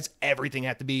anymore? Like, why does everything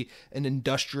have to be an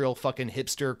industrial fucking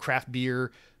hipster craft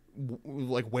beer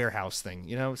like warehouse thing,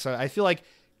 you know? So I feel like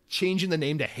changing the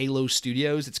name to Halo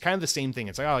Studios, it's kind of the same thing.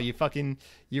 It's like, oh,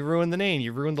 you ruined the name,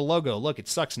 you ruined the logo, look, it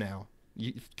sucks now.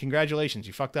 Congratulations,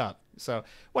 you fucked up. So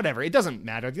whatever, it doesn't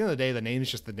matter. At the end of the day, the name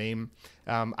is just the name.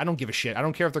 I don't give a shit. I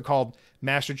don't care if they're called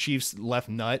Master Chief's Left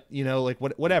Nut, you know, like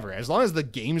whatever. As long as the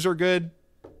games are good,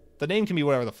 The name can be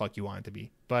whatever the fuck you want it to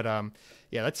be. But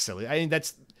yeah, that's silly. I mean,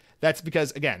 that's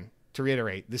because, again, to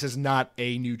reiterate, this is not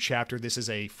a new chapter. This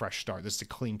is a fresh start. This is a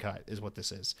clean cut, is what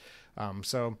this is.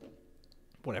 So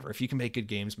whatever. If you can make good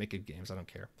games, make good games. I don't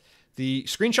care. The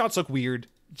screenshots look weird.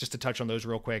 Just to touch on those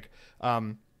real quick.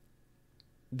 The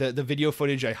video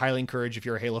footage, I highly encourage, if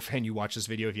you're a Halo fan, you watch this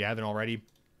video if you haven't already.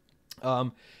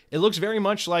 It looks very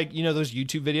much like, you know, those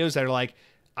YouTube videos that are like,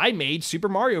 I made Super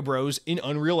Mario Bros. In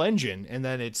Unreal Engine, and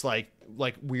then it's like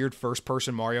weird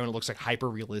first-person Mario, and it looks like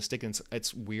hyper-realistic, and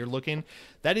it's weird looking.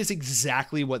 That is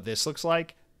exactly what this looks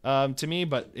like to me,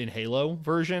 but in Halo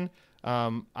version.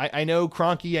 I know,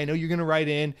 Cronky, I know you're going to write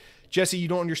in, Jesse, you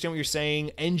don't understand what you're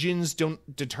saying. Engines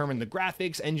don't determine the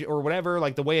graphics, or whatever.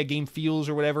 Like, the way a game feels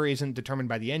or whatever isn't determined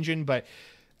by the engine. But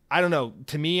I don't know.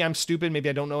 To me, I'm stupid. Maybe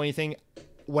I don't know anything.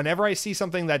 Whenever I see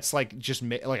something that's like just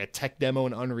like a tech demo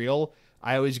in Unreal,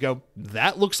 I always go,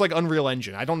 that looks like Unreal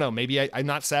Engine. I don't know. Maybe I'm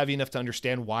not savvy enough to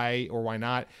understand why or why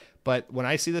not. But when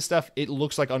I see this stuff, it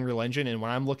looks like Unreal Engine. And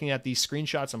when I'm looking at these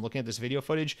screenshots, I'm looking at this video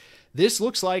footage, this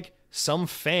looks like some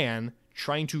fan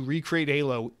trying to recreate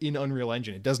Halo in Unreal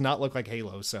Engine. It does not look like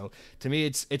Halo. So to me,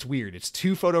 it's weird. It's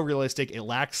too photorealistic. It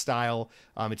lacks style.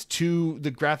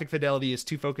 The graphic fidelity is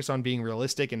too focused on being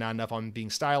realistic and not enough on being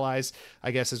stylized,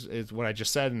 I guess is what I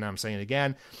just said. And I'm saying it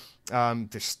again.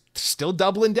 They're still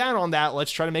doubling down on that.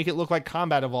 Let's try to make it look like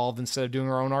Combat Evolved instead of doing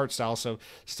our own art style. So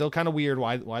still kind of weird.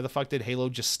 Why the fuck did Halo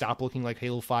just stop looking like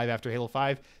Halo 5 after Halo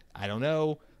 5? I don't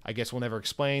know. I guess we'll never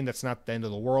explain. That's not the end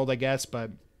of the world, I guess.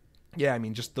 But yeah, I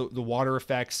mean, just the water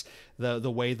effects,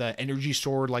 the way the energy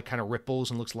sword like kind of ripples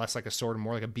and looks less like a sword and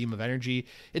more like a beam of energy.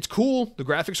 It's cool. The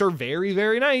graphics are very,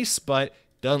 very nice, but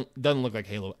doesn't look like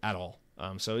Halo at all.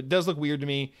 So it does look weird to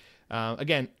me.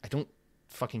 Again, I don't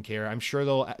fucking care. I'm sure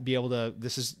they'll be able to,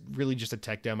 this is really just a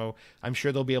tech demo. I'm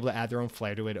sure they'll be able to add their own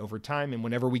flair to it over time. And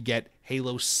whenever we get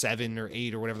Halo 7 or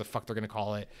 8 or whatever the fuck they're going to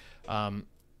call it,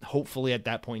 hopefully at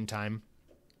that point in time,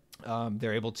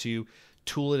 they're able to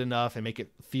tool it enough and make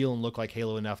it feel and look like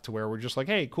Halo enough to where we're just like,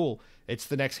 hey, cool, it's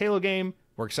the next Halo game,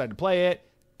 we're excited to play it,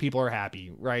 people are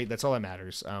happy, right? That's all that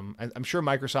matters. I'm sure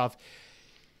Microsoft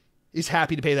is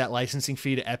happy to pay that licensing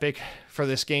fee to Epic for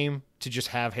this game to just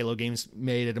have Halo games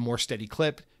made at a more steady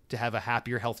clip, to have a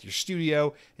happier, healthier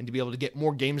studio, and to be able to get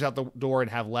more games out the door and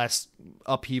have less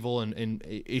upheaval and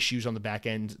issues on the back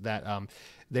end that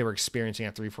they were experiencing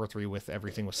at 343 with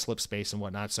everything with slip space and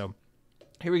whatnot. So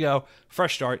here we go.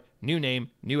 Fresh start, new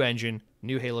name, new engine,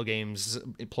 new Halo games,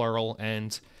 plural,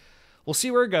 and we'll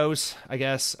see where it goes, I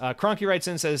guess. Cronky writes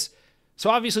in and says, so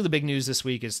obviously the big news this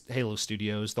week is Halo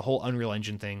Studios, the whole Unreal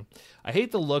Engine thing. I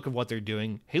hate the look of what they're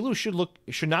doing. Halo should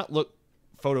not look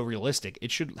photorealistic. It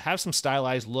should have some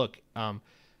stylized look.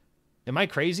 Am I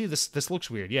crazy? This looks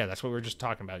weird. Yeah, that's what we were just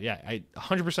talking about. Yeah, I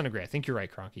 100% agree. I think you're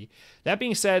right, Cronky. That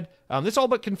being said, this all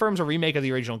but confirms a remake of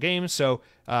the original game. So,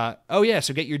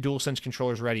 so get your DualSense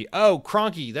controllers ready. Oh,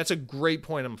 Cronky, that's a great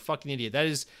point. I'm a fucking idiot.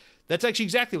 That's actually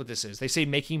exactly what this is. They say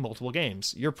making multiple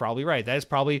games. You're probably right. That is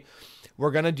probably,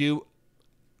 we're going to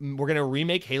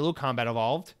remake Halo Combat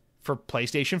Evolved for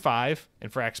PlayStation 5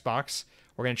 and for Xbox.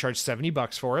 We're going to charge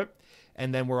 $70 for it.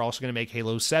 And then we're also going to make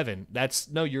Halo 7.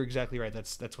 You're exactly right.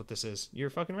 That's what this is. You're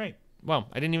fucking right. Well,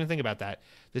 I didn't even think about that.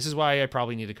 This is why I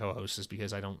probably need a co-host, is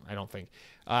because I don't think.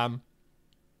 I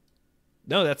don't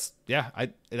know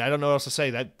what else to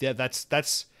say.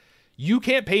 That's you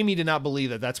can't pay me to not believe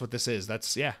that that's what this is.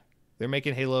 They're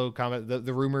making Halo Combat.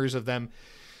 The rumors of them,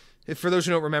 for those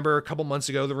who don't remember, a couple months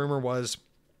ago, the rumor was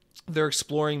they're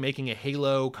exploring making a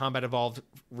Halo Combat Evolved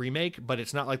remake, but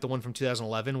it's not like the one from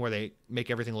 2011 where they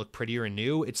make everything look prettier and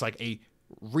new. It's like a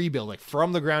rebuild, like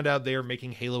from the ground out. They're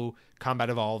making Halo Combat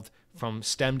Evolved from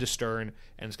stem to stern,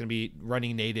 and it's going to be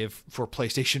running native for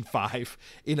PlayStation 5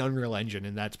 in Unreal Engine,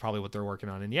 and that's probably what they're working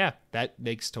on. And yeah, that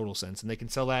makes total sense. And they can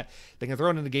sell that. They can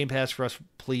throw it into Game Pass for us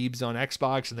plebes on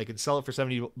Xbox, and they can sell it for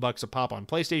 $70 a pop on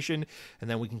PlayStation, and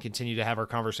then we can continue to have our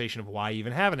conversation of why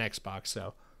even have an Xbox.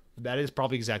 So that is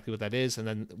probably exactly what that is. And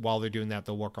then while they're doing that,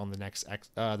 they'll work on the next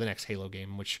Halo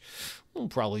game, which will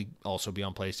probably also be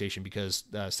on PlayStation because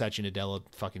Satya Nadella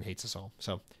fucking hates us all.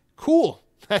 So cool.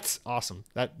 That's awesome.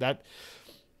 That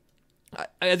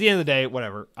at the end of the day,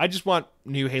 whatever. I just want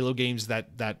new Halo games that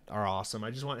are awesome.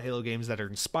 I just want Halo games that are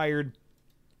inspired,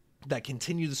 that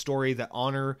continue the story, that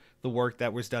honor the work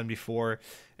that was done before,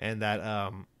 and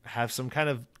that have some kind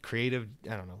of creative,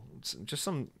 I don't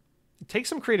know, take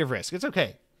some creative risk. It's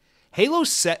okay.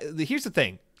 Here's the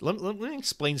thing. Let me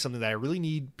explain something that I really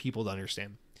need people to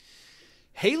understand.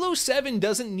 Halo 7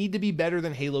 doesn't need to be better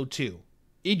than Halo 2.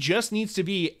 It just needs to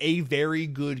be a very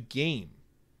good game.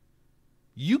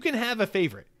 You can have a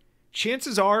favorite.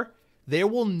 Chances are There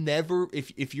will never,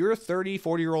 if you're a 30,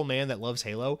 40-year-old man that loves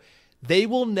Halo, they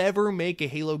will never make a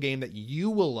Halo game that you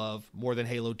will love more than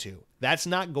Halo 2. That's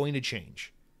not going to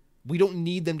change. We don't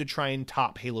need them to try and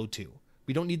top Halo 2.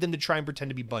 We don't need them to try and pretend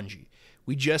to be Bungie.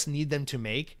 We just need them to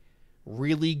make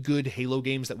really good Halo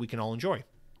games that we can all enjoy.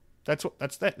 That's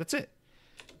it.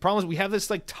 Problem is, we have this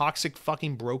like toxic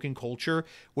fucking broken culture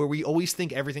where we always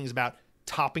think everything is about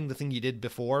topping the thing you did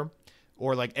before,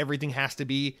 or like everything has to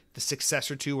be the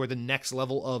successor to or the next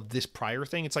level of this prior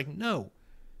thing. It's like, no.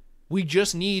 We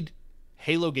just need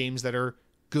Halo games that are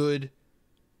good,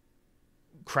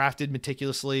 crafted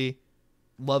meticulously,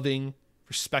 loving,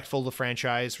 respectful of the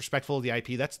franchise, respectful of the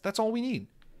IP. That's all we need.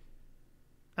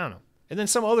 I don't know. And then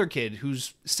some other kid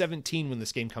who's 17 when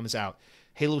this game comes out,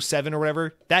 Halo 7 or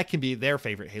whatever, that can be their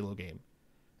favorite Halo game.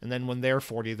 And then when they're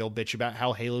 40, they'll bitch about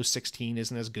how Halo 16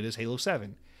 isn't as good as Halo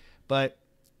 7. But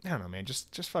I don't know, man.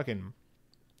 Just fucking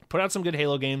put out some good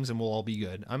Halo games and we'll all be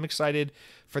good. I'm excited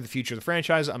for the future of the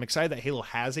franchise. I'm excited that Halo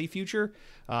has a future,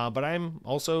 but I'm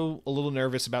also a little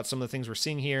nervous about some of the things we're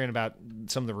seeing here and about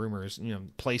some of the rumors. You know,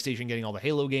 PlayStation getting all the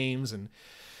Halo games and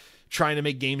trying to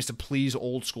make games to please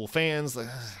old school fans.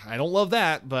 I don't love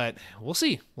that, but we'll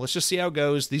see. Let's just see how it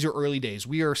goes. These are early days.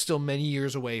 We are still many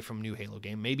years away from new Halo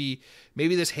game. Maybe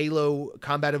this Halo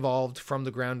Combat Evolved from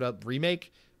the ground up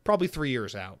remake, probably 3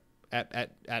 years out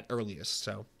at earliest.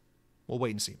 So we'll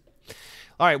wait and see.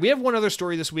 All right, we have one other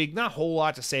story this week. Not a whole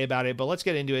lot to say about it, but let's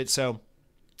get into it. So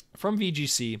from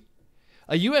VGC,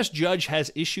 a U.S. judge has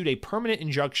issued a permanent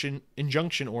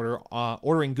injunction order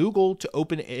ordering Google to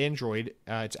open Android,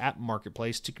 its app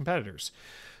marketplace, to competitors.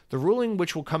 The ruling,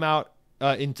 which will come out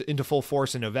into full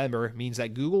force in November, means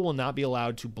that Google will not be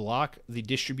allowed to block the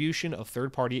distribution of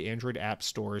third-party Android app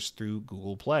stores through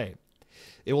Google Play.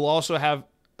 It will also have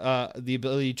the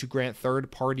ability to grant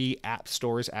third-party app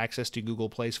stores access to Google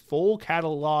Play's full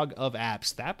catalog of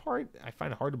apps. That part I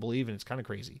find hard to believe, and it's kind of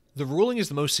crazy. The ruling is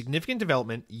the most significant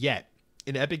development yet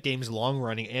in Epic Games'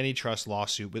 long-running antitrust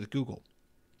lawsuit with Google,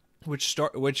 which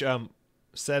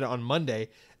said on Monday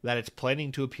that it's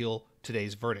planning to appeal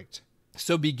today's verdict.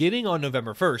 So beginning on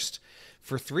November 1st,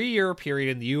 for a 3-year period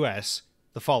in the U.S.,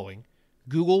 the following: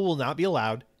 Google will not be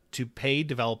allowed to pay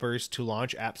developers to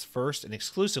launch apps first and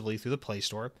exclusively through the Play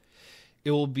Store. It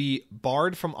will be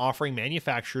barred from offering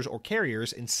manufacturers or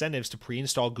carriers incentives to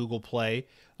pre-install Google Play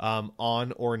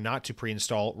on or not to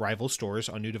pre-install rival stores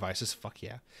on new devices. Fuck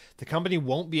yeah. The company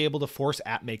won't be able to force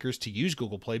app makers to use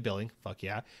Google Play billing. Fuck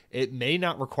yeah. It may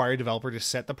not require a developer to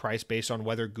set the price based on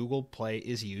whether Google Play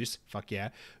is used. Fuck yeah.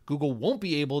 Google won't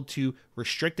be able to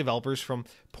restrict developers from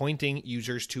pointing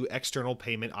users to external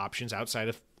payment options outside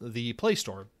of the Play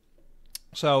Store.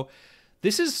 So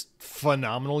this is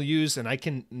phenomenal news, and I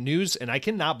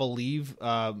cannot believe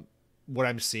what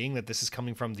I'm seeing, that this is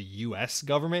coming from the U.S.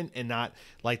 government and not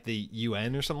like the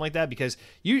UN or something like that, because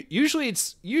usually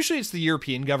it's the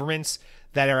European governments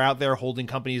that are out there holding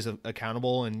companies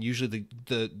accountable, and usually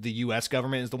the U.S.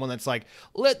 government is the one that's like,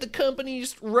 let the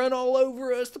companies run all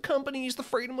over us, the companies, the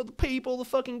freedom of the people, the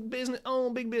fucking business,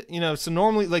 big bit, so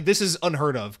normally, like, this is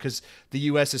unheard of because the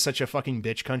U.S. is such a fucking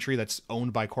bitch country that's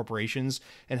owned by corporations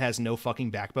and has no fucking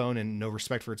backbone and no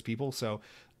respect for its people. So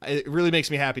it really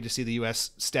makes me happy to see the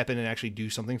U.S. step in and actually do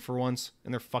something for once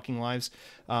in their fucking lives.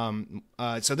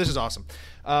 So this is awesome.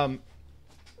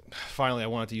 Finally, I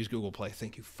wanted to use Google Play.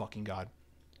 Thank you fucking God.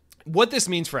 What this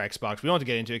means for Xbox, we don't have to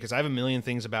get into it because I have a million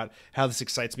things about how this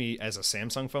excites me as a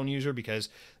Samsung phone user, because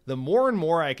the more and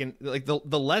more I can, like, the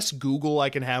less Google I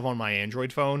can have on my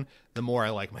Android phone, the more I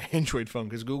like my Android phone,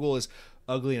 because Google is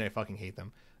ugly and I fucking hate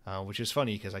them, which is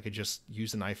funny because I could just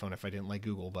use an iPhone if I didn't like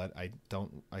Google, but I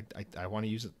don't, I want to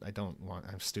use it.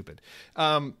 I'm stupid.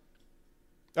 All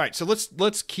right, so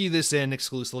let's key this in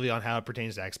exclusively on how it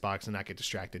pertains to Xbox and not get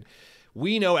distracted.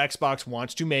 We know Xbox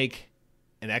wants to make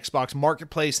an Xbox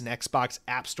marketplace, an Xbox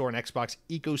app store, an Xbox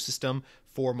ecosystem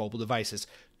for mobile devices.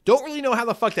 Don't really know how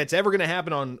the fuck that's ever going to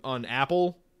happen on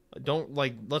Apple.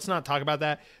 Let's not talk about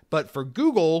that. But for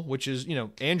Google, which is,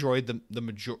 Android,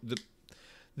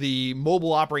 the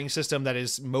mobile operating system that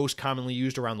is most commonly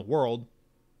used around the world,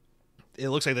 it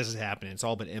looks like this is happening. It's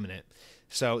all but imminent.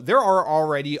 So there are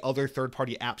already other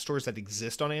third-party app stores that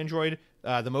exist on Android.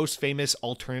 The most famous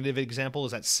alternative example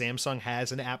is that Samsung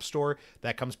has an app store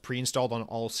that comes pre-installed on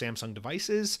all Samsung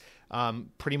devices.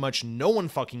 Pretty much no one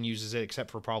fucking uses it except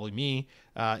for probably me.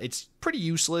 It's pretty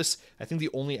useless. I think the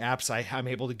only apps I'm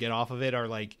able to get off of it are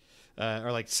like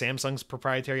Samsung's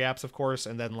proprietary apps, of course,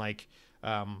 and then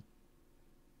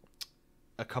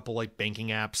a couple like banking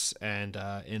apps, and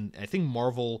I think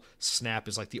Marvel Snap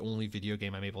is like the only video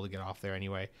game I'm able to get off there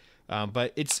anyway.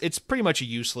 But it's pretty much a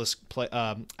useless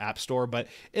app store, but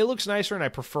it looks nicer, and I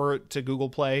prefer it to Google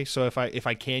Play. So if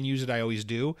I can use it, I always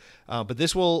do. But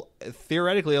this will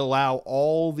theoretically allow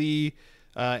all the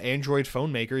Android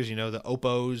phone makers, the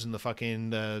Oppos and the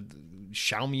fucking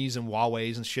Xiaomis and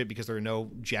Huawei's and shit, because there are no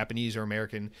Japanese or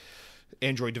American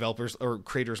Android developers or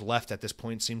creators left at this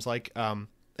point, seems like.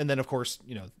 And then, of course,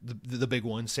 the big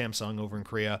one, Samsung over in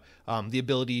Korea, the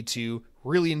ability to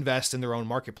really invest in their own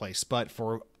marketplace. But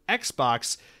for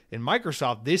Xbox and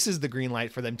Microsoft, this is the green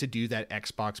light for them to do that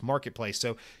Xbox marketplace.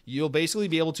 So you'll basically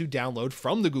be able to download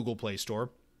from the Google Play Store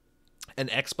an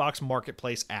Xbox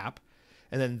marketplace app,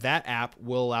 and then that app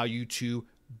will allow you to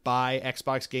buy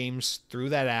Xbox games through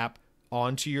that app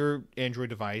onto your Android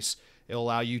device. It'll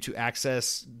allow you to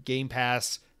access Game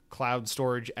Pass, cloud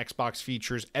storage, Xbox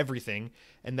features, everything.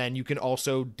 And then you can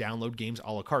also download games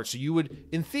a la carte. So you would,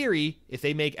 in theory, if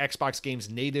they make Xbox games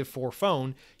native for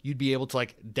phone, you'd be able to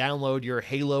download your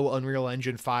Halo Unreal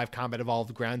Engine 5 Combat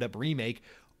Evolved ground up remake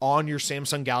on your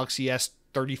Samsung Galaxy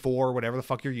S34, whatever the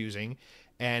fuck you're using,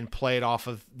 and play it off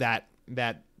of that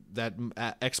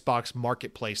Xbox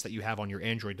marketplace that you have on your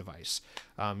Android device.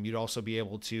 You'd also be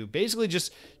able to basically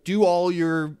just do all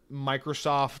your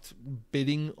Microsoft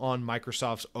bidding on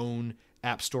Microsoft's own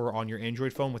app store on your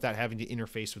Android phone without having to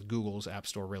interface with Google's app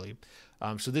store, really.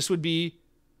 So this would be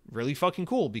really fucking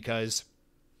cool, because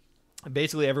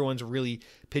basically everyone's really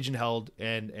pigeonholed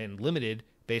and limited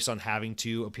based on having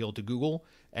to appeal to Google.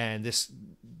 And this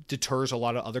deters a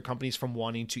lot of other companies from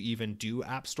wanting to even do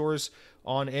app stores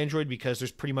on Android, because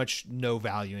there's pretty much no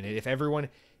value in it. If everyone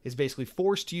is basically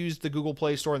forced to use the Google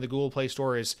Play Store, and the Google Play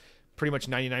Store is pretty much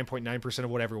 99.9% of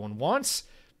what everyone wants,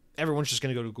 everyone's just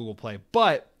going to go to Google Play.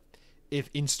 But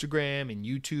if Instagram and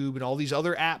YouTube and all these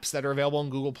other apps that are available on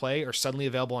Google Play are suddenly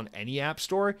available on any app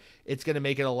store, it's going to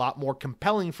make it a lot more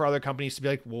compelling for other companies to be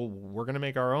like, well, we're going to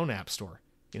make our own app store.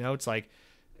 It's like,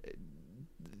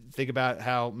 think about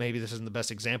how maybe this isn't the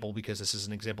best example, because this is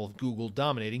an example of Google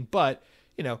dominating, but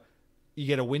you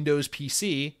get a Windows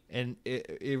PC, and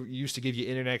it used to give you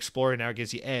Internet Explorer, now it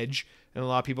gives you Edge, and a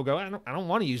lot of people go, I don't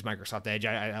want to use Microsoft Edge,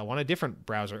 I want a different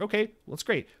browser. Okay, well, that's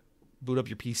great. Boot up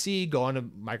your PC, go on to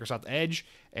Microsoft Edge,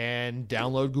 and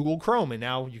download Google Chrome, and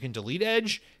now you can delete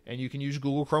Edge, and you can use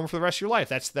Google Chrome for the rest of your life.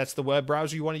 That's the web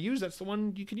browser you want to use, that's the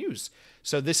one you can use.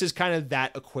 So this is kind of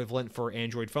that equivalent for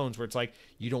Android phones, where it's like,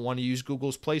 you don't want to use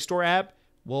Google's Play Store app,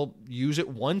 well, use it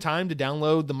one time to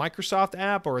download the Microsoft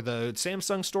app or the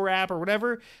Samsung Store app or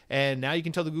whatever, and now you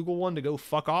can tell the Google one to go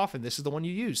fuck off, and this is the one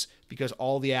you use, because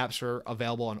all the apps are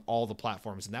available on all the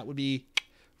platforms, and that would be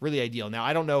really ideal. Now,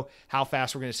 I don't know how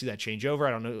fast we're going to see that change over.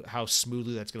 I don't know how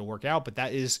smoothly that's going to work out, but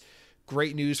that is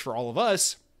great news for all of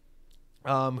us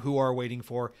who are waiting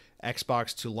for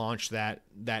Xbox to launch that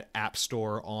app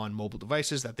store on mobile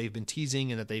devices that they've been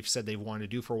teasing and that they've said they wanted to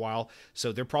do for a while.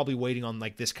 So they're probably waiting on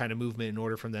this kind of movement in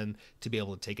order for them to be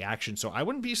able to take action. So I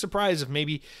wouldn't be surprised if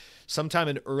maybe sometime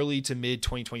in early to mid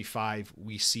 2025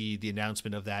 we see the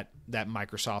announcement of that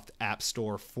Microsoft App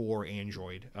Store for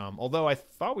Android. Although I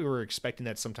thought we were expecting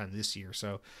that sometime this year.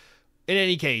 So in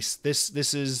any case,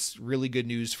 this is really good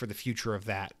news for the future of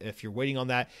that, if you're waiting on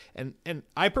that. And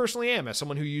I personally am, as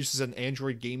someone who uses an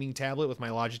Android gaming tablet with my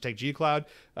Logitech G Cloud,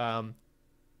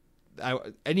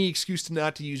 any excuse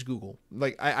not to use Google.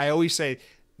 I always say,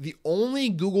 the only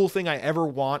Google thing I ever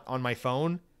want on my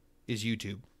phone is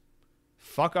YouTube.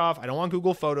 Fuck off. I don't want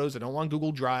Google Photos. I don't want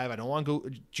Google Drive. I don't want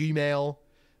Google Gmail,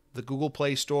 the Google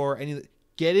Play Store,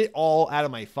 get it all out of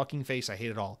my fucking face. I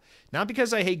hate it all. Not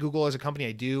because I hate Google as a company,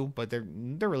 I do, but they're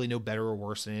really no better or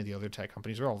worse than any of the other tech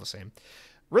companies. They're all the same.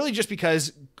 Really just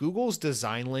because Google's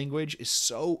design language is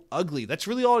so ugly. That's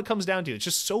really all it comes down to. It's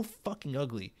just so fucking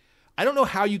ugly. I don't know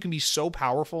how you can be so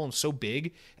powerful and so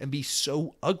big and be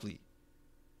so ugly.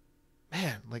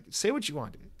 Man, say what you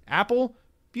want. Apple,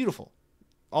 beautiful.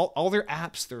 All their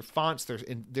apps, their fonts, their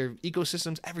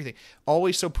ecosystems, everything,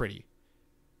 always so pretty.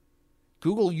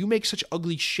 Google, you make such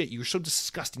ugly shit. You're so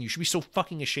disgusting. You should be so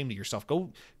fucking ashamed of yourself. Go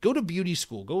to beauty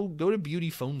school. Go to beauty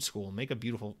phone school and make a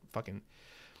beautiful fucking...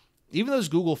 Even those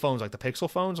Google phones, like the Pixel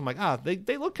phones, I'm like,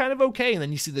 they look kind of okay. And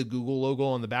then you see the Google logo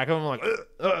on the back of them, I'm like,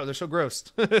 ugh, they're so gross.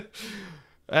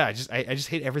 I just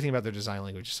hate everything about their design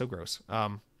language. It's so gross.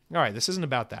 All right, this isn't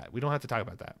about that. We don't have to talk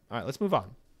about that. All right, let's move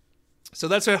on. So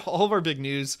that's all of our big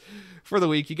news for the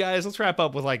week. You guys, let's wrap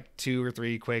up with 2 or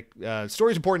 3 quick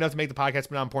stories important enough to make the podcast,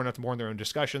 but not important enough to warrant their own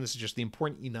discussion. This is just the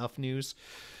important enough news.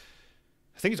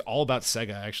 I think it's all about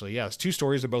Sega, actually. Yeah, it's 2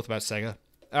 stories. They're both about Sega.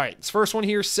 All right, this first one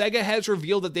here. Sega has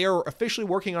revealed that they are officially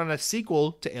working on a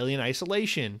sequel to Alien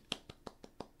Isolation.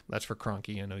 That's for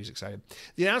Cronky. I know he's excited.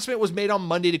 The announcement was made on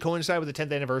Monday to coincide with the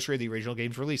 10th anniversary of the original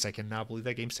game's release. I cannot believe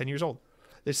that game's 10 years old.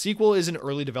 The sequel is in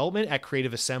early development at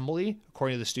Creative Assembly,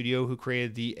 according to the studio who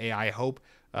created the AI Hope,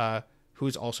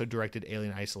 who's also directed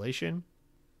Alien Isolation.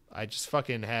 I just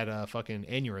fucking had a fucking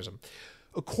aneurysm.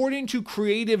 According to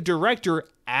creative director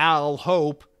Al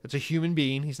Hope, that's a human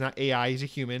being. He's not AI, he's a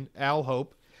human. Al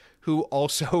Hope, who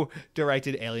also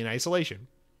directed Alien Isolation.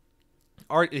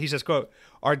 He says, quote,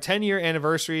 our 10-year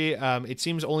anniversary, it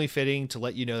seems only fitting to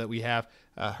let you know that we have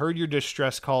heard your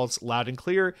distress calls loud and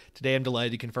clear. Today, I'm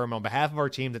delighted to confirm on behalf of our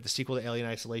team that the sequel to Alien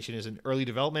Isolation is in early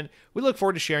development. We look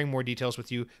forward to sharing more details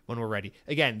with you when we're ready.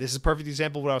 Again, this is a perfect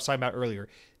example of what I was talking about earlier.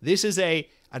 This is a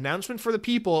announcement for the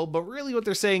people, but really what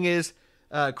they're saying is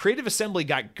Creative Assembly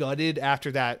got gutted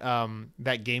after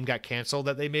that game got canceled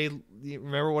that they made. You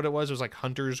remember what it was? It was like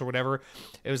Hunters or whatever.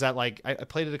 It was that, like, I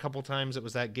played it a couple times. It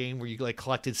was that game where you like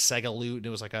collected Sega loot, and it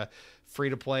was like a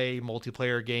free-to-play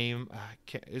multiplayer game.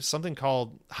 It was something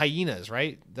called Hyenas,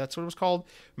 right? That's what it was called.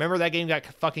 Remember that game got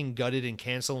fucking gutted and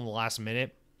canceled in the last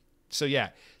minute? So yeah,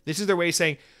 this is their way of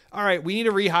saying, all right, we need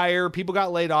to rehire. People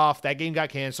got laid off. That game got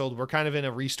canceled. We're kind of in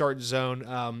a restart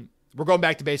zone. We're going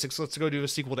back to basics. Let's go do a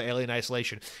sequel to Alien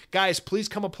Isolation. Guys, please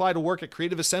come apply to work at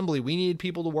Creative Assembly. We need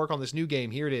people to work on this new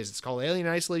game. Here it is. It's called Alien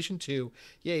Isolation 2.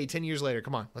 Yay, 10 years later.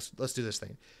 Come on, let's do this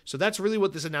thing. So that's really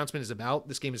what this announcement is about.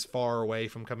 This game is far away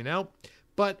from coming out,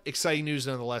 but exciting news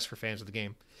nonetheless for fans of the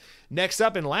game. Next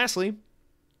up, and lastly,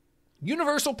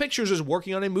 Universal Pictures is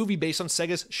working on a movie based on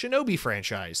Sega's Shinobi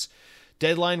franchise.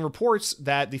 Deadline reports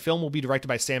that the film will be directed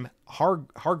by Sam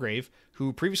Hargrave,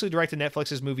 who previously directed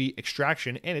Netflix's movie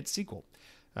Extraction and its sequel.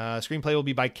 Screenplay will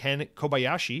be by Ken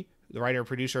Kobayashi, the writer and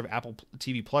producer of Apple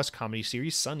TV Plus comedy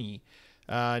series Sunny.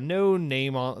 No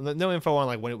info on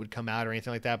like when it would come out or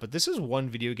anything like that, but this is one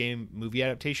video game movie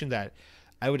adaptation that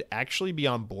I would actually be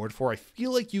on board for. I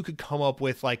feel like you could come up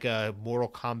with like a Mortal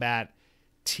Kombat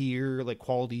tier, like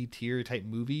quality tier type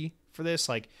movie for this,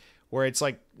 like where it's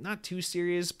like not too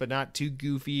serious but not too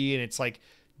goofy, and it's like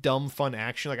dumb fun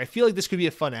action. Like I feel like this could be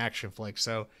a fun action flick,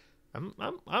 so I'm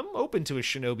open to a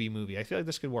Shinobi movie. I feel like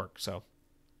this could work. So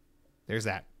there's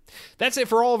that. That's it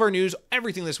for all of our news,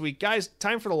 everything this week, guys.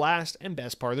 Time for the last and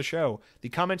best part of the show: the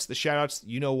comments, the shoutouts.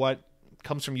 You know what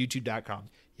comes from YouTube.com.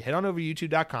 You head on over to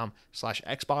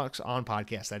YouTube.com/Xbox on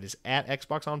Podcast. That is at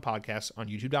Xbox on Podcast on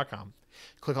YouTube.com.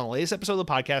 Click on the latest episode of the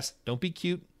podcast. Don't be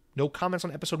cute. No comments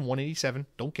on episode 187.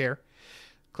 Don't care.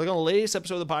 Click on the latest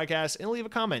episode of the podcast and leave a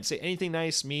comment. Say anything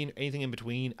nice, mean, anything in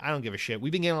between. I don't give a shit.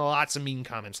 We've been getting lots of mean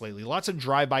comments lately. Lots of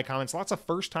drive-by comments. Lots of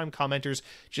first-time commenters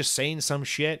just saying some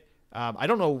shit. I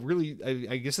don't know, really.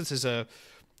 I guess this is a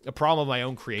problem of my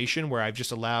own creation where I've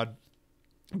just allowed,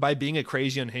 by being a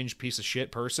crazy, unhinged piece of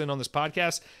shit person on this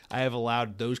podcast, I have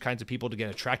allowed those kinds of people to get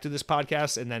attracted to this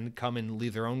podcast and then come and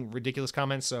leave their own ridiculous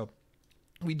comments. So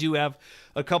we do have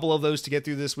a couple of those to get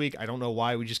through this week. I don't know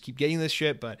why we just keep getting this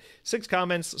shit, but 6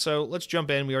 comments. So let's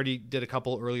jump in. We already did a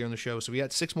couple earlier in the show, so we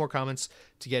got 6 more comments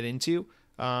to get into.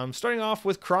 Starting off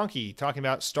with Cronky talking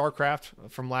about StarCraft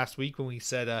from last week when we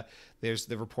said there's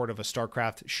the report of a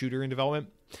StarCraft shooter in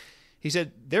development. He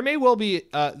said there may well be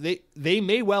they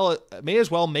may as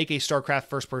well make a StarCraft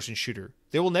first-person shooter.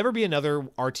 There will never be another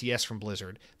RTS from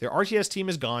Blizzard. Their RTS team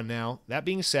is gone now. That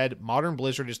being said, modern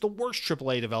Blizzard is the worst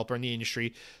AAA developer in the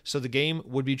industry, so the game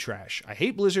would be trash. I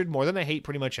hate Blizzard more than I hate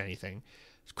pretty much anything.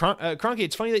 Cronky,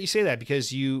 it's funny that you say that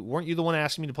because weren't you the one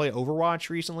asking me to play Overwatch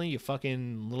recently, you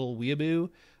fucking little weeaboo?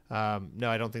 No,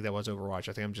 I don't think that was Overwatch.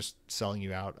 I think I'm just selling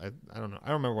you out. I don't know. I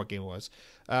don't remember what game it was.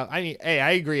 I mean, hey,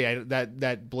 I agree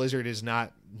that Blizzard is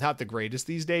not the greatest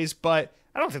these days, but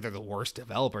I don't think they're the worst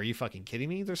developer. Are you fucking kidding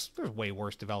me? There's way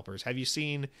worse developers. Have you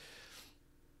seen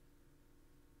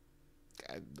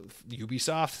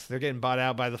Ubisoft? They're getting bought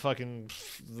out by the fucking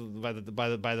by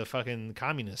the fucking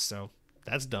communists. So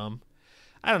that's dumb.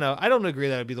 I don't know. I don't agree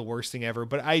that would be the worst thing ever,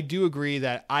 but I do agree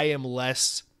that I'm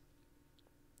less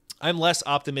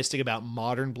optimistic about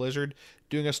modern Blizzard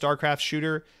doing a StarCraft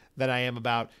shooter than I am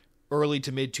about early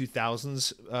to mid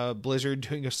 2000s Blizzard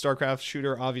doing a StarCraft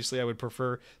shooter. Obviously, I would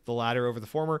prefer the latter over the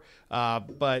former.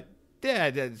 But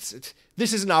yeah, this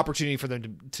is an opportunity for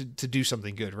them to do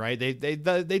something good, right? They've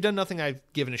done nothing I've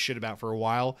given a shit about for a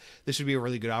while. This would be a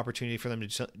really good opportunity for them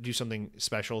to do something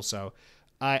special. So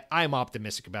I'm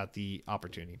optimistic about the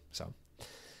opportunity. So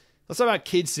let's talk about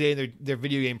kids today and their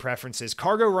video game preferences.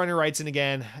 Cargo Runner writes in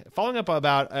again, following up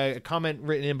about a comment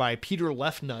written in by Peter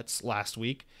Leftnuts last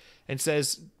week, and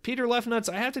says, Peter Leftnuts,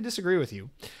 I have to disagree with you.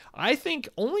 I think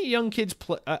only young kids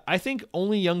play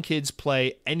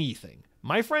anything.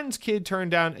 My friend's kid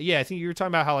turned down. Yeah, I think you were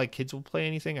talking about how like kids will play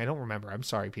anything. I don't remember. I'm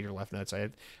sorry, Peter Leftnuts. I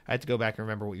had to go back and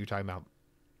remember what you were talking about.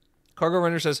 Cargo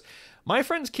Runner says, my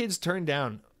friend's kids turned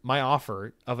down my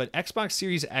offer of an Xbox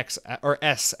Series X or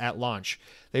S at launch.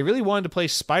 They really wanted to play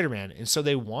Spider-Man, and so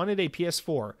they wanted a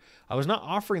PS4. I was not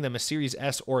offering them a Series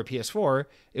S or a PS4.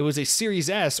 It was a Series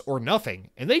S or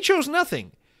nothing, and they chose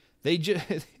nothing. They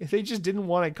just didn't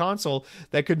want a console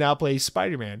that could now play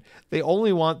Spider-Man. They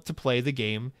only want to play the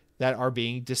game that are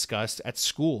being discussed at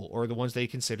school or the ones they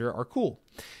consider are cool.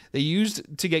 They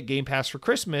used to get Game Pass for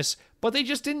Christmas, but they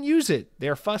just didn't use it.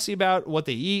 They're fussy about what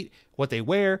they eat, what they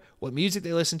wear, what music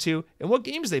they listen to, and what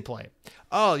games they play.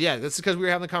 Oh yeah, that's because we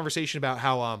were having a conversation about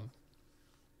how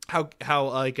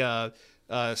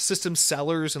system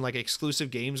sellers and like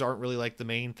exclusive games aren't really like the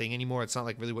main thing anymore. It's not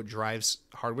like really what drives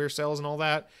hardware sales and all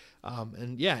that.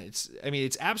 And yeah,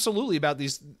 it's absolutely about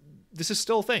these. This is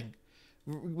still a thing.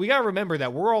 We got to remember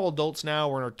that we're all adults now.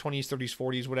 We're in our 20s, 30s,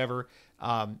 40s, whatever.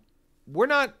 We're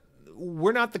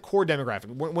not the core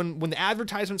demographic. When the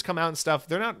advertisements come out and stuff,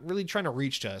 they're not really trying to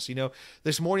reach to us. You know,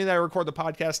 this morning that I record the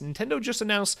podcast, Nintendo just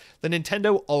announced the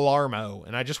Nintendo Alarmo.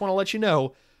 And I just want to let you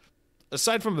know,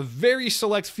 aside from a very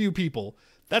select few people,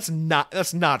 that's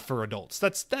not for adults.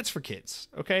 That's for kids.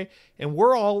 Okay. And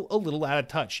we're all a little out of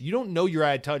touch. You don't know you're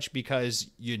out of touch because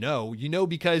you know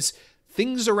because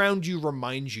things around you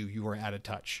remind you are out of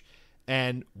touch.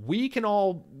 And we can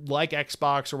all like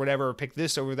Xbox or whatever, pick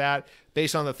this over that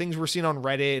based on the things we're seeing on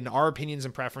Reddit and our opinions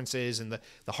and preferences and the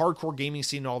hardcore gaming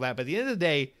scene and all that. But at the end of the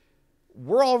day,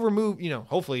 we're all removed,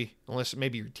 hopefully, unless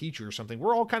maybe your teacher or something,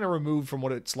 we're all kind of removed from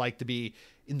what it's like to be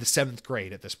in the 7th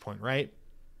grade at this point, right?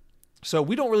 So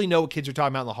we don't really know what kids are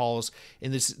talking about in the halls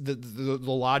and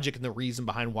the logic and the reason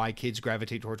behind why kids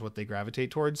gravitate towards what they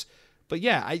gravitate towards. But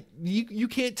yeah, you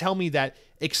can't tell me that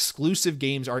exclusive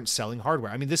games aren't selling hardware.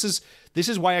 I mean, this is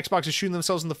why Xbox is shooting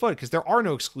themselves in the foot, because there are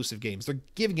no exclusive games. They're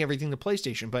giving everything to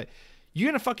PlayStation. But you're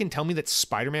going to fucking tell me that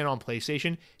Spider-Man on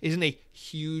PlayStation isn't a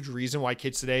huge reason why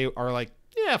kids today are like,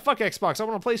 yeah, fuck Xbox, I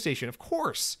want a PlayStation. Of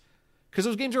course. Because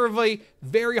those games are of a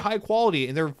very high quality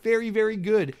and they're very, very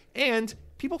good. And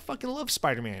people fucking love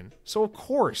Spider-Man. So of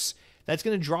course, that's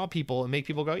going to draw people and make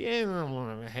people go, yeah,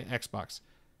 Xbox.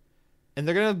 And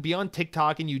they're going to be on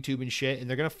TikTok and YouTube and shit, and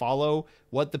they're going to follow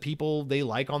what the people they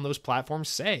like on those platforms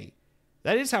say.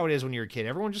 That is how it is when you're a kid.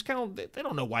 Everyone just kind of, they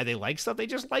don't know why they like stuff. They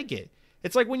just like it.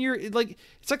 It's like when you're like,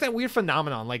 it's like that weird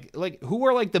phenomenon. Like who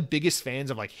are like the biggest fans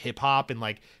of like hip hop and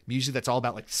like music that's all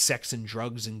about like sex and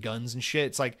drugs and guns and shit.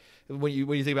 It's like when you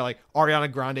think about like Ariana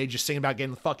Grande just singing about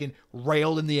getting fucking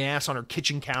railed in the ass on her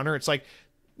kitchen counter. It's like,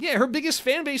 yeah, her biggest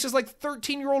fan base is like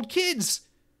 13-year-old kids.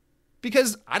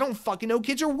 Because I don't fucking know,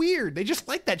 kids are weird. They just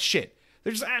like that shit.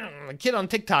 They're just, I don't know, a kid on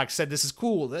TikTok said this is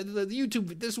cool. The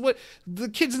YouTube, this is what the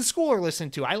kids in school are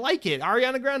listening to. I like it.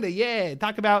 Ariana Grande, yeah.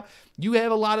 Talk about you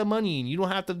have a lot of money and you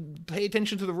don't have to pay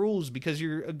attention to the rules because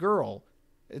you're a girl.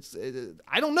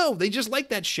 I don't know. They just like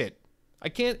that shit. I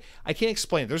can't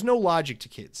explain it. There's no logic to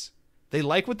kids. They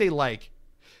like what they like.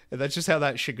 And that's just how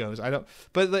that shit goes.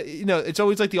 But it's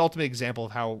always like the ultimate example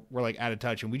of how we're like out of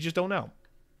touch and we just don't know.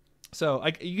 So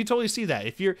you can totally see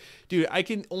that. Dude, I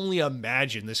can only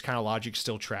imagine this kind of logic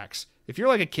still tracks. If you're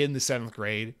like a kid in the 7th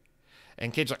grade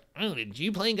and kids are like, oh, did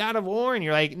you play God of War? And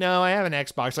you're like, no, I have an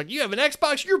Xbox. Like, you have an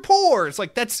Xbox? You're poor. It's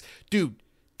like, dude,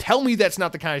 tell me that's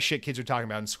not the kind of shit kids are talking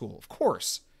about in school. Of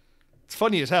course. It's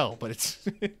funny as hell, but it's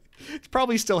it's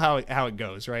probably still how it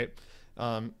goes, right?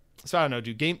 So I don't know,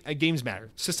 dude. Games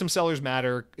matter. System sellers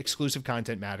matter. Exclusive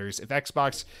content matters. If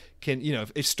Xbox can,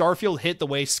 if Starfield hit the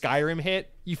way Skyrim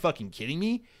hit, you fucking kidding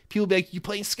me? People be like, you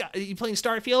playing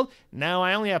Starfield? No,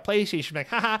 I only have PlayStation. I'm like,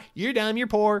 haha, you're dumb, you're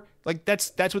poor. Like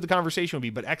that's what the conversation would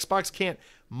be. But Xbox can't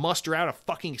muster out a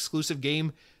fucking exclusive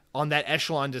game on that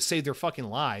echelon to save their fucking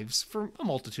lives for a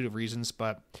multitude of reasons.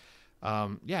 But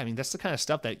yeah, I mean that's the kind of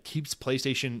stuff that keeps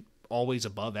PlayStation always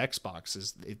above Xbox.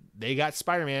 Is they got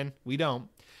Spider-Man, we don't.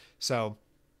 So,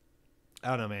 I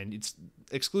don't know, man.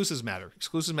 Exclusives matter.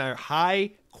 Exclusives matter.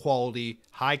 High quality,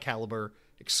 high caliber,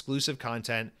 exclusive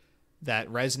content that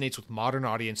resonates with modern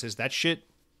audiences. That shit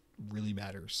really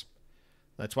matters.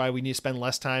 That's why we need to spend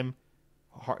less time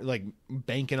like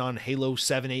banking on Halo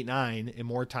 7, 8, 9 and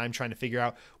more time trying to figure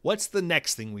out what's the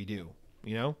next thing we do.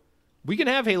 We can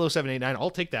have Halo 7, 8, 9. I'll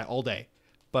take that all day.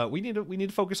 But we need to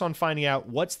focus on finding out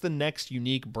what's the next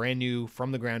unique, brand new,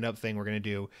 from the ground up thing we're going to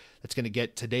do that's going to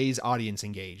get today's audience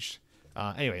engaged.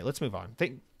 Anyway, let's move on.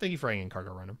 Thank you for hanging,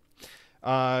 Cargo Runner.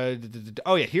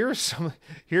 Oh yeah, here's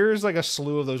like a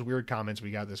slew of those weird comments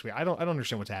we got this week. I don't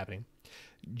understand what's happening.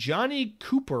 Johnny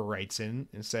Cooper writes in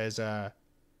and says, I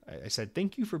said,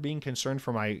 thank you for being concerned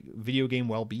for my video game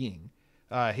well-being.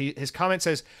 His comment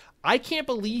says, I can't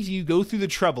believe you go through the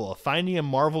trouble of finding a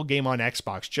Marvel game on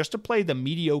Xbox just to play the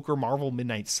mediocre Marvel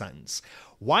Midnight Suns.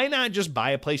 Why not just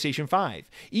buy a PlayStation 5?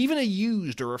 Even a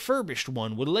used or refurbished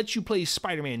one would let you play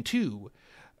Spider-Man 2.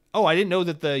 Oh, I didn't know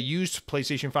that the used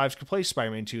PlayStation 5s could play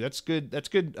Spider-Man 2. That's good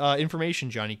information,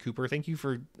 Johnny Cooper. Thank you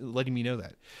for letting me know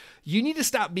that. You need to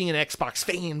stop being an Xbox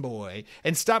fanboy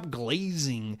and stop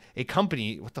glazing a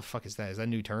company. What the fuck is that? Is that a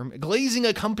new term? Glazing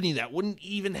a company that wouldn't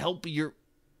even help you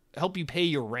pay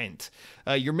your rent.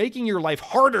 You're making your life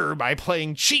harder by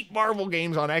playing cheap Marvel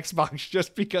games on Xbox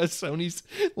just because Sony's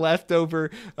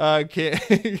leftover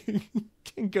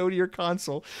can go to your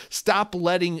console. Stop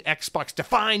letting Xbox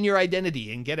define your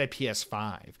identity and get a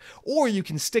PS5. Or you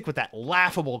can stick with that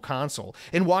laughable console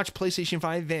and watch PlayStation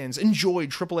 5 fans enjoy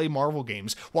AAA Marvel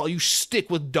games while you stick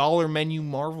with dollar menu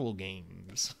Marvel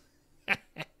games.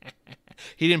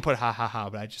 He didn't put ha ha ha,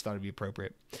 but I just thought it'd be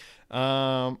appropriate.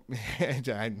 I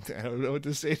don't know what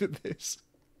to say to this.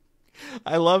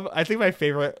 I think my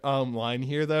favorite line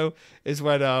here though is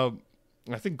when I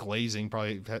think glazing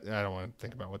probably, I don't want to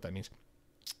think about what that means.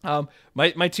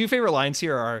 My two favorite lines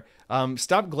here are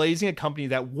stop glazing a company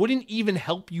that wouldn't even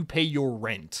help you pay your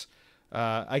rent.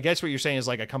 I guess what you're saying is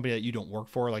like a company that you don't work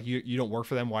for, like you don't work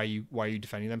for them. Why are you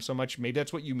defending them so much? Maybe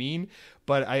that's what you mean,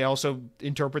 but I also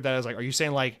interpret that as like, are you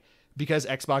saying like, because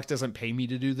Xbox doesn't pay me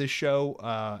to do this show,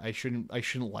 I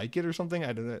shouldn't like it or something?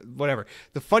 I don't know. Whatever.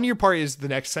 The funnier part is the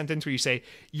next sentence where you say,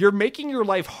 you're making your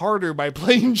life harder by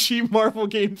playing cheap Marvel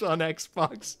games on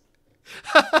Xbox.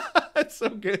 That's so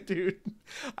good, dude.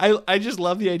 I just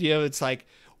love the idea of it's like,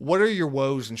 what are your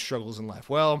woes and struggles in life?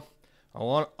 Well, I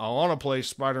want to play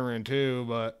Spider-Man 2,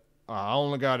 but I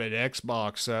only got an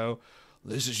Xbox, so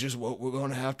this is just what we're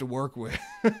going to have to work with.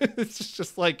 It's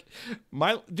just like,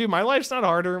 my life's not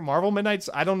harder. Marvel Midnight,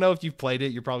 I don't know if you've played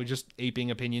it. You're probably just aping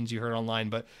opinions you heard online,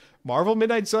 but Marvel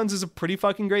Midnight Suns is a pretty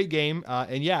fucking great game.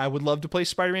 And yeah, I would love to play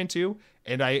Spider-Man 2,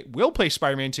 and I will play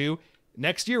Spider-Man 2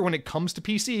 next year when it comes to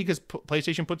PC, because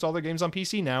PlayStation puts all their games on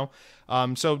PC now.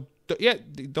 So yeah,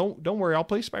 don't worry. I'll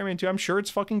play Spider-Man 2. I'm sure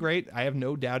it's fucking great. I have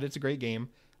no doubt it's a great game.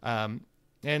 And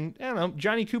I don't know,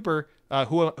 Johnny Cooper,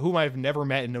 whom I've never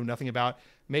met and know nothing about,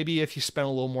 maybe if you spent a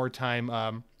little more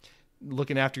time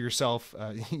looking after yourself,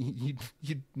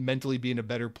 you'd mentally be in a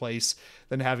better place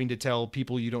than having to tell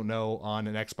people you don't know on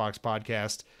an Xbox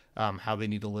podcast how they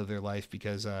need to live their life,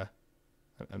 because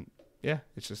yeah,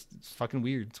 it's fucking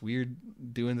weird. It's weird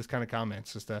doing this kind of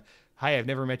comments. Just hi, I've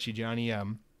never met you, Johnny.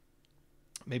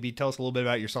 Maybe tell us a little bit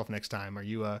about yourself next time. Are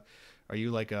you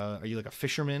like a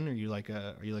fisherman? Are you like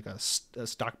a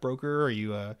stockbroker? Are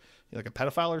you like a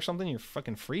pedophile or something? You're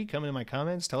fucking free. Come into my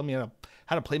comments, telling me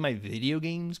how to play my video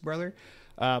games, brother.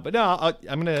 But no,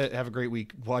 I'm gonna have a great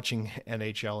week watching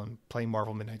NHL and playing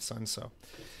Marvel Midnight Suns. So,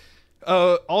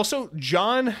 also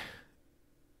John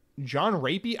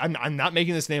Rapey. I'm not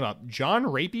making this name up. John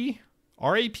Rapey,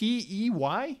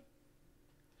 Rapey.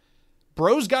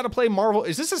 Bro's got to play Marvel.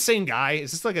 Is this the same guy?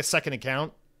 Is this like a second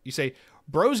account? You say,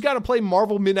 Bro's got to play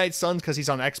Marvel Midnight Suns because he's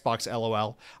on Xbox,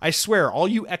 LOL. I swear, all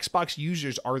you Xbox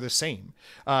users are the same.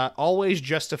 Always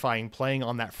justifying playing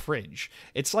on that fridge.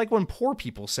 It's like when poor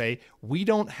people say, we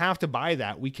don't have to buy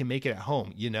that, we can make it at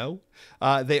home, you know?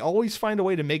 They always find a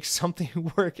way to make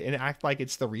something work and act like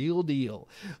it's the real deal.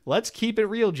 Let's keep it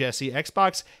real, Jesse.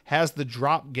 Xbox has the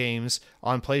drop games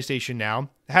on PlayStation now.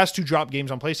 Has to drop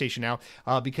games on PlayStation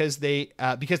now because they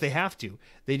have to.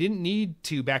 They didn't need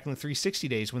to back in the 360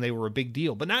 days when they were a big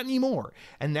deal, but not anymore.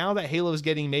 And now that Halo is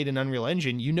getting made in Unreal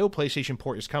Engine, you know PlayStation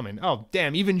port is coming. Oh,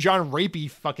 damn, even John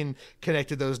Rapey fucking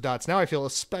connected those dots. Now I feel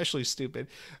especially stupid.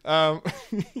 I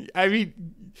mean,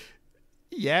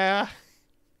 yeah.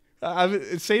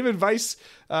 Same advice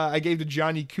I gave to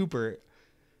Johnny Cooper.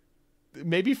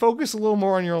 Maybe focus a little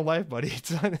more on your own life, buddy.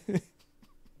 It's not...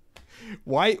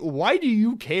 Why do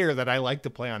you care that I like to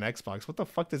play on Xbox? What the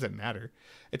fuck does it matter?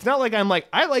 It's not like I'm like,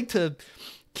 I like to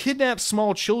kidnap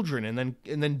small children and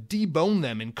then debone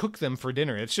them and cook them for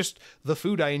dinner. It's just the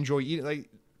food I enjoy eating. Like,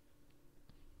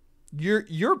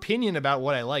 your opinion about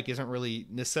what I like isn't really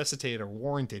necessitated or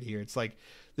warranted here. It's like,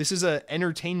 this is a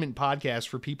entertainment podcast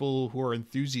for people who are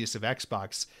enthusiasts of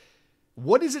Xbox.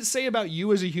 What does it say about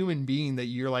you as a human being that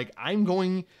you're like,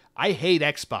 I hate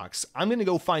Xbox. I'm going to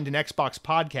go find an Xbox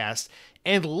podcast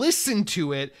and listen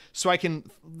to it so I can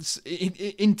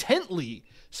intently,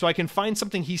 so I can find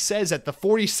something he says at the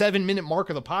 47-minute mark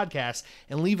of the podcast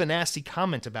and leave a nasty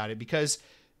comment about it, because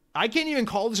I can't even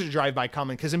call this a drive-by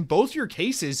comment, because in both your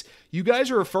cases, you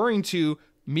guys are referring to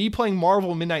me playing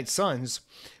Marvel Midnight Suns,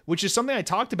 which is something I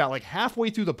talked about like halfway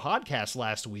through the podcast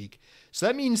last week. So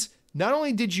that means not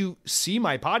only did you see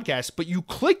my podcast, but you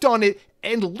clicked on it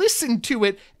and listened to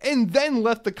it and then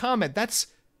left the comment. That's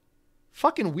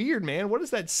fucking weird, man. What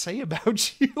does that say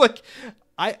about you? Like,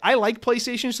 I like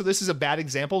PlayStation, so this is a bad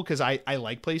example because I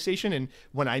like PlayStation, and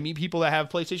when I meet people that have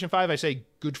PlayStation 5, I say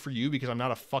good for you, because I'm not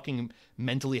a fucking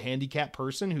mentally handicapped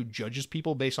person who judges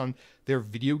people based on their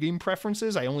video game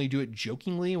preferences. I only do it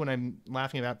jokingly when I'm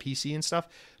laughing about PC and stuff.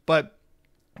 But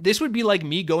this would be like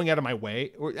me going out of my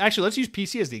way, or actually let's use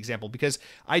PC as the example, because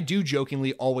I do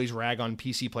jokingly always rag on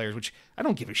PC players, which I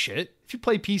don't give a shit. If you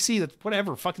play PC, that's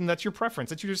whatever, fucking that's your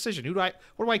preference, that's your decision. What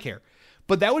do I care?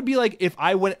 But that would be like if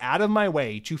I went out of my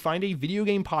way to find a video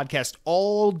game podcast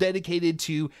all dedicated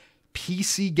to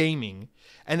PC gaming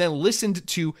and then listened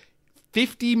to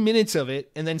 50 minutes of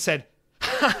it and then said,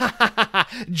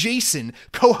 Jason,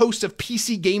 co-host of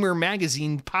PC Gamer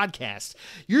Magazine podcast,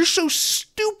 you're so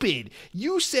stupid.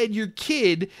 You said your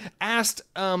kid asked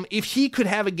if he could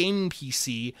have a gaming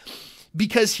PC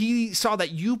because he saw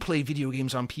that you play video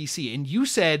games on PC, and you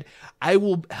said, I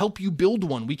will help you build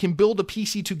one. We can build a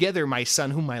PC together, my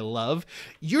son, whom I love.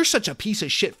 You're such a piece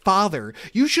of shit father.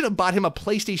 You should have bought him a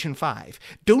PlayStation 5.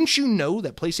 Don't you know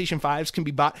that PlayStation 5s can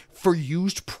be bought for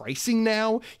used pricing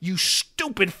now? You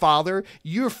stupid father.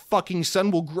 Your fucking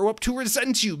son will grow up to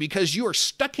resent you because you are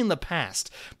stuck in the past,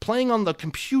 playing on the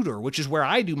computer, which is where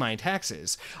I do my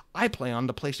taxes. I play on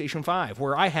the PlayStation 5,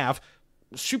 where I have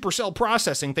supercell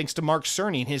processing thanks to Mark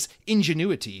Cerny and his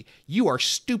ingenuity. You are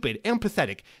stupid and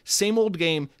pathetic. Same old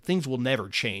game. Things will never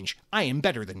change. I am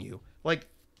better than you. Like,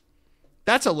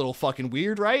 that's a little fucking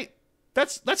weird, right?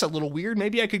 That's a little weird.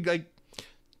 Maybe I could, like,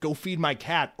 go feed my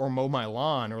cat or mow my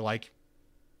lawn or, like,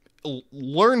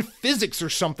 learn physics or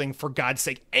something, for God's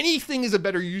sake. Anything is a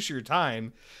better use of your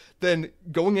time than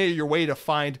going out of your way to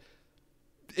find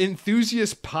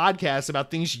enthusiast podcasts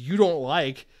about things you don't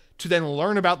like, to then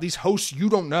learn about these hosts you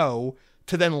don't know,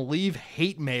 to then leave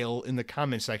hate mail in the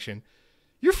comment section.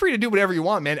 You're free to do whatever you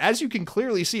want, man. As you can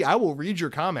clearly see, I will read your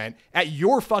comment at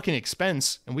your fucking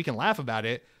expense, and we can laugh about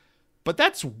it. But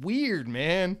that's weird,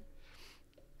 man.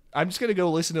 I'm just going to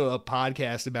go listen to a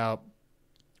podcast about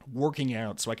working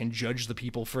out so I can judge the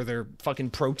people for their fucking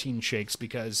protein shakes,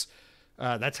 because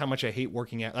that's how much I hate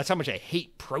working out. That's how much I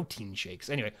hate protein shakes.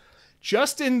 Anyway,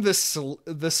 Justin the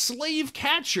slave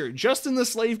catcher. Justin the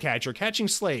slave catcher, catching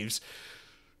slaves.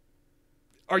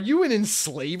 Are you an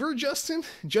enslaver, Justin?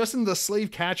 Justin the slave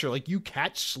catcher, like you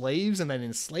catch slaves and then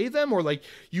enslave them, or like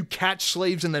you catch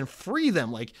slaves and then free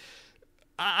them? Like,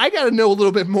 I gotta know a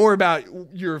little bit more about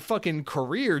your fucking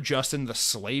career, Justin the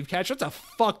slave catcher. That's a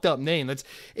fucked up name. It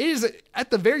is,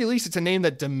 at the very least, it's a name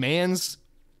that demands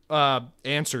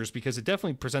answers, because it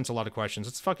definitely presents a lot of questions.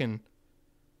 It's fucking...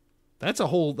 That's a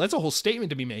whole statement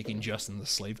to be making, Justin the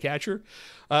slave catcher.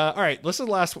 All right, this is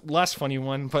the last funny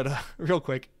one, but real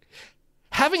quick.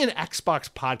 Having an Xbox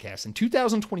podcast in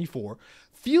 2024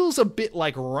 feels a bit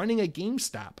like running a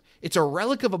GameStop. It's a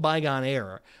relic of a bygone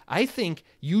era. I think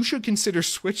you should consider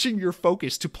switching your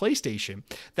focus to PlayStation.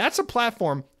 That's a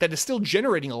platform that is still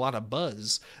generating a lot of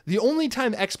buzz. The only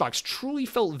time Xbox truly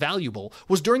felt valuable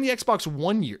was during the Xbox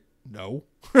One year. No.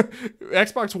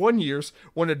 Xbox One years,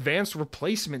 when advanced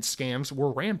replacement scams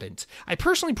were rampant. I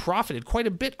personally profited quite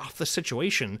a bit off the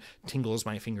situation. Tingles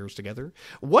my fingers together.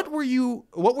 What were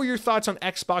your thoughts on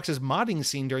Xbox's modding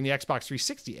scene during the Xbox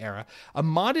 360 era? A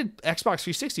modded Xbox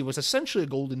 360 was essentially a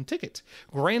golden ticket,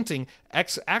 granting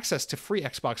access to free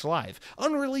Xbox Live,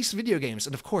 unreleased video games,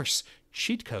 and of course,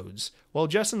 cheat codes. Well,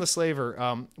 Justin the Slaver,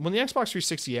 when the Xbox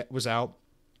 360 was out,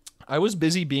 I was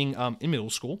busy being in middle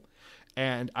school.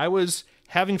 And I was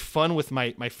having fun with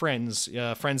my friends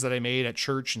that I made at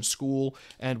church and school,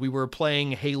 and we were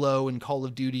playing Halo and Call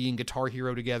of Duty and Guitar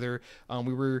Hero together.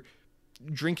 We were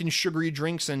drinking sugary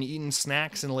drinks and eating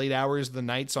snacks in late hours of the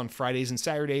nights on Fridays and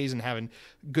Saturdays, and having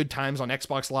good times on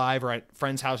Xbox Live or at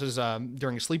friends' houses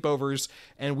during sleepovers.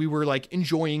 And we were like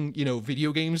enjoying,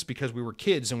 video games, because we were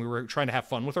kids and we were trying to have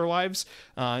fun with our lives.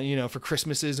 For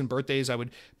Christmases and birthdays, I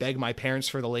would beg my parents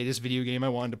for the latest video game I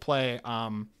wanted to play.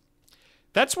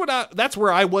 That's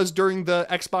where I was during the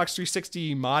Xbox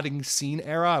 360 modding scene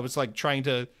era. I was like trying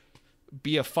to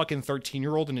be a fucking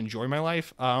 13-year-old and enjoy my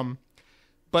life.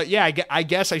 But yeah, I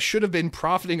guess I should have been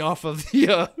profiting off of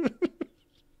the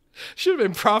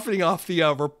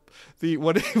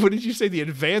what did you say? The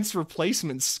advanced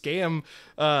replacement scam.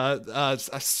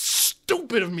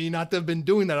 Stupid of me not to have been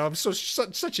doing that. I'm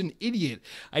such an idiot.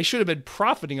 I should have been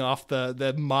profiting off the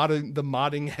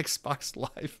modding Xbox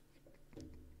Live.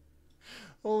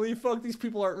 Holy fuck, these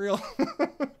people aren't real.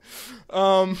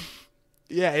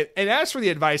 Yeah, and as for the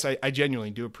advice, I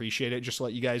genuinely do appreciate it. Just to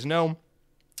let you guys know,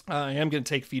 I am going to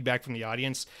take feedback from the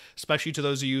audience, especially to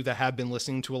those of you that have been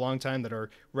listening to a long time, that are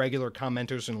regular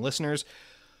commenters and listeners.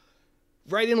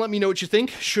 Write in, let me know what you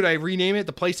think. Should I rename it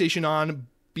the PlayStation On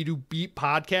Be-Do Beat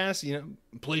Podcast? You know,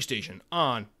 PlayStation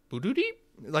On Be-Do Beat?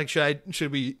 Like,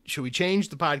 should we change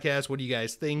the podcast? What do you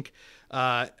guys think?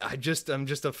 I'm just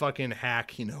a fucking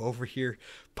hack, over here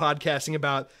podcasting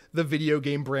about the video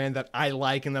game brand that I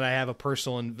like and that I have a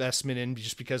personal investment in,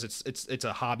 just because it's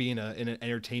a hobby and an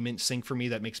entertainment sink for me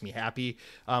that makes me happy.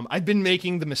 I've been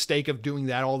making the mistake of doing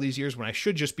that all these years when I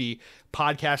should just be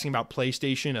podcasting about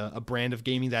PlayStation, a brand of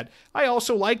gaming that I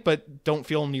also like but don't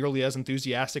feel nearly as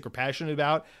enthusiastic or passionate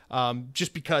about,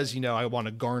 just because I want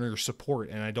to garner support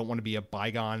and I don't want to be a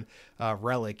bygone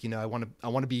relic. I want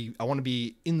to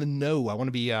be in the know. I want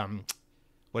to be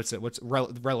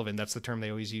relevant. That's the term they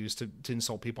always use to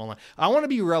insult people online. I want to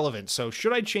be relevant. So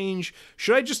should I change?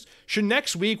 Should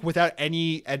next week, without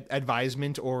any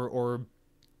advisement or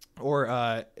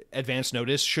advance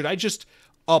notice, should I just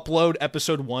upload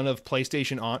episode 1 of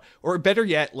PlayStation On? Or better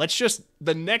yet,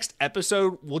 the next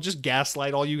episode, we'll just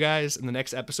gaslight all you guys, and the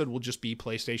next episode will just be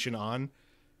PlayStation On,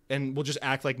 and we'll just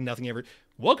act like nothing ever.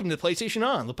 Welcome to PlayStation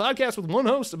On, the podcast with one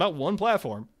host about one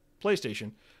platform,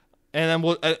 PlayStation. And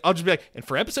then I'll just be like, and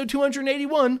for episode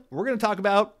 281, we're going to talk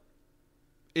about,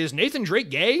 is Nathan Drake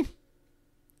gay?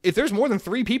 If there's more than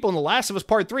 3 people in The Last of Us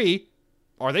Part 3,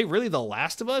 are they really The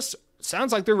Last of Us?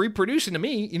 Sounds like they're reproducing to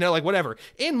me, whatever.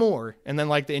 And more. And then,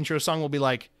 the intro song will be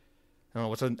like, I don't know,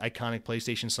 what's an iconic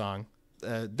PlayStation song?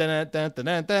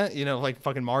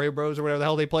 Fucking Mario Bros. Or whatever the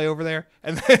hell they play over there.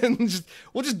 And then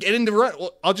we'll just get into it.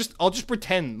 I'll just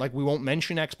pretend like we won't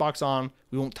mention Xbox On.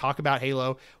 We won't talk about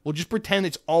Halo. We'll just pretend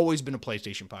it's always been a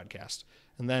PlayStation podcast.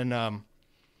 And then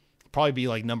probably be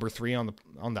like number 3 on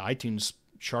the iTunes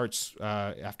charts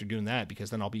after doing that,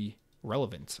 because then I'll be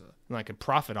relevant and I could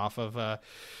profit off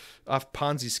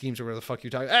Ponzi schemes or whatever the fuck you're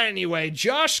talking. Anyway,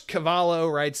 Josh Cavallo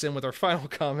writes in with our final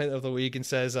comment of the week and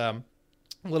says,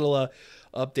 little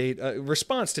update,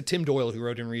 response to Tim Doyle, who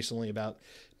wrote in recently about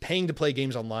paying to play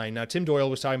games online. Now, Tim Doyle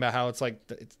was talking about how it's like,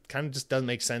 it kind of just doesn't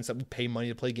make sense that we pay money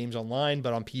to play games online,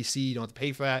 but on PC, you don't have to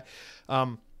pay for that.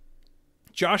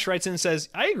 Josh writes in and says,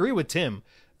 I agree with Tim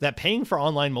that paying for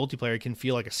online multiplayer can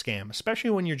feel like a scam, especially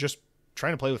when you're just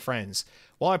trying to play with friends.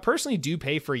 While I personally do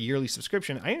pay for a yearly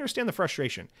subscription, I understand the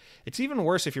frustration. It's even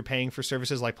worse if you're paying for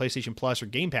services like PlayStation Plus or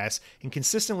Game Pass and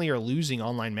consistently are losing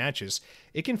online matches.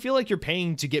 It can feel like you're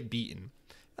paying to get beaten.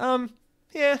 Yeah,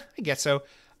 I guess so.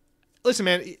 Listen,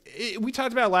 man, we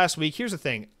talked about it last week. Here's the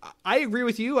thing. I agree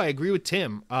with you. I agree with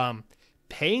Tim.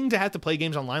 Paying to have to play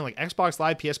games online, like Xbox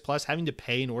Live, PS Plus, having to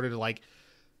pay in order to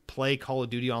play Call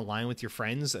of Duty online with your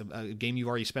friends, a game you've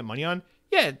already spent money on.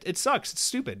 Yeah, it sucks. It's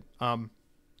stupid.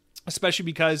 Especially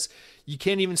because you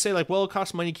can't even say well, it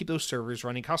costs money to keep those servers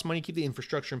running. It costs money to keep the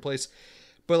infrastructure in place.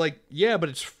 But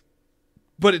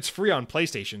but it's free on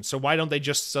PlayStation. So why don't they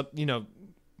just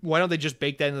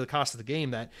bake that into the cost of the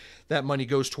game? That money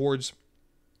goes towards,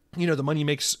 the money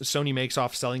Sony makes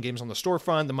off selling games on the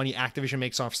storefront, the money Activision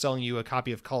makes off selling you a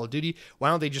copy of Call of Duty. Why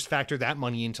don't they just factor that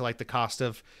money into the cost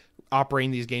of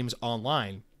operating these games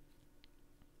online?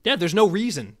 Yeah, there's no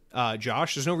reason,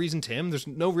 Josh. There's no reason, Tim. There's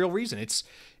no real reason.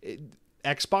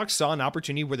 Xbox saw an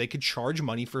opportunity where they could charge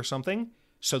money for something,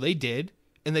 so they did,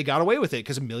 and they got away with it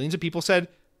because millions of people said,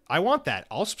 I want that.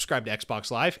 I'll subscribe to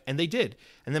Xbox Live, and they did.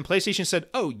 And then PlayStation said,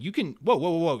 oh, you can,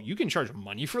 whoa, you can charge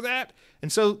money for that?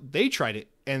 And so they tried it,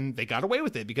 and they got away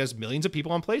with it because millions of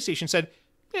people on PlayStation said,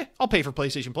 I'll pay for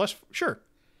PlayStation Plus, sure.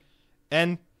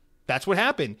 And that's what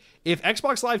happened. If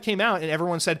Xbox Live came out and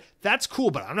everyone said, that's cool,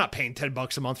 but I'm not paying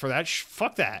 $10 a month for that,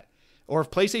 fuck that. Or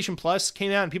if PlayStation Plus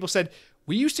came out and people said,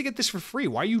 we used to get this for free,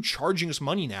 why are you charging us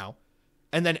money now?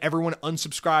 And then everyone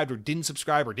unsubscribed or didn't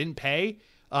subscribe or didn't pay,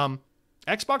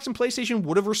 Xbox and PlayStation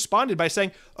would have responded by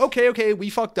saying, okay, we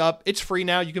fucked up. It's free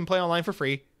now. You can play online for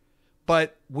free.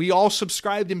 But we all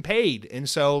subscribed and paid. And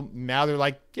so now they're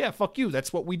like, yeah, fuck you.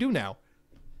 That's what we do now.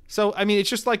 So, I mean, it's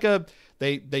just like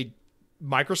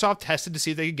Microsoft tested to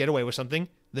see if they could get away with something.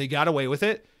 They got away with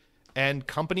it. And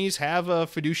companies have a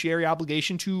fiduciary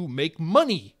obligation to make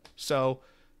money. So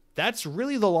that's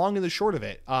really the long and the short of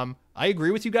it. I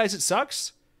agree with you guys. It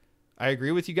sucks. I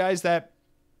agree with you guys that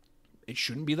it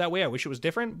shouldn't be that way. I wish it was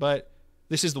different, but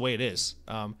this is the way it is.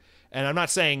 And I'm not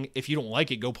saying if you don't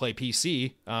like it, go play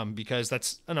PC, because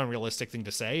that's an unrealistic thing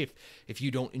to say. If you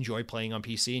don't enjoy playing on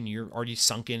PC and you're already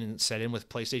sunk in and set in with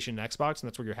PlayStation and Xbox and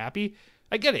that's where you're happy,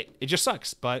 I get it. It just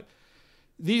sucks. But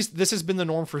this has been the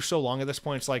norm for so long at this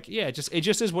point. It's like, yeah, it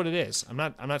just is what it is. I'm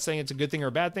not saying it's a good thing or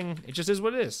a bad thing. It just is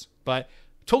what it is. But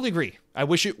totally agree. I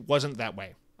wish it wasn't that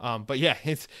way. But yeah,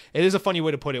 it is a funny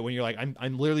way to put it when you're like,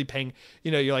 I'm literally paying,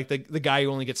 you're like the guy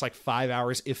who only gets like 5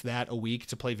 hours, if that, a week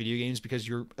to play video games because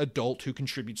you're adult who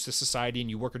contributes to society and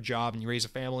you work a job and you raise a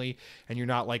family and you're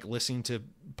not like listening to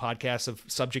podcasts of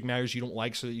subject matters you don't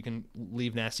like so that you can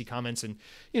leave nasty comments. And,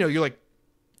 you're like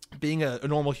being a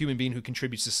normal human being who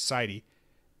contributes to society.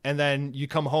 And then you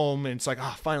come home and it's like,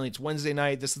 finally, it's Wednesday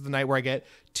night. This is the night where I get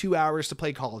 2 hours to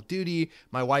play Call of Duty.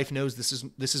 My wife knows this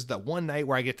is the one night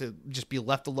where I get to just be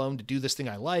left alone to do this thing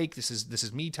I like. This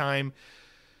is me time.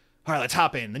 All right, let's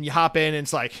hop in. Then you hop in and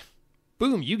it's like,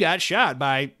 boom, you got shot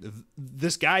by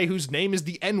this guy whose name is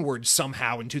the N-word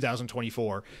somehow in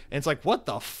 2024. And it's like, what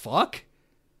the fuck?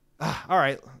 All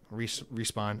right,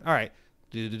 respawn. All right,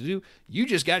 you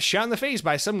just got shot in the face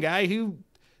by some guy who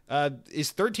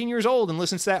is 13 years old and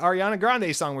listens to that Ariana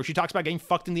Grande song where she talks about getting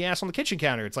fucked in the ass on the kitchen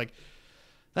counter. It's like,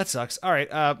 that sucks. All right,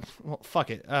 well,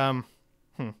 fuck it. I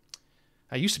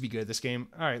used to be good at this game.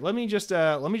 All right, let me just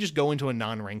go into a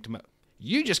non-ranked mode.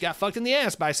 You just got fucked in the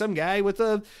ass by some guy with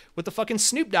the fucking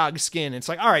Snoop Dogg skin. It's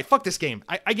like, all right, fuck this game.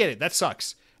 I get it. That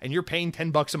sucks. And you're paying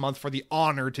 $10 a month for the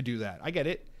honor to do that. I get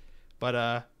it. But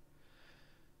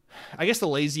I guess the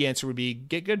lazy answer would be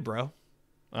get good, bro.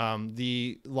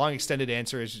 The long extended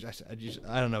answer is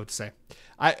I don't know what to say.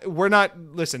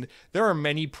 Listen, there are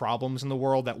many problems in the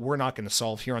world that we're not going to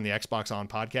solve here on the Xbox On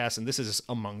podcast, and this is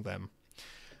among them.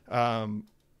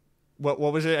 What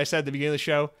was it I said at the beginning of the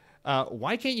show?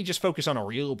 Why can't you just focus on a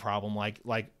real problem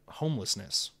like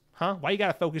homelessness? Huh? Why you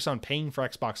got to focus on paying for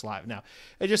Xbox Live? Now,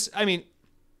 I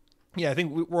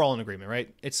think we're all in agreement,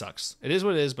 right? It sucks. It is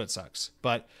what it is, but it sucks.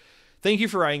 But thank you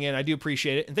for writing in. I do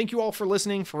appreciate it. And thank you all for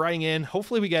listening, for writing in.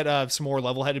 Hopefully we get some more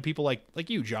level-headed people like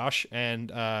you, Josh,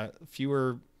 and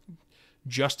fewer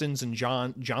Justins and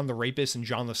John the rapist and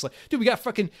John the slave. Dude, we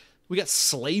got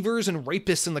slavers and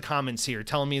rapists in the comments here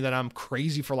telling me that I'm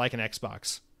crazy for liking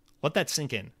Xbox. Let that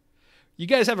sink in. You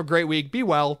guys have a great week. Be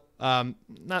well.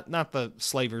 Not the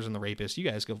slavers and the rapists. You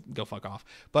guys go fuck off.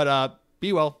 But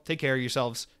be well. Take care of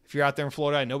yourselves. If you're out there in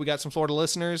Florida, I know we got some Florida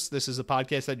listeners. This is a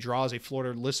podcast that draws a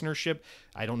Florida listenership.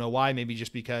 I don't know why. Maybe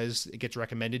just because it gets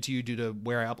recommended to you due to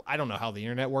where I don't know how the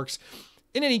internet works.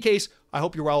 In any case, I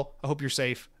hope you're well. I hope you're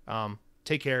safe.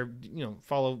 Take care.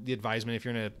 Follow the advisement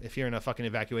if you're in a fucking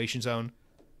evacuation zone.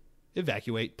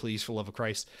 Evacuate, please, for love of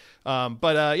Christ.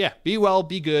 But be well,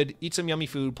 be good, eat some yummy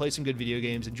food, play some good video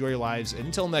games, enjoy your lives, and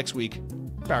until next week,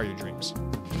 power your dreams.